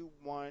that you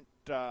want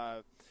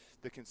the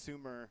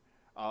consumer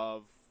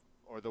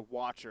or the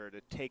watcher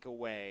to take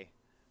away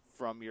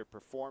from your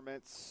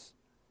performance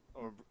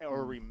or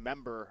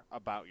remember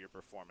about your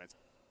performance?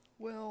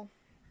 Well,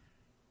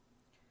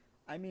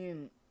 I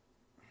mean,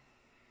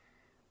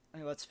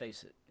 let's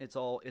face it. It's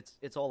all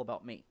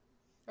about me.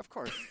 Of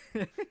course.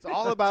 It's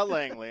all about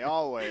Langley,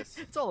 always.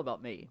 It's all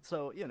about me.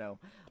 So, you know,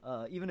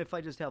 even if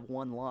I just have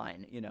one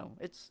line, you know,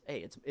 it's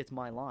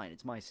my line,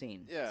 it's my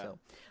scene. Yeah.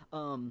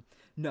 So,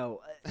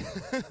 no.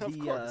 Of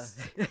course.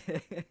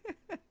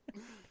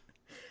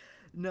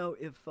 No,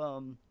 if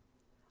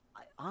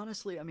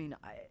honestly, I mean,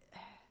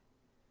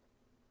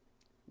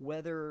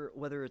 whether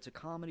it's a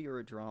comedy or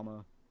a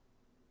drama,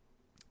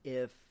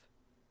 if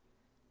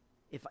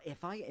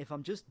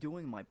I'm just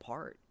doing my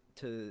part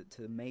to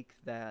make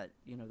that,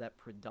 you know, that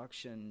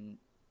production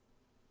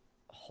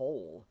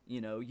whole, you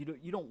know,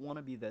 you don't want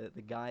to be the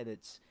guy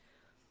that's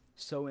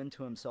so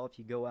into himself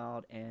you go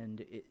out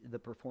and the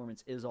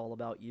performance is all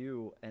about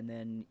you and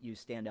then you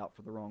stand out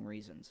for the wrong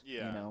reasons.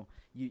 Yeah. You know,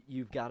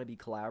 you've got to be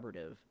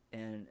collaborative,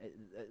 and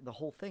the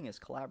whole thing is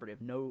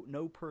collaborative.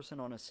 No person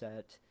on a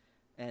set,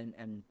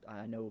 and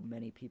I know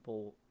many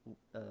people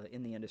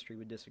in the industry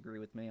would disagree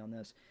with me on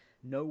this.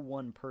 No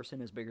one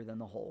person is bigger than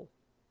the whole.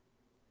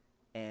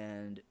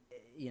 And,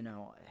 you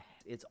know,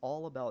 it's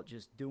all about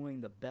just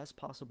doing the best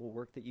possible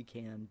work that you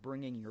can,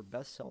 bringing your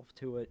best self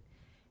to it,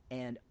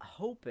 and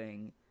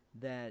hoping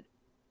that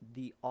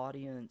the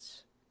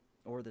audience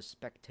or the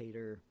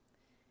spectator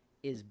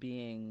is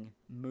being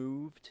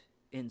moved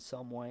in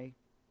some way,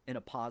 in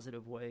a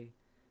positive way.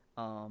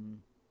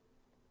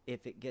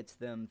 If it gets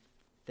them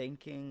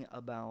thinking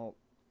about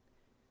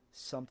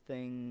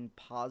something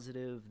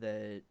positive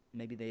that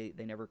maybe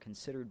they never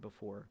considered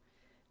before.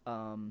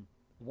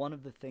 One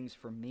of the things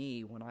for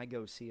me when I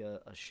go see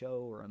a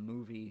show or a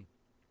movie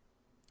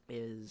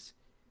is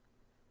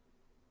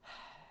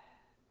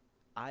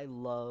I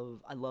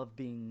love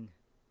being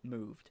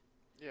moved.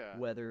 Yeah.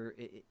 Whether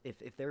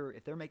if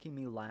they're making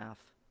me laugh,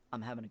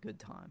 I'm having a good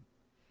time.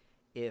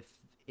 If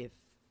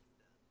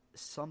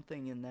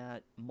something in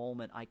that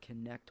moment I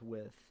connect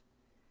with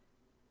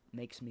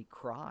makes me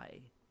cry,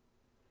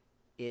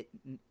 it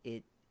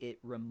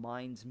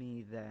reminds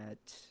me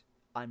that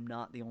I'm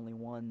not the only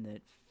one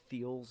that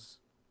feels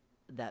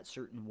that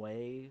certain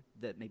way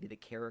that maybe the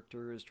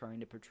character is trying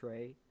to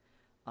portray.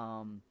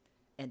 And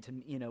to,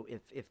 you know,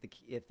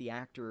 if the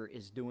actor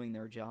is doing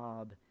their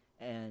job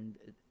and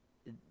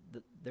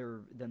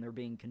they're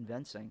being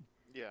convincing,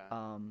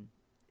 yeah,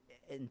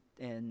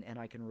 and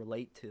I can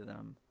relate to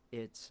them,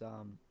 it's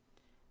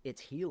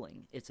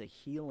healing. It's a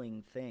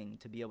healing thing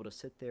to be able to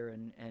sit there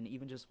and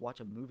even just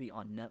watch a movie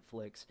on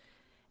Netflix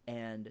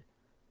and,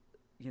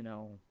 you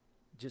know,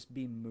 just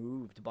be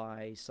moved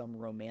by some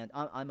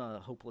I'm a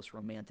hopeless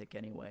romantic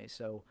anyway,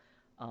 so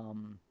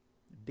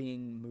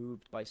being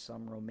moved by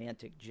some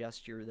romantic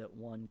gesture that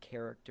one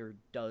character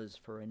does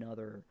for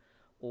another,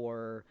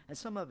 and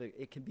some of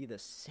it can be the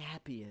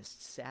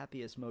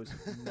sappiest, most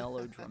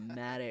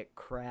melodramatic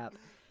crap,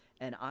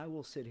 and I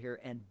will sit here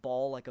and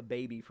bawl like a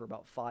baby for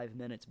about 5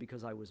 minutes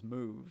because I was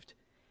moved,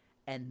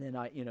 and then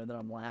then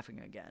I'm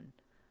laughing again.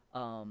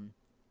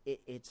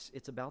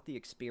 it's about the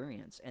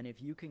experience. And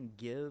if you can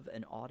give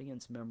an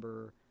audience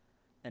member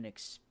an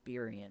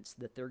experience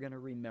that they're going to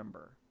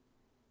remember,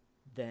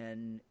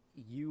 then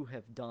you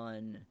have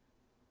done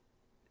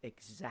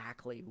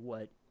exactly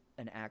what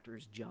an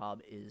actor's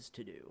job is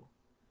to do.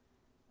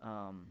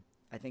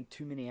 I think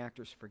too many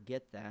actors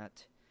forget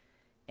that,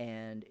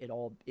 and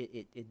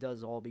it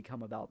does all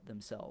become about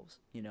themselves.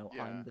 You know,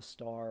 Yeah. I'm the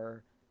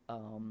star,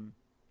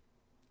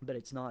 but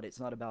it's not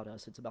about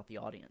us. It's about the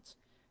audience.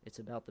 It's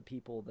about the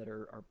people that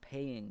are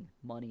paying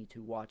money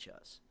to watch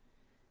us.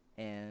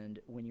 And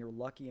when you're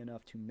lucky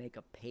enough to make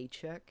a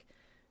paycheck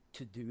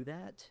to do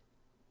that,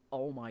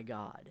 oh my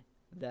God,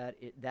 that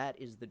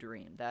is the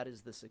dream. That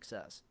is the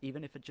success.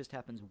 Even if it just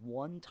happens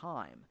one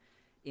time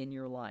in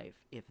your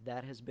life, if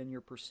that has been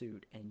your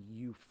pursuit and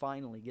you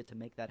finally get to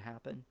make that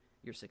happen,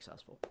 you're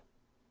successful.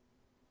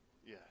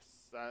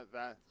 Yes,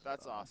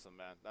 that's awesome,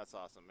 man. That's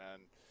awesome,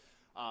 man.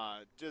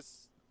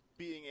 Just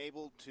being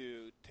able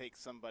to take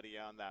somebody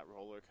on that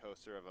roller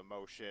coaster of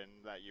emotion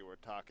that you were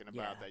talking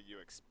about, Yeah. that you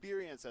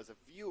experience as a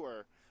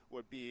viewer,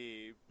 would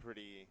be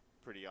pretty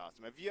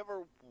awesome. Have you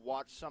ever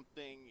watched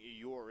something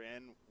you're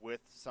in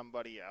with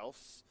somebody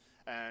else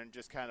and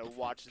just kind of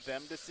watch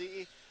them to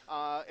see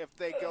if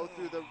they go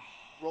through the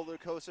roller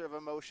coaster of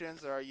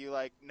emotions, or are you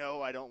like,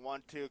 no, I don't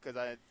want to because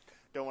I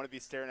don't want to be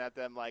staring at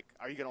them like,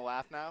 are you going to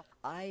laugh now?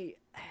 I'm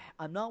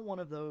not one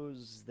of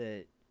those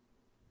that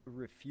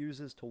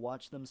refuses to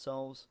watch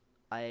themselves.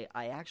 I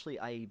actually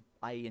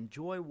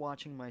enjoy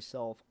watching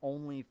myself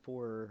only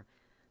for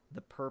the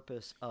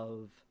purpose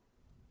of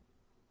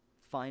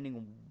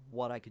finding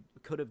what I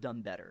could have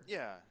done better.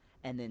 Yeah.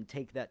 And then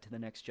take that to the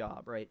next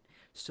job, right?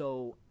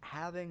 So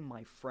having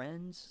my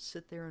friends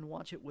sit there and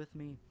watch it with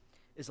me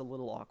is a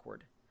little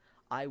awkward.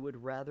 I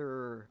would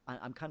rather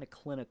I'm kind of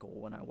clinical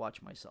when I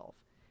watch myself.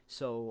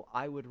 So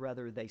I would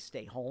rather they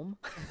stay home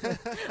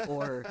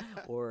or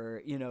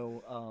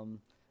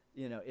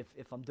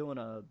if I'm doing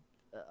a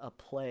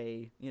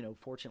play,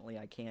 fortunately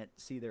I can't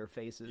see their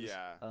faces.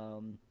 Yeah.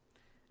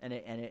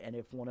 And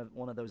if one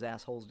of those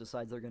assholes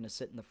decides they're going to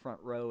sit in the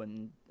front row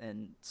and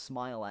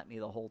smile at me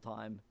the whole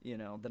time,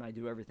 then I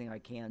do everything I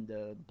can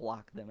to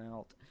block them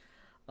out.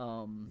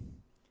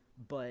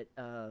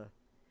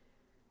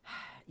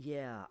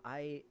 Yeah,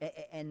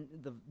 and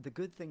the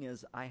good thing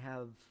is I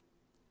have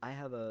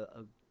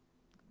a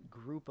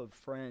group of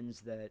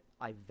friends that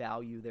I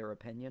value their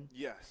opinion.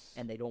 Yes.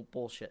 And they don't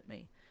bullshit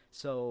me.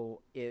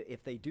 So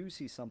if they do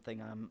see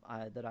something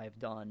that I've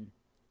done,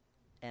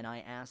 and I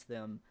ask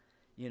them,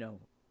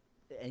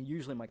 and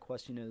usually my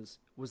question is,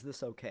 was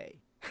this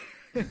okay?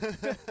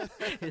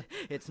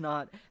 It's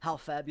not, how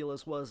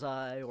fabulous was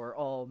I, or,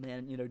 oh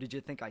man, did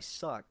you think I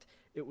sucked?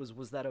 It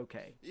was that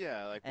okay?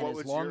 Yeah, like, and what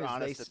was your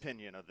honest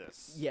opinion of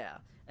this? Yeah,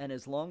 and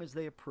as long as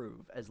they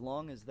approve, as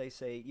long as they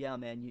say, yeah,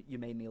 man, you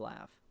made me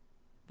laugh,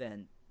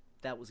 then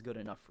that was good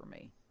enough for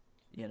me,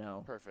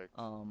 Perfect.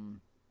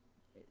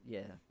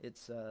 Yeah,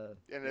 it's and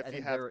if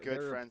you have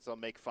good friends, they'll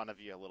make fun of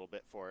you a little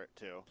bit for it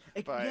too.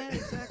 But yeah,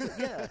 exactly.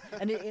 Yeah,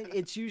 and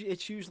it's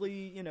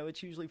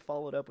usually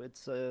followed up.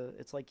 It's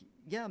like,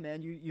 yeah,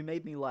 man, you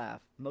made me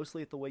laugh,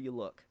 mostly at the way you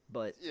look,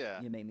 but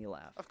yeah, you made me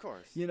laugh. Of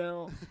course.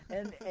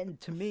 And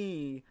to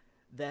me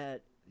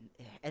that.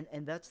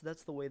 And that's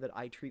the way that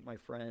I treat my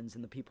friends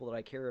and the people that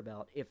I care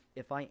about.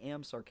 If I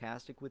am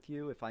sarcastic with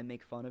you, if I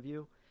make fun of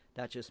you,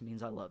 that just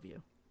means I love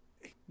you.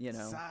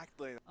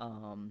 Exactly.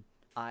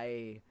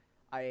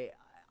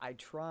 I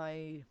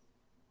try.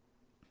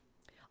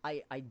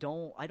 I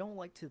don't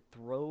like to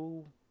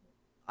throw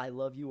 "I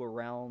love you"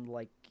 around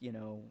like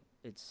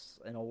it's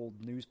an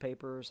old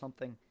newspaper or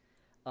something.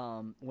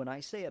 When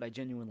I say it, I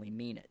genuinely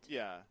mean it.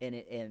 Yeah. And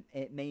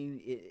it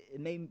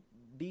may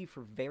be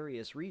for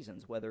various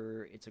reasons,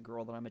 whether it's a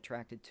girl that I'm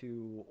attracted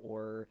to,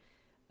 or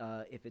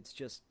if it's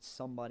just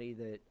somebody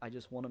that I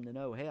just want them to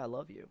know, hey, I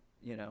love you.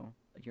 You're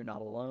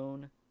not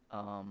alone.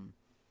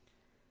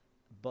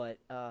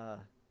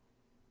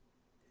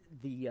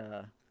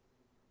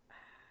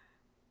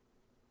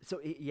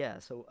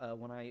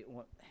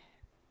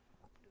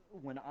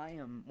 When I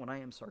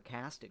am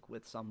sarcastic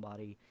with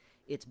somebody,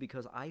 it's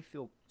because I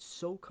feel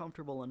so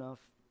comfortable enough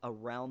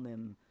around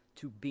them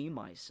to be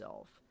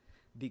myself,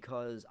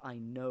 because I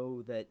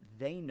know that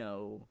they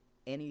know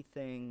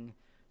anything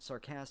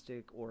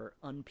sarcastic or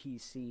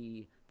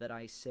un-PC that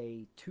I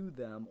say to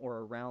them or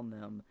around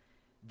them,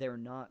 they're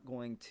not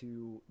going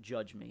to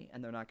judge me,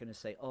 and they're not going to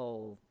say,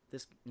 oh,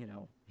 this,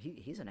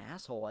 he's an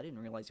asshole, I didn't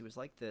realize he was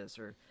like this,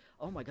 or,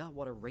 oh my God,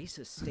 what a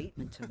racist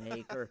statement to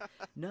make, or,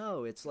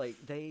 no, it's like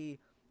they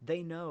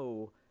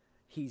know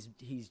he's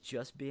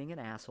just being an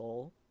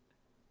asshole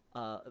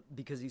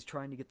because he's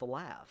trying to get the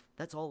laugh.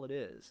 That's all it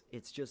is.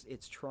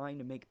 It's trying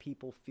to make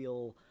people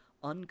feel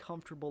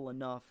uncomfortable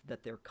enough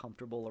that they're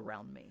comfortable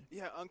around me.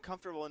 Yeah,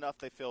 uncomfortable enough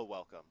they feel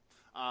welcome.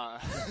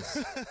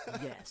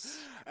 Yes.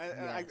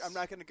 I'm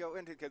not going to go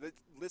into it because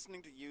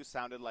listening to you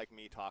sounded like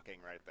me talking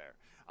right there.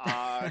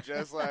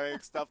 Just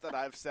like stuff that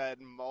I've said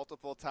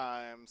multiple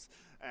times,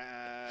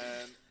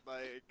 and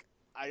like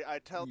I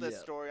tell this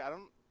story.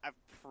 I've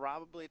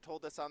probably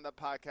told this on the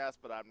podcast,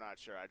 but I'm not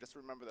sure. I just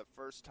remember the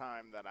first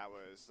time that I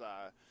was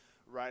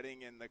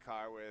riding in the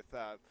car with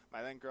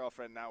my then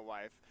girlfriend, now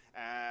wife,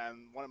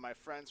 and one of my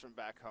friends from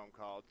back home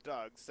called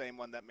Doug, same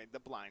one that made the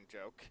blind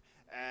joke.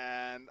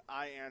 And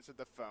I answered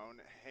the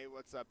phone, "Hey,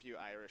 what's up, you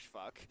Irish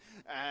fuck?"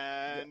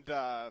 And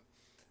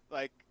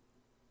like,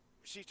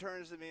 she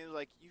turns to me and is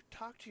like, "You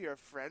talk to your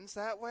friends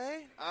that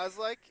way?" I was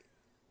like,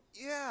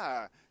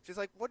 "Yeah." She's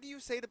like, "What do you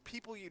say to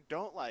people you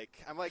don't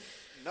like?" I'm like,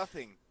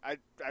 "Nothing. I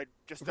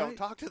just don't Right.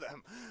 talk to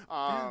them,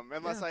 Yeah,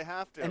 unless yeah. I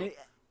have to."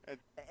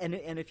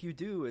 And if you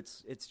do,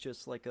 it's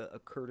just like a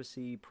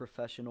courtesy,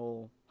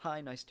 professional.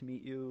 Hi, nice to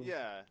meet you.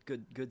 Yeah.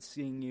 Good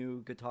seeing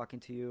you. Good talking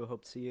to you.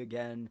 Hope to see you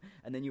again.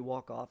 And then you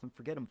walk off and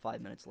forget them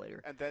 5 minutes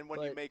later. And then when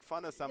you But, make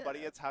fun of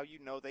somebody, yeah. it's how you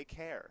know they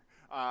care.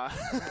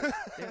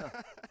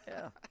 Yeah,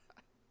 yeah.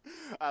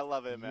 I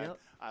love it, man. Yep.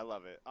 I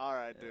love it. All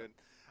right, dude.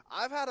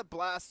 I've had a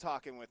blast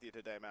talking with you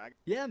today, man.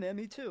 Yeah, man,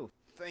 me too.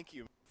 Thank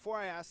you. Before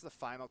I ask the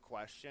final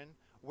question,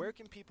 where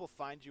can people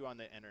find you on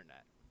the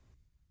internet?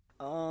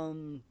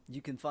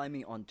 You can find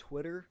me on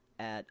Twitter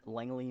at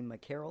Langley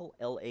McCarroll,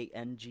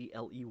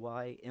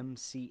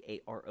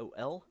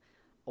 LangleymCarol,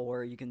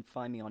 or you can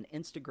find me on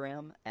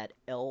Instagram at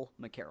L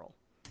McCarroll.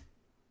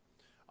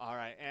 All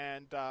right,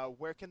 and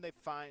where can they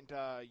find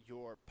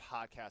your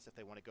podcast if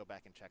they want to go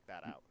back and check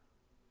that out?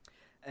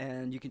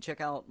 And you can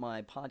check out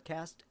my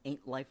podcast,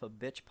 Ain't Life a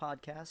Bitch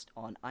podcast,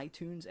 on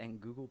iTunes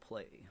and Google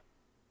Play.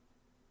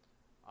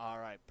 All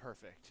right,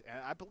 perfect.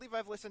 And I believe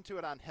I've listened to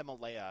it on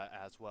Himalaya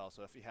as well,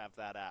 so if you have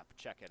that app,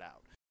 check it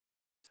out.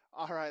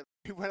 All right,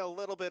 we went a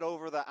little bit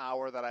over the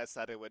hour that I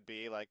said it would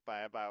be, like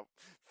by about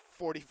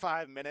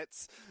 45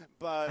 minutes,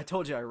 but I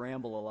told you I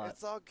ramble a lot.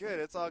 it's all good.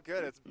 It's all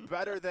good. It's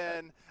better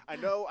than I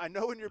know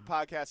in your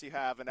podcast you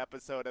have an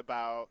episode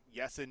about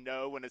yes and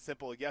no when a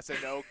simple yes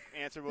and no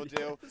answer will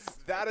do.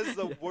 That is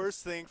the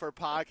worst thing for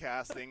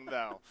podcasting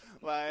though.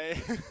 Like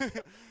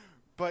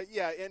but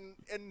yeah, in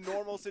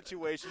normal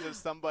situations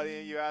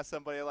if you ask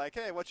somebody like,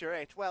 "Hey, what's your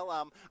age?"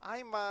 "Well,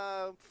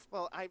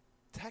 I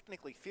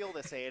technically feel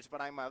this age,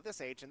 but I'm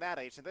this age and that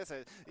age and this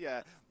age."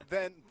 Yeah,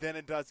 then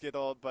it does get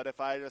old. But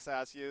if I just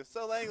ask you,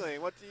 "So Langley,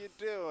 what do you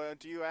do?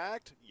 Do you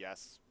act?"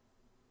 "Yes."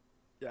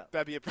 Yeah.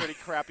 That'd be a pretty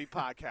crappy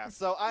podcast.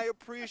 So I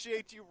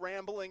appreciate you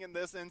rambling in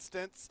this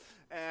instance,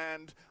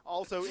 and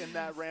also in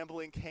that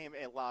rambling came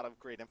a lot of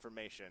great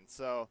information.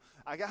 So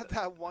I got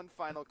that one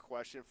final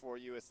question for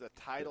you. It's the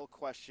title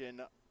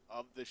question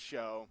of the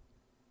show.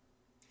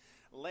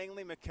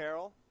 Langley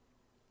McCarroll,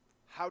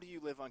 how do you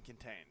live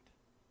uncontained?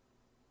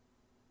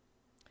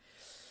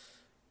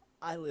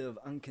 I live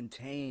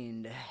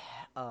uncontained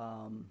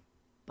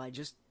by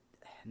just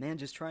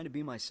trying to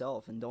be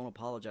myself and don't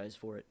apologize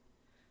for it.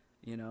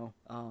 You know,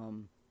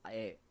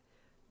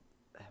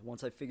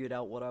 once I figured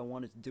out what I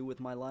wanted to do with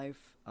my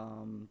life,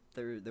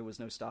 there was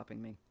no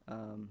stopping me.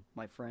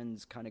 My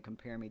friends kind of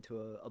compare me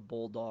to a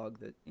bulldog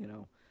that, you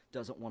know,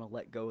 doesn't want to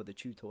let go of the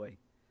chew toy.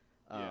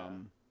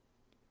 And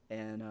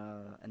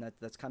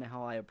that's kind of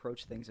how I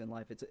approach things in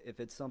life. If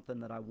it's something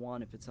that I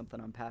want, if it's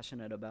something I'm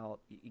passionate about,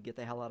 you get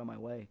the hell out of my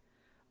way.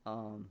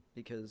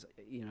 Because,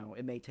 you know,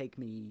 it may take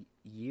me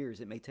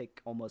years, it may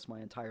take almost my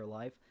entire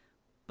life,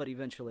 but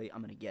eventually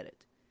I'm going to get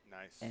it.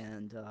 Nice.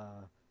 And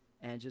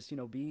just, you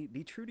know,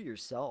 be true to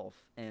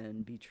yourself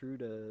and be true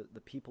to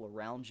the people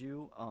around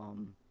you,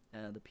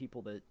 the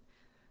people that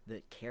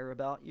care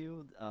about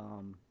you,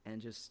 and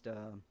just,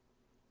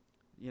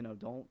 you know,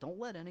 don't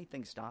let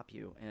anything stop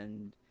you,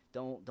 and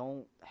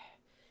don't.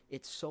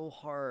 It's so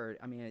hard.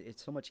 I mean,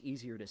 it's so much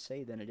easier to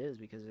say than it is,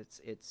 because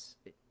it's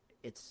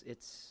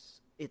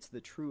the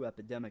true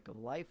epidemic of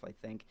life, I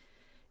think,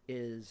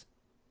 is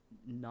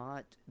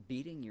not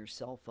beating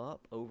yourself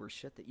up over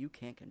shit that you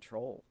can't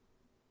control,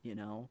 you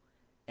know,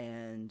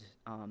 and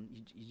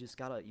you just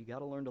gotta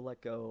learn to let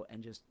go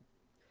and just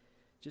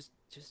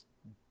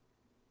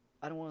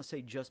I don't want to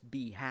say just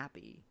be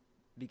happy,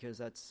 because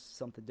that's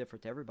something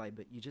different to everybody,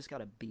 but you just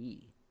gotta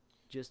be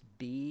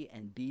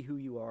who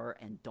you are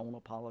and don't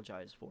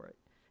apologize for it.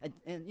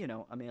 And you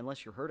know, I mean,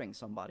 unless you're hurting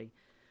somebody.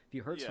 If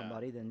you hurt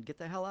somebody, then get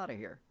the hell out of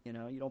here. You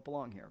know, you don't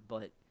belong here.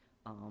 But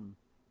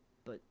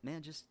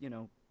man, just, you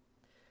know,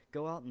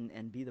 go out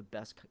and be the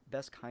best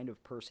kind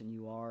of person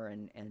you are,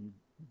 and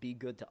be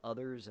good to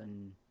others,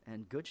 and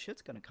good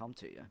shit's gonna come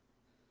to you.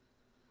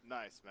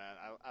 Nice, man.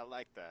 I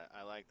like that.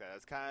 I like that.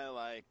 It's kind of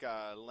like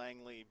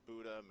Langley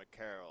Buddha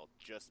McCarroll.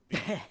 Just be.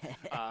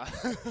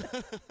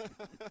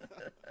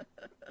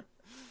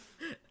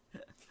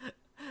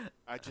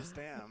 I just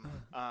am.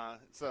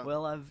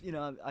 Well,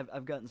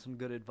 I've gotten some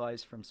good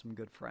advice from some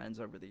good friends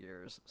over the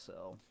years.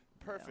 So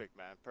perfect,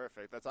 man.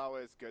 Perfect. That's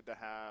always good to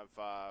have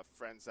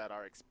friends that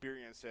are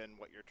experienced in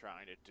what you're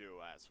trying to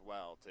do as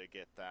well, to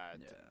get that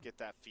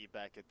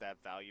feedback, get that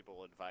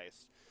valuable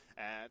advice.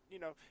 And, you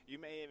know, you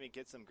may even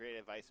get some great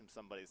advice from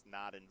somebody who's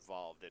not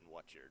involved in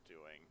what you're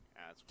doing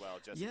as well.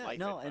 Just life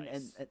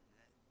advice.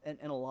 And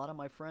a lot of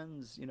my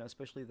friends, you know,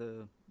 especially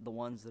the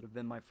ones that have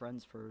been my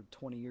friends for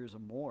 20 years or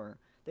more,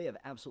 they have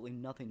absolutely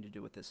nothing to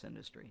do with this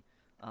industry.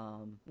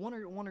 One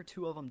or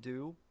two of them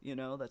do.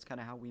 That's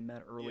kind of how we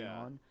met early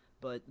on.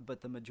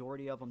 But the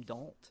majority of them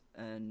don't,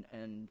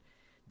 and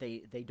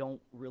they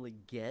don't really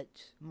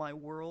get my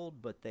world,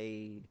 but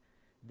they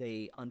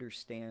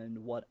understand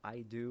what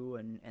I do,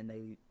 and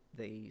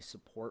they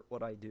support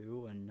what I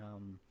do,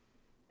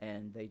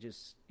 and they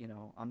just,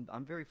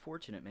 I'm very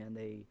fortunate,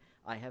 man.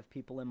 I have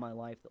people in my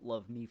life that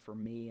love me for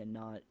me and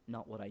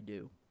not what I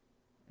do,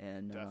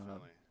 and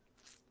definitely,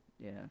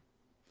 yeah,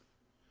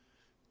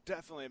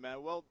 definitely,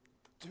 man. Well,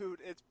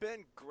 dude, it's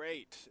been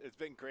great. It's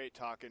been great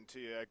talking to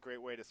you. A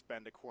great way to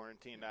spend a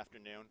quarantine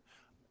afternoon,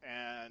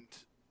 and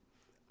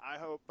I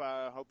hope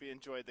you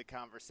enjoyed the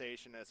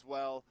conversation as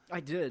well.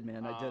 I did,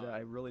 man. I did. I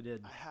really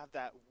did. I have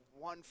that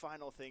one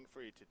final thing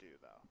for you to do,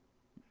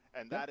 though,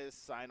 and that is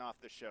sign off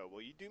the show.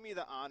 Will you do me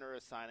the honor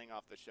of signing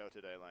off the show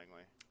today,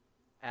 Langley?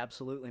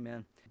 Absolutely,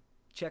 man.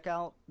 Check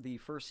out the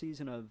first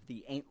season of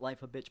the Ain't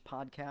Life a Bitch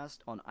podcast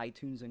on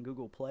iTunes and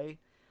Google Play.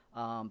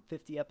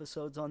 50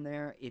 episodes on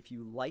there. If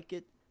you like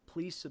it,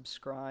 please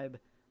subscribe.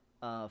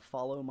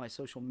 Follow my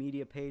social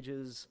media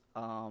pages.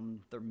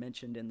 They're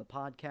mentioned in the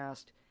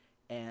podcast.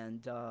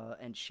 And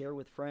share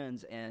with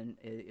friends. And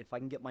if I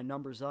can get my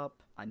numbers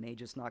up, I may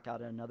just knock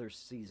out another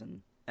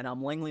season. And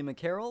I'm Langley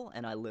McCarroll,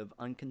 and I live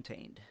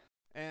uncontained.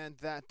 And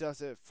that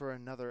does it for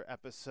another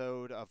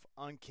episode of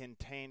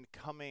Uncontained,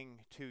 coming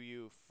to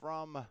you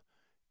from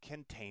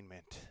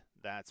containment.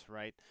 That's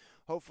right.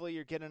 Hopefully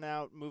you're getting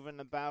out,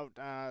 moving about,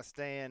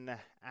 staying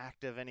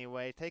active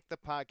anyway. Take the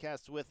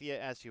podcast with you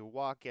as you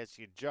walk, as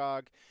you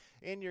jog,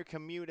 in your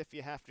commute if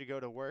you have to go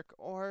to work,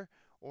 or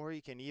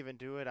you can even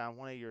do it on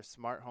one of your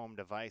smart home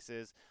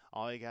devices.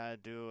 All you gotta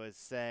do is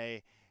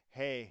say,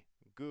 hey,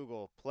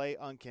 Google, play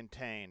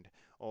Uncontained,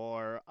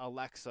 or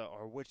Alexa,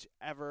 or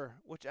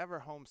whichever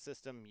home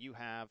system you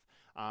have,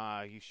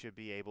 you should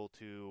be able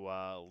to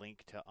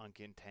link to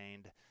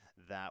Uncontained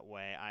that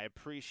way. I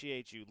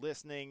appreciate you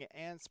listening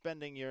and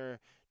spending your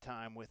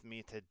time with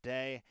me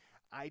today.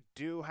 I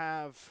do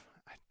have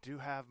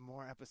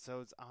more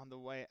episodes on the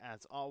way,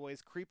 as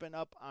always, creeping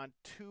up on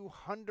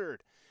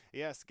 200.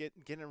 Yes,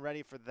 getting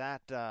ready for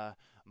that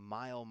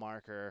mile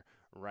marker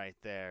right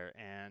there.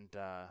 And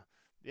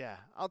yeah,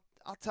 I'll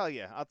tell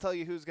you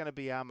who's going to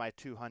be on my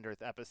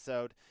 200th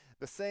episode.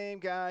 The same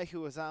guy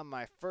who was on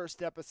my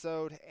first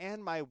episode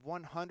and my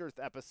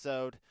 100th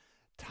episode,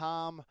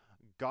 Tom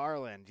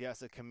Garland.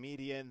 Yes, a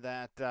comedian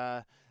that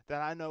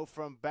I know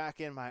from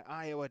back in my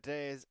Iowa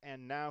days,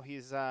 and now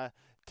he's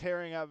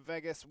tearing up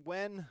Vegas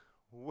when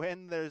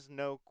there's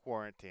no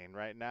quarantine.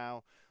 Right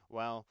now,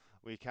 well,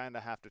 we kind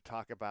of have to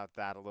talk about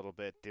that a little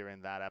bit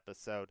during that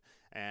episode,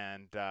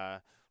 and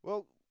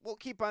we'll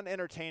keep on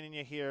entertaining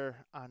you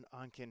here on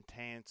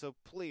Uncontained. So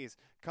please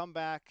come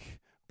back,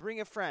 bring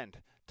a friend,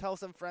 tell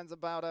some friends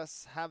about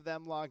us, have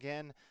them log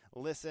in,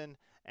 listen,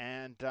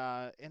 and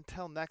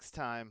until next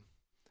time,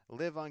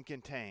 live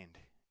uncontained,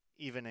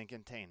 even in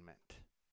containment.